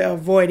hard to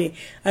avoid it.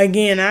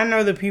 Again, I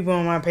know the people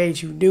on my page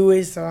who do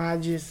it, so I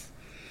just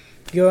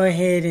go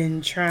ahead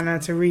and try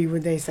not to read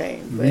what they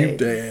say. Mute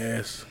their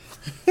ass.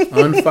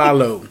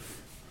 Unfollow.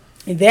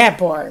 That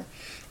part.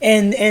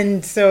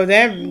 And so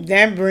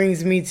that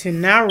brings me to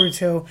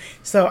Naruto.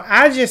 So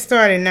I just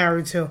started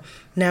Naruto.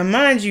 Now,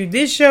 mind you,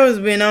 this show has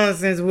been on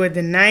since, the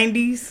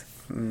 90s?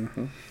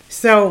 Mm-hmm.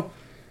 So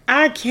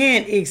I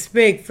can't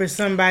expect for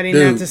somebody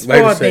not to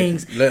spoil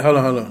things. Hold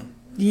on.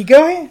 You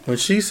go ahead. When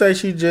she say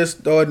she just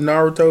started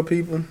Naruto,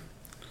 people,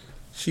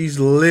 she's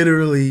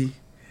literally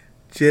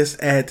just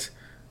at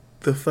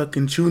the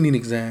fucking Chunin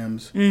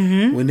exams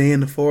when they in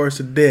the forest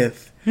of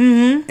death,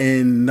 and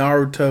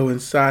Naruto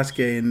and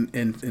Sasuke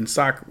and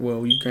Sakura.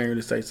 Well, you can't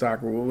really say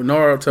Sakura.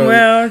 Naruto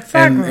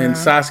and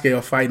Sasuke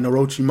are fighting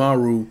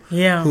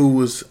Orochimaru, who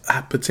was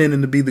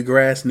pretending to be the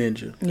grass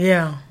ninja.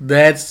 Yeah,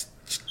 that's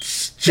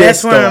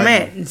where I'm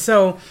at.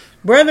 So,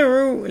 Brother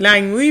Ru,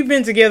 like we've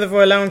been together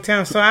for a long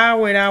time, so I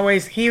would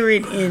always hear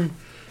it in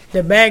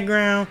the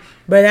background.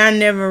 But I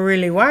never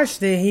really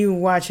watched it. He would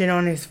watch it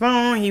on his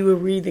phone. He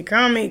would read the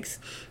comics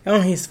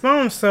on his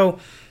phone. So,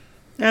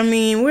 I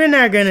mean, we're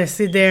not going to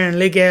sit there and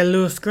look at a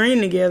little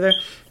screen together.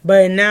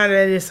 But now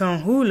that it's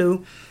on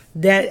Hulu,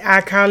 that I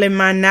call it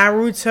my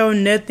Naruto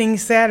Nothing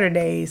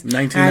Saturdays.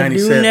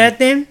 1997. I do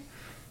nothing.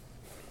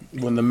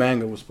 When the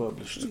manga was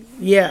published.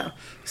 Yeah.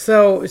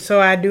 So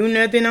I do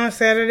nothing on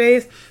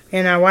Saturdays.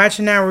 And I watch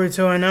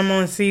Naruto. And I'm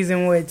on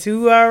season,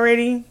 2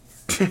 already?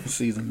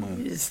 Season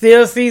 1.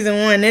 Still season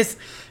 1.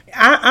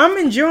 I'm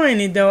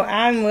enjoying it, though.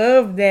 I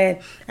love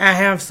that I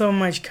have so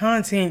much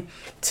content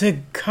to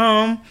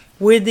come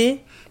with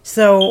it.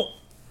 So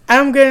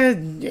I'm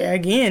going to,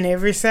 again,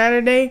 every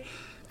Saturday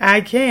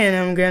I'm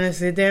going to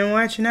sit there and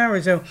watch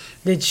Naruto.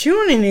 The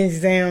Chunin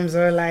exams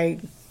are like,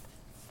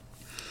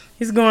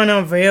 it's going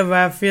on forever.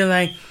 I feel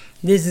like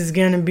this is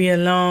going to be a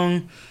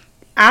long,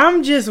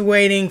 I'm just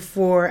waiting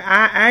for,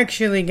 I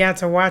actually got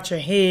to watch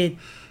ahead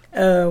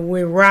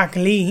with Rock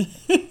Lee,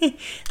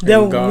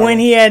 when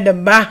he had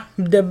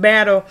the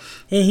battle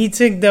and he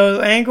took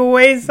those ankle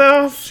weights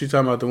off. She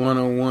talking about the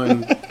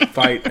 1-on-1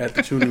 fight at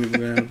the Chunin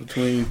exam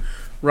between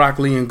Rock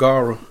Lee and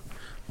Gaara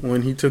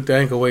when he took the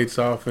ankle weights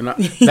off, and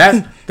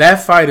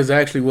that fight is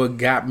actually what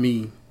got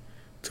me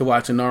to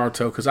watching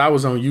Naruto, because I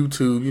was on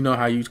YouTube. You know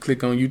how you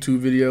click on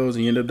YouTube videos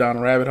and you end up down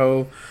a rabbit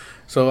hole.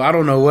 So I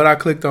don't know what I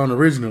clicked on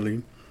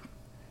originally,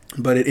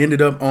 but it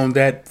ended up on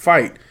that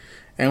fight.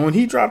 And when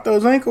he dropped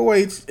those ankle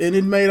weights and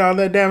it made all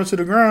that damage to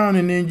the ground,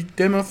 and then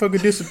that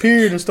motherfucker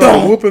disappeared and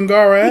started whooping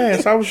Gaara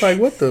ass, I was like,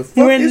 what the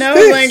fuck when is those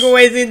this? Ankle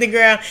weights hit the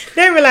ground,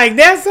 they were like,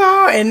 that's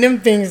all? And them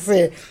things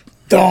said,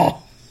 "Dumb."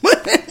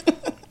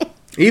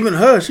 Even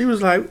her, she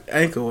was like,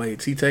 ankle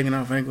weights. He taking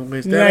off ankle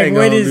weights. That ain't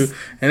gonna do.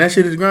 And that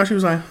shit hit the ground. She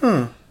was like,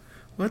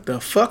 what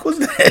the fuck was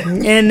that?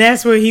 And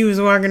that's what he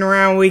was walking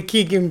around with,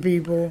 kicking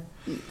people.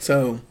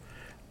 So,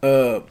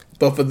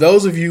 but for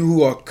those of you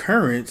who are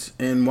current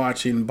and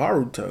watching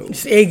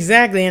Boruto.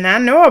 Exactly, and I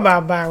know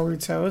about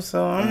Boruto,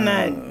 so I'm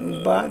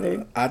not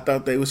bothered. I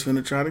thought they was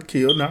finna try to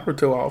kill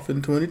Naruto off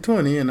in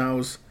 2020, and I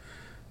was,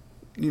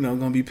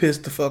 gonna be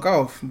pissed the fuck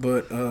off.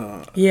 But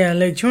yeah,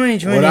 like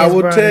 2020. What I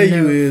will tell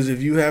you is,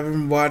 if you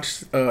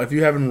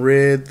haven't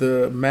read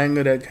the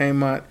manga that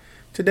came out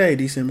today,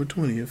 December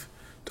 20th,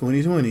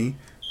 2020,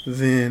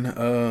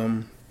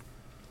 then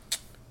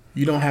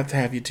you don't have to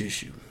have your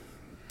tissue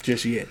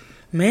just yet.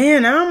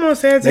 Man, I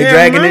almost had to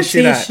have my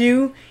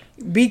tissue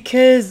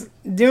because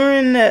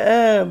during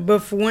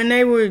the when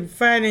they were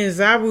fighting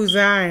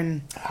Zabuza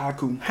and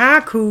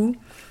Haku,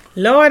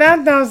 Lord,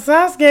 I thought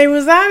Sasuke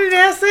was out of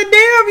there. I said,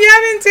 damn,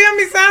 y'all didn't tell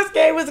me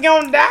Sasuke was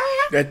going to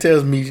die. That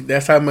tells me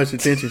that's how much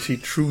attention she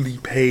truly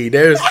paid.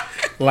 There's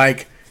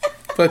like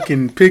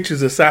fucking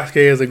pictures of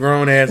Sasuke as a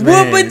grown-ass man.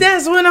 Well, but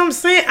that's what I'm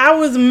saying. I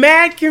was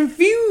mad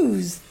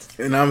confused.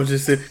 And I was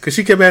just saying, because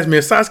she kept asking me,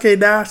 Sasuke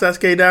die?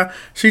 Sasuke die?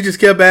 She just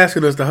kept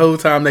asking us the whole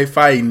time they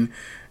fighting.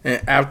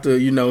 And after,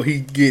 he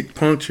get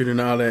punctured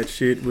and all that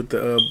shit with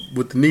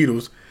the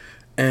needles.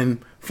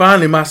 And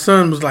finally, my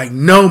son was like,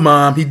 "No,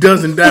 Mom, he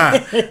doesn't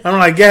die." I'm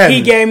like, Gavin.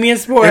 He gave me a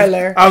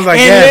spoiler. I was like,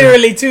 and Gavin.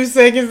 Literally 2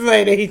 seconds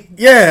later,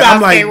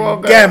 I'm like,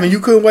 Gavin, you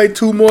couldn't wait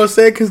 2 more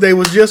seconds. They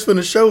was just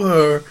finna show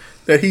her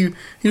that he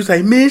was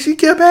like, man, she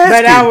kept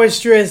asking. But I was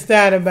stressed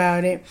out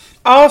about it.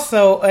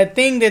 Also, a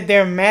thing that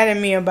they're mad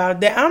at me about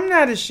that I'm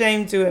not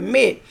ashamed to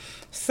admit.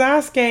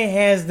 Sasuke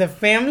has the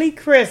family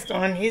crest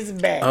on his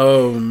back.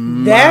 Oh,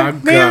 my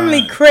That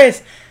family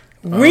crest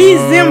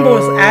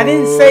resembles, I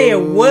didn't say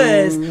it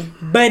was,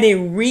 but it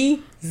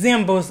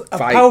resembles a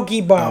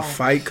Pokeball. A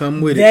fight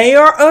come with it. They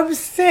are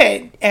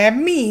upset at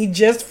me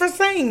just for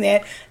saying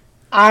that.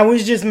 I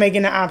was just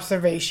making an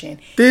observation.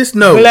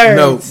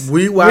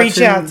 We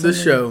watching the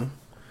show,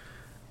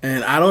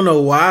 and I don't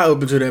know why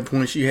up until that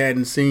point she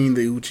hadn't seen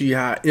the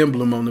Uchiha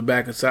emblem on the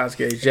back of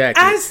Sasuke's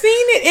jacket. I seen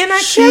it, and I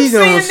kept saying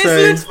this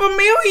looks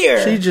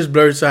familiar. She just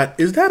blurts out,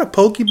 "Is that a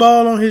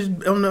Pokeball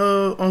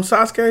on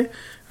Sasuke?"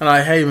 I'm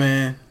like, "Hey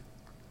man,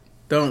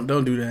 don't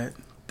do that.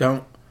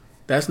 Don't.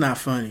 That's not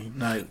funny.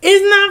 Like,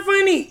 it's not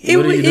funny.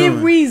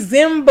 It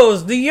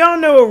resembles. Do y'all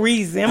know what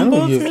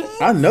resembles mean?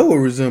 I know what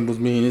resembles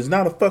mean. It's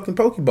not a fucking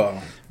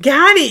Pokeball.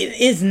 Got it.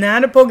 It's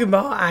not a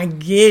Pokeball. I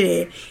get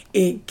it.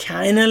 It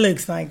kind of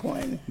looks like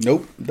one.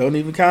 Nope. Don't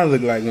even kind of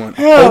look like one.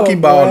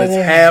 Pokeball is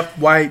half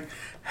white,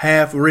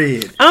 half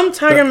red. I'm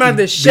talking about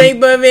the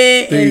shape of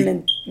it.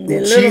 And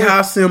the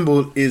Uchiha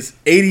symbol is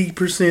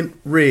 80%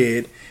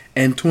 red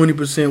and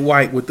 20%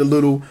 white with the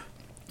little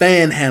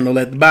fan handle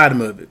at the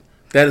bottom of it.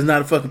 That is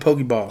not a fucking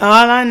Pokeball.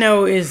 All I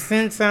know is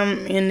since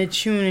I'm in the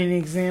tuning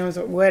exams,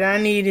 what I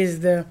need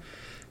is the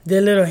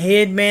little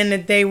headband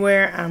that they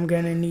wear. I'm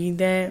going to need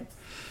that.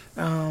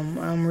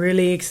 I'm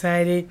really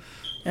excited.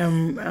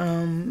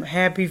 I'm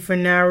happy for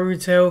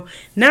Naruto.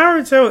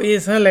 Naruto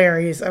is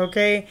hilarious,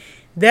 okay?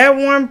 That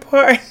one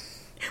part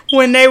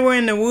when they were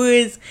in the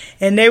woods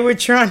and they were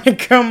trying to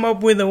come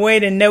up with a way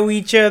to know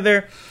each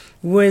other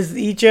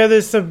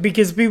so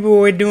because people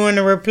were doing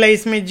the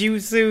replacement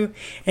jutsu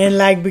and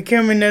like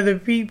becoming other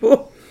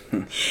people.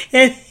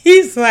 And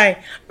he's like,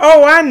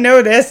 "Oh, I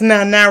know that's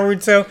not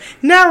Naruto.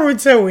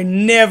 Naruto would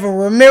never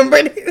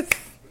remember this."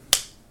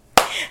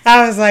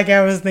 I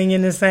was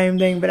thinking the same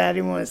thing, but I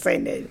didn't want to say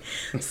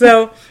that.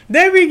 So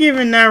they be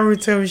giving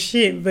Naruto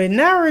shit, but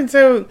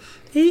Naruto,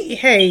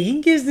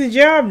 he gets the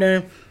job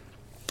done.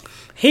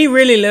 He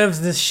really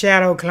loves the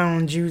shadow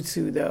clone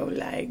jutsu though.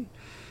 Like,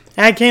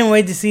 I can't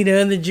wait to see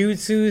the other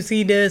jutsus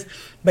he does.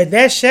 But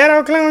that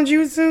shadow clone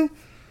jutsu,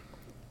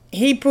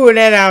 he pulled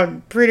that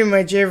out pretty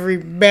much every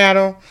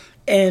battle.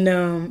 And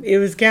it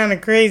was kind of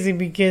crazy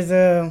because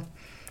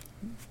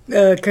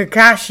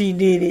Kakashi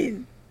did it.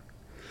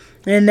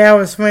 And that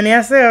was funny.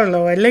 I said, "Oh,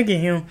 Lord, look at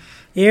him.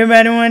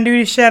 Everybody want to do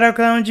the shadow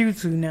clone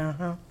jutsu now,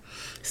 huh?"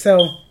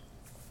 So,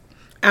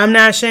 I'm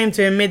not ashamed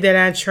to admit that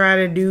I try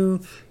to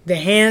do the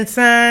hand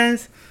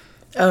signs.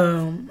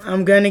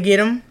 I'm going to get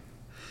them.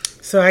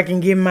 So I can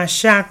get my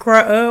chakra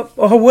up.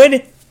 Or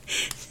what?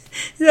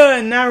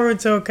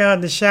 Naruto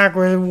called the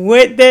chakra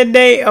what that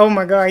day? Oh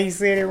my God, he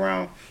said it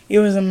wrong. It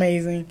was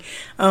amazing.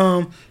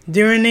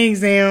 During the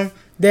exam,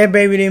 that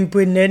baby didn't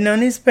put nothing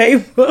on his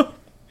paper.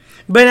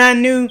 But I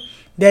knew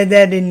that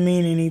didn't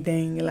mean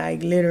anything.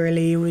 Like,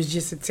 literally, it was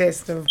just a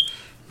test of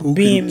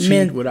being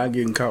mental without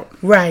getting caught.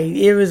 Right.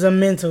 It was a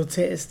mental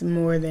test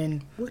more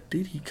than... What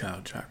did he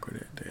call chakra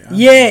that day?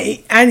 Yeah,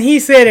 and he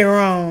said it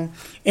wrong.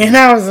 And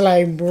I was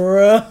like,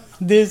 bruh,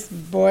 this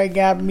boy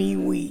got me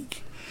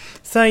weak.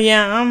 So,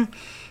 yeah,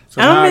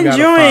 I'm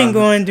enjoying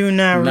going through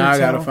Naruto. Now I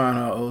got to find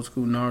an old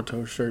school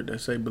Naruto shirt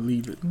that say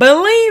 "Believe It."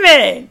 Believe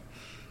it!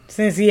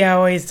 Since he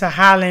always to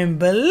hollering,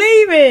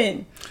 believe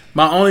it!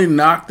 My only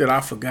knock that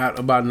I forgot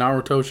about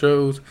Naruto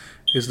shows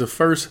is the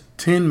first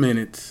 10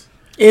 minutes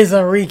is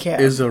a recap.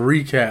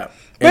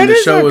 And the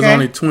show is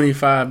only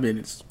 25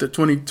 minutes.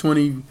 20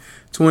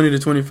 to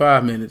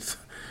 25 minutes.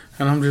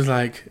 And I'm just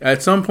like,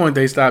 at some point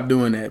they stopped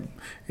doing that.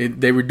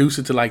 They reduced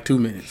it to like 2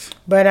 minutes.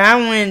 But I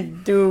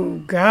went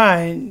through,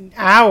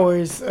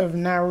 hours of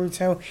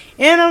Naruto.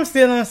 And I'm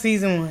still on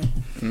season 1.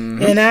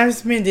 Mm-hmm. And I've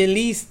spent at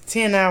least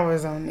 10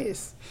 hours on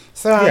this.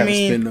 So, I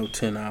mean... spend no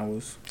 10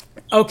 hours.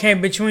 Okay,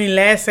 between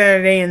last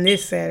Saturday and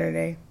this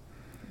Saturday.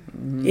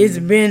 It's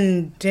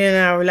been 10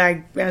 hours.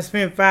 Like, I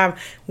spent 5.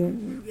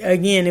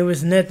 Again, it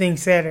was nothing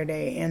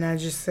Saturday. And I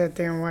just sat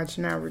there and watched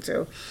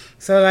Naruto.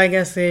 So, like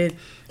I said,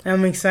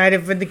 I'm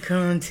excited for the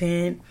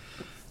content.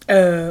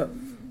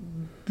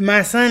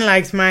 My son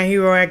likes My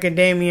Hero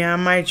Academia. I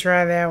might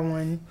try that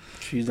one.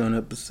 She's on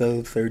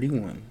episode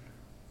 31.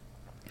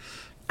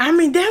 I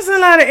mean, that's a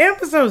lot of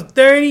episodes.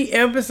 30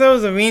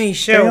 episodes of any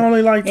show. They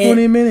only like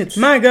 20 minutes.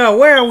 My God,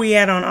 where are we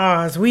at on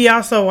Oz? We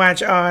also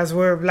watch Oz.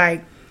 We're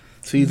like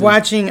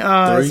watching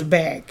Oz 3.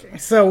 back.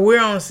 So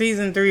we're on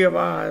season 3 of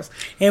Oz.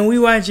 And we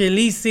watch at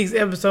least 6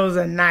 episodes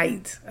a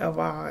night of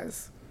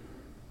Oz.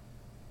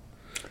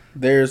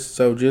 Just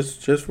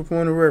for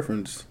point of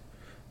reference,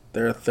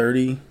 there are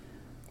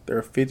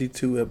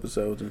 52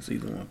 episodes in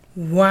season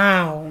 1.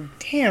 Wow.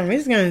 Damn,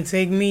 it's going to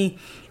take me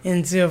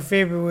until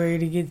February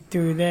to get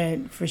through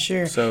that for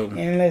sure. So,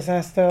 unless I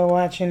start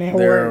watching at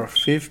there work. are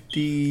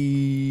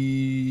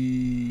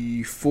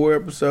 54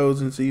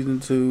 episodes in season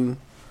 2.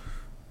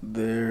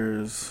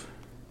 There's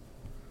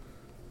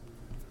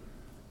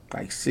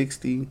like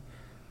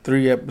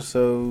 63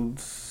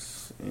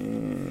 episodes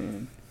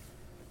in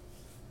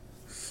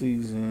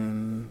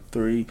season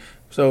 3.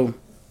 So,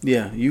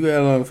 yeah, you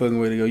got a long fucking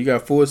way to go. You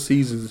got 4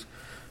 seasons.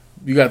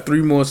 You got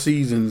 3 more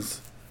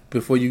seasons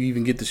before you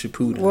even get to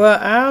Shippuden. Well,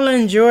 I'll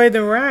enjoy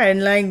the ride.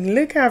 Like,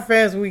 look how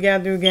fast we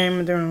got through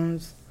Game of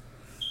Thrones.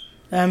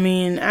 I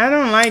mean, I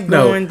don't like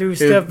going through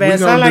stuff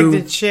fast. I like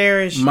to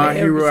cherish My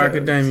Hero episodes.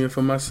 Academia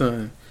for my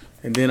son.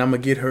 And then I'm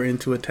going to get her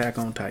into Attack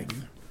on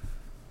Titan.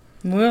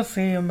 We'll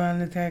see about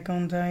Attack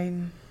on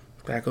Titan.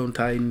 Attack on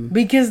Titan.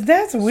 Because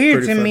that's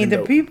weird to me. The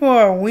dope. people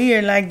are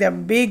weird. Like, the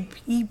big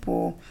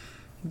people,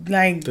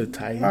 like, The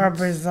Titans are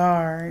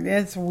bizarre.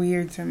 That's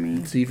weird to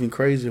me. It's even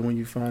crazier when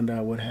you find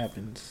out what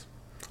happens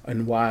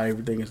and why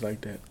everything is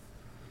like that.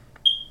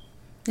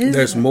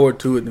 There's more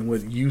to it than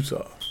what you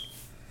saw.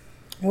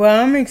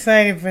 Well, I'm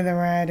excited for the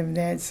ride of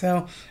that.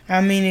 So,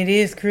 I mean, it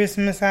is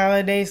Christmas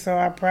holiday, so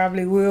I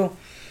probably will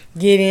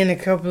get in a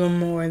couple of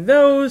more of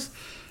those.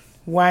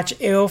 Watch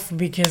Elf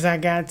because I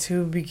got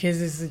to,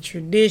 because it's a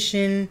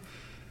tradition.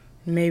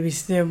 Maybe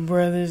Step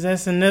Brothers.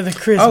 That's another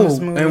Christmas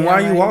movie. And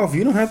while you off,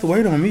 you don't have to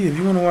wait on me. If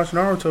you want to watch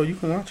Naruto, you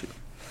can watch it.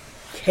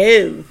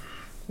 Cool.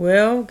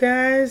 Well,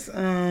 guys,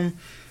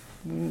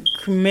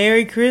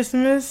 Merry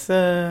Christmas.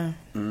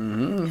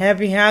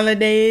 Happy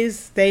holidays.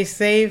 Stay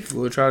safe.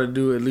 We'll try to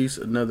do at least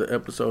another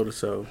episode or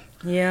so.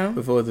 Yeah.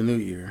 Before the new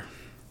year.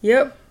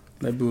 Yep.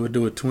 Maybe we'll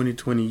do a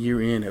 2020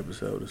 year-end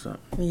episode or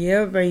something.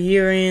 Yep, a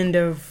year-end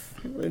of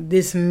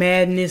this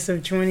madness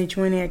of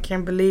 2020. I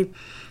can't believe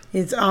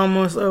it's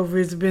almost over.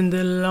 It's been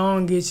the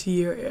longest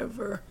year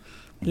ever.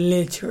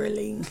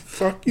 Literally.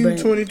 Fuck you,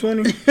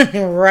 2020.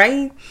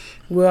 Right?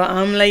 Well,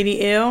 I'm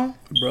Lady L.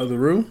 Brother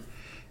Roo.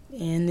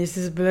 And this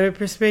is Blurred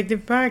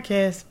Perspective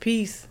Podcast.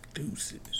 Peace. Deuces.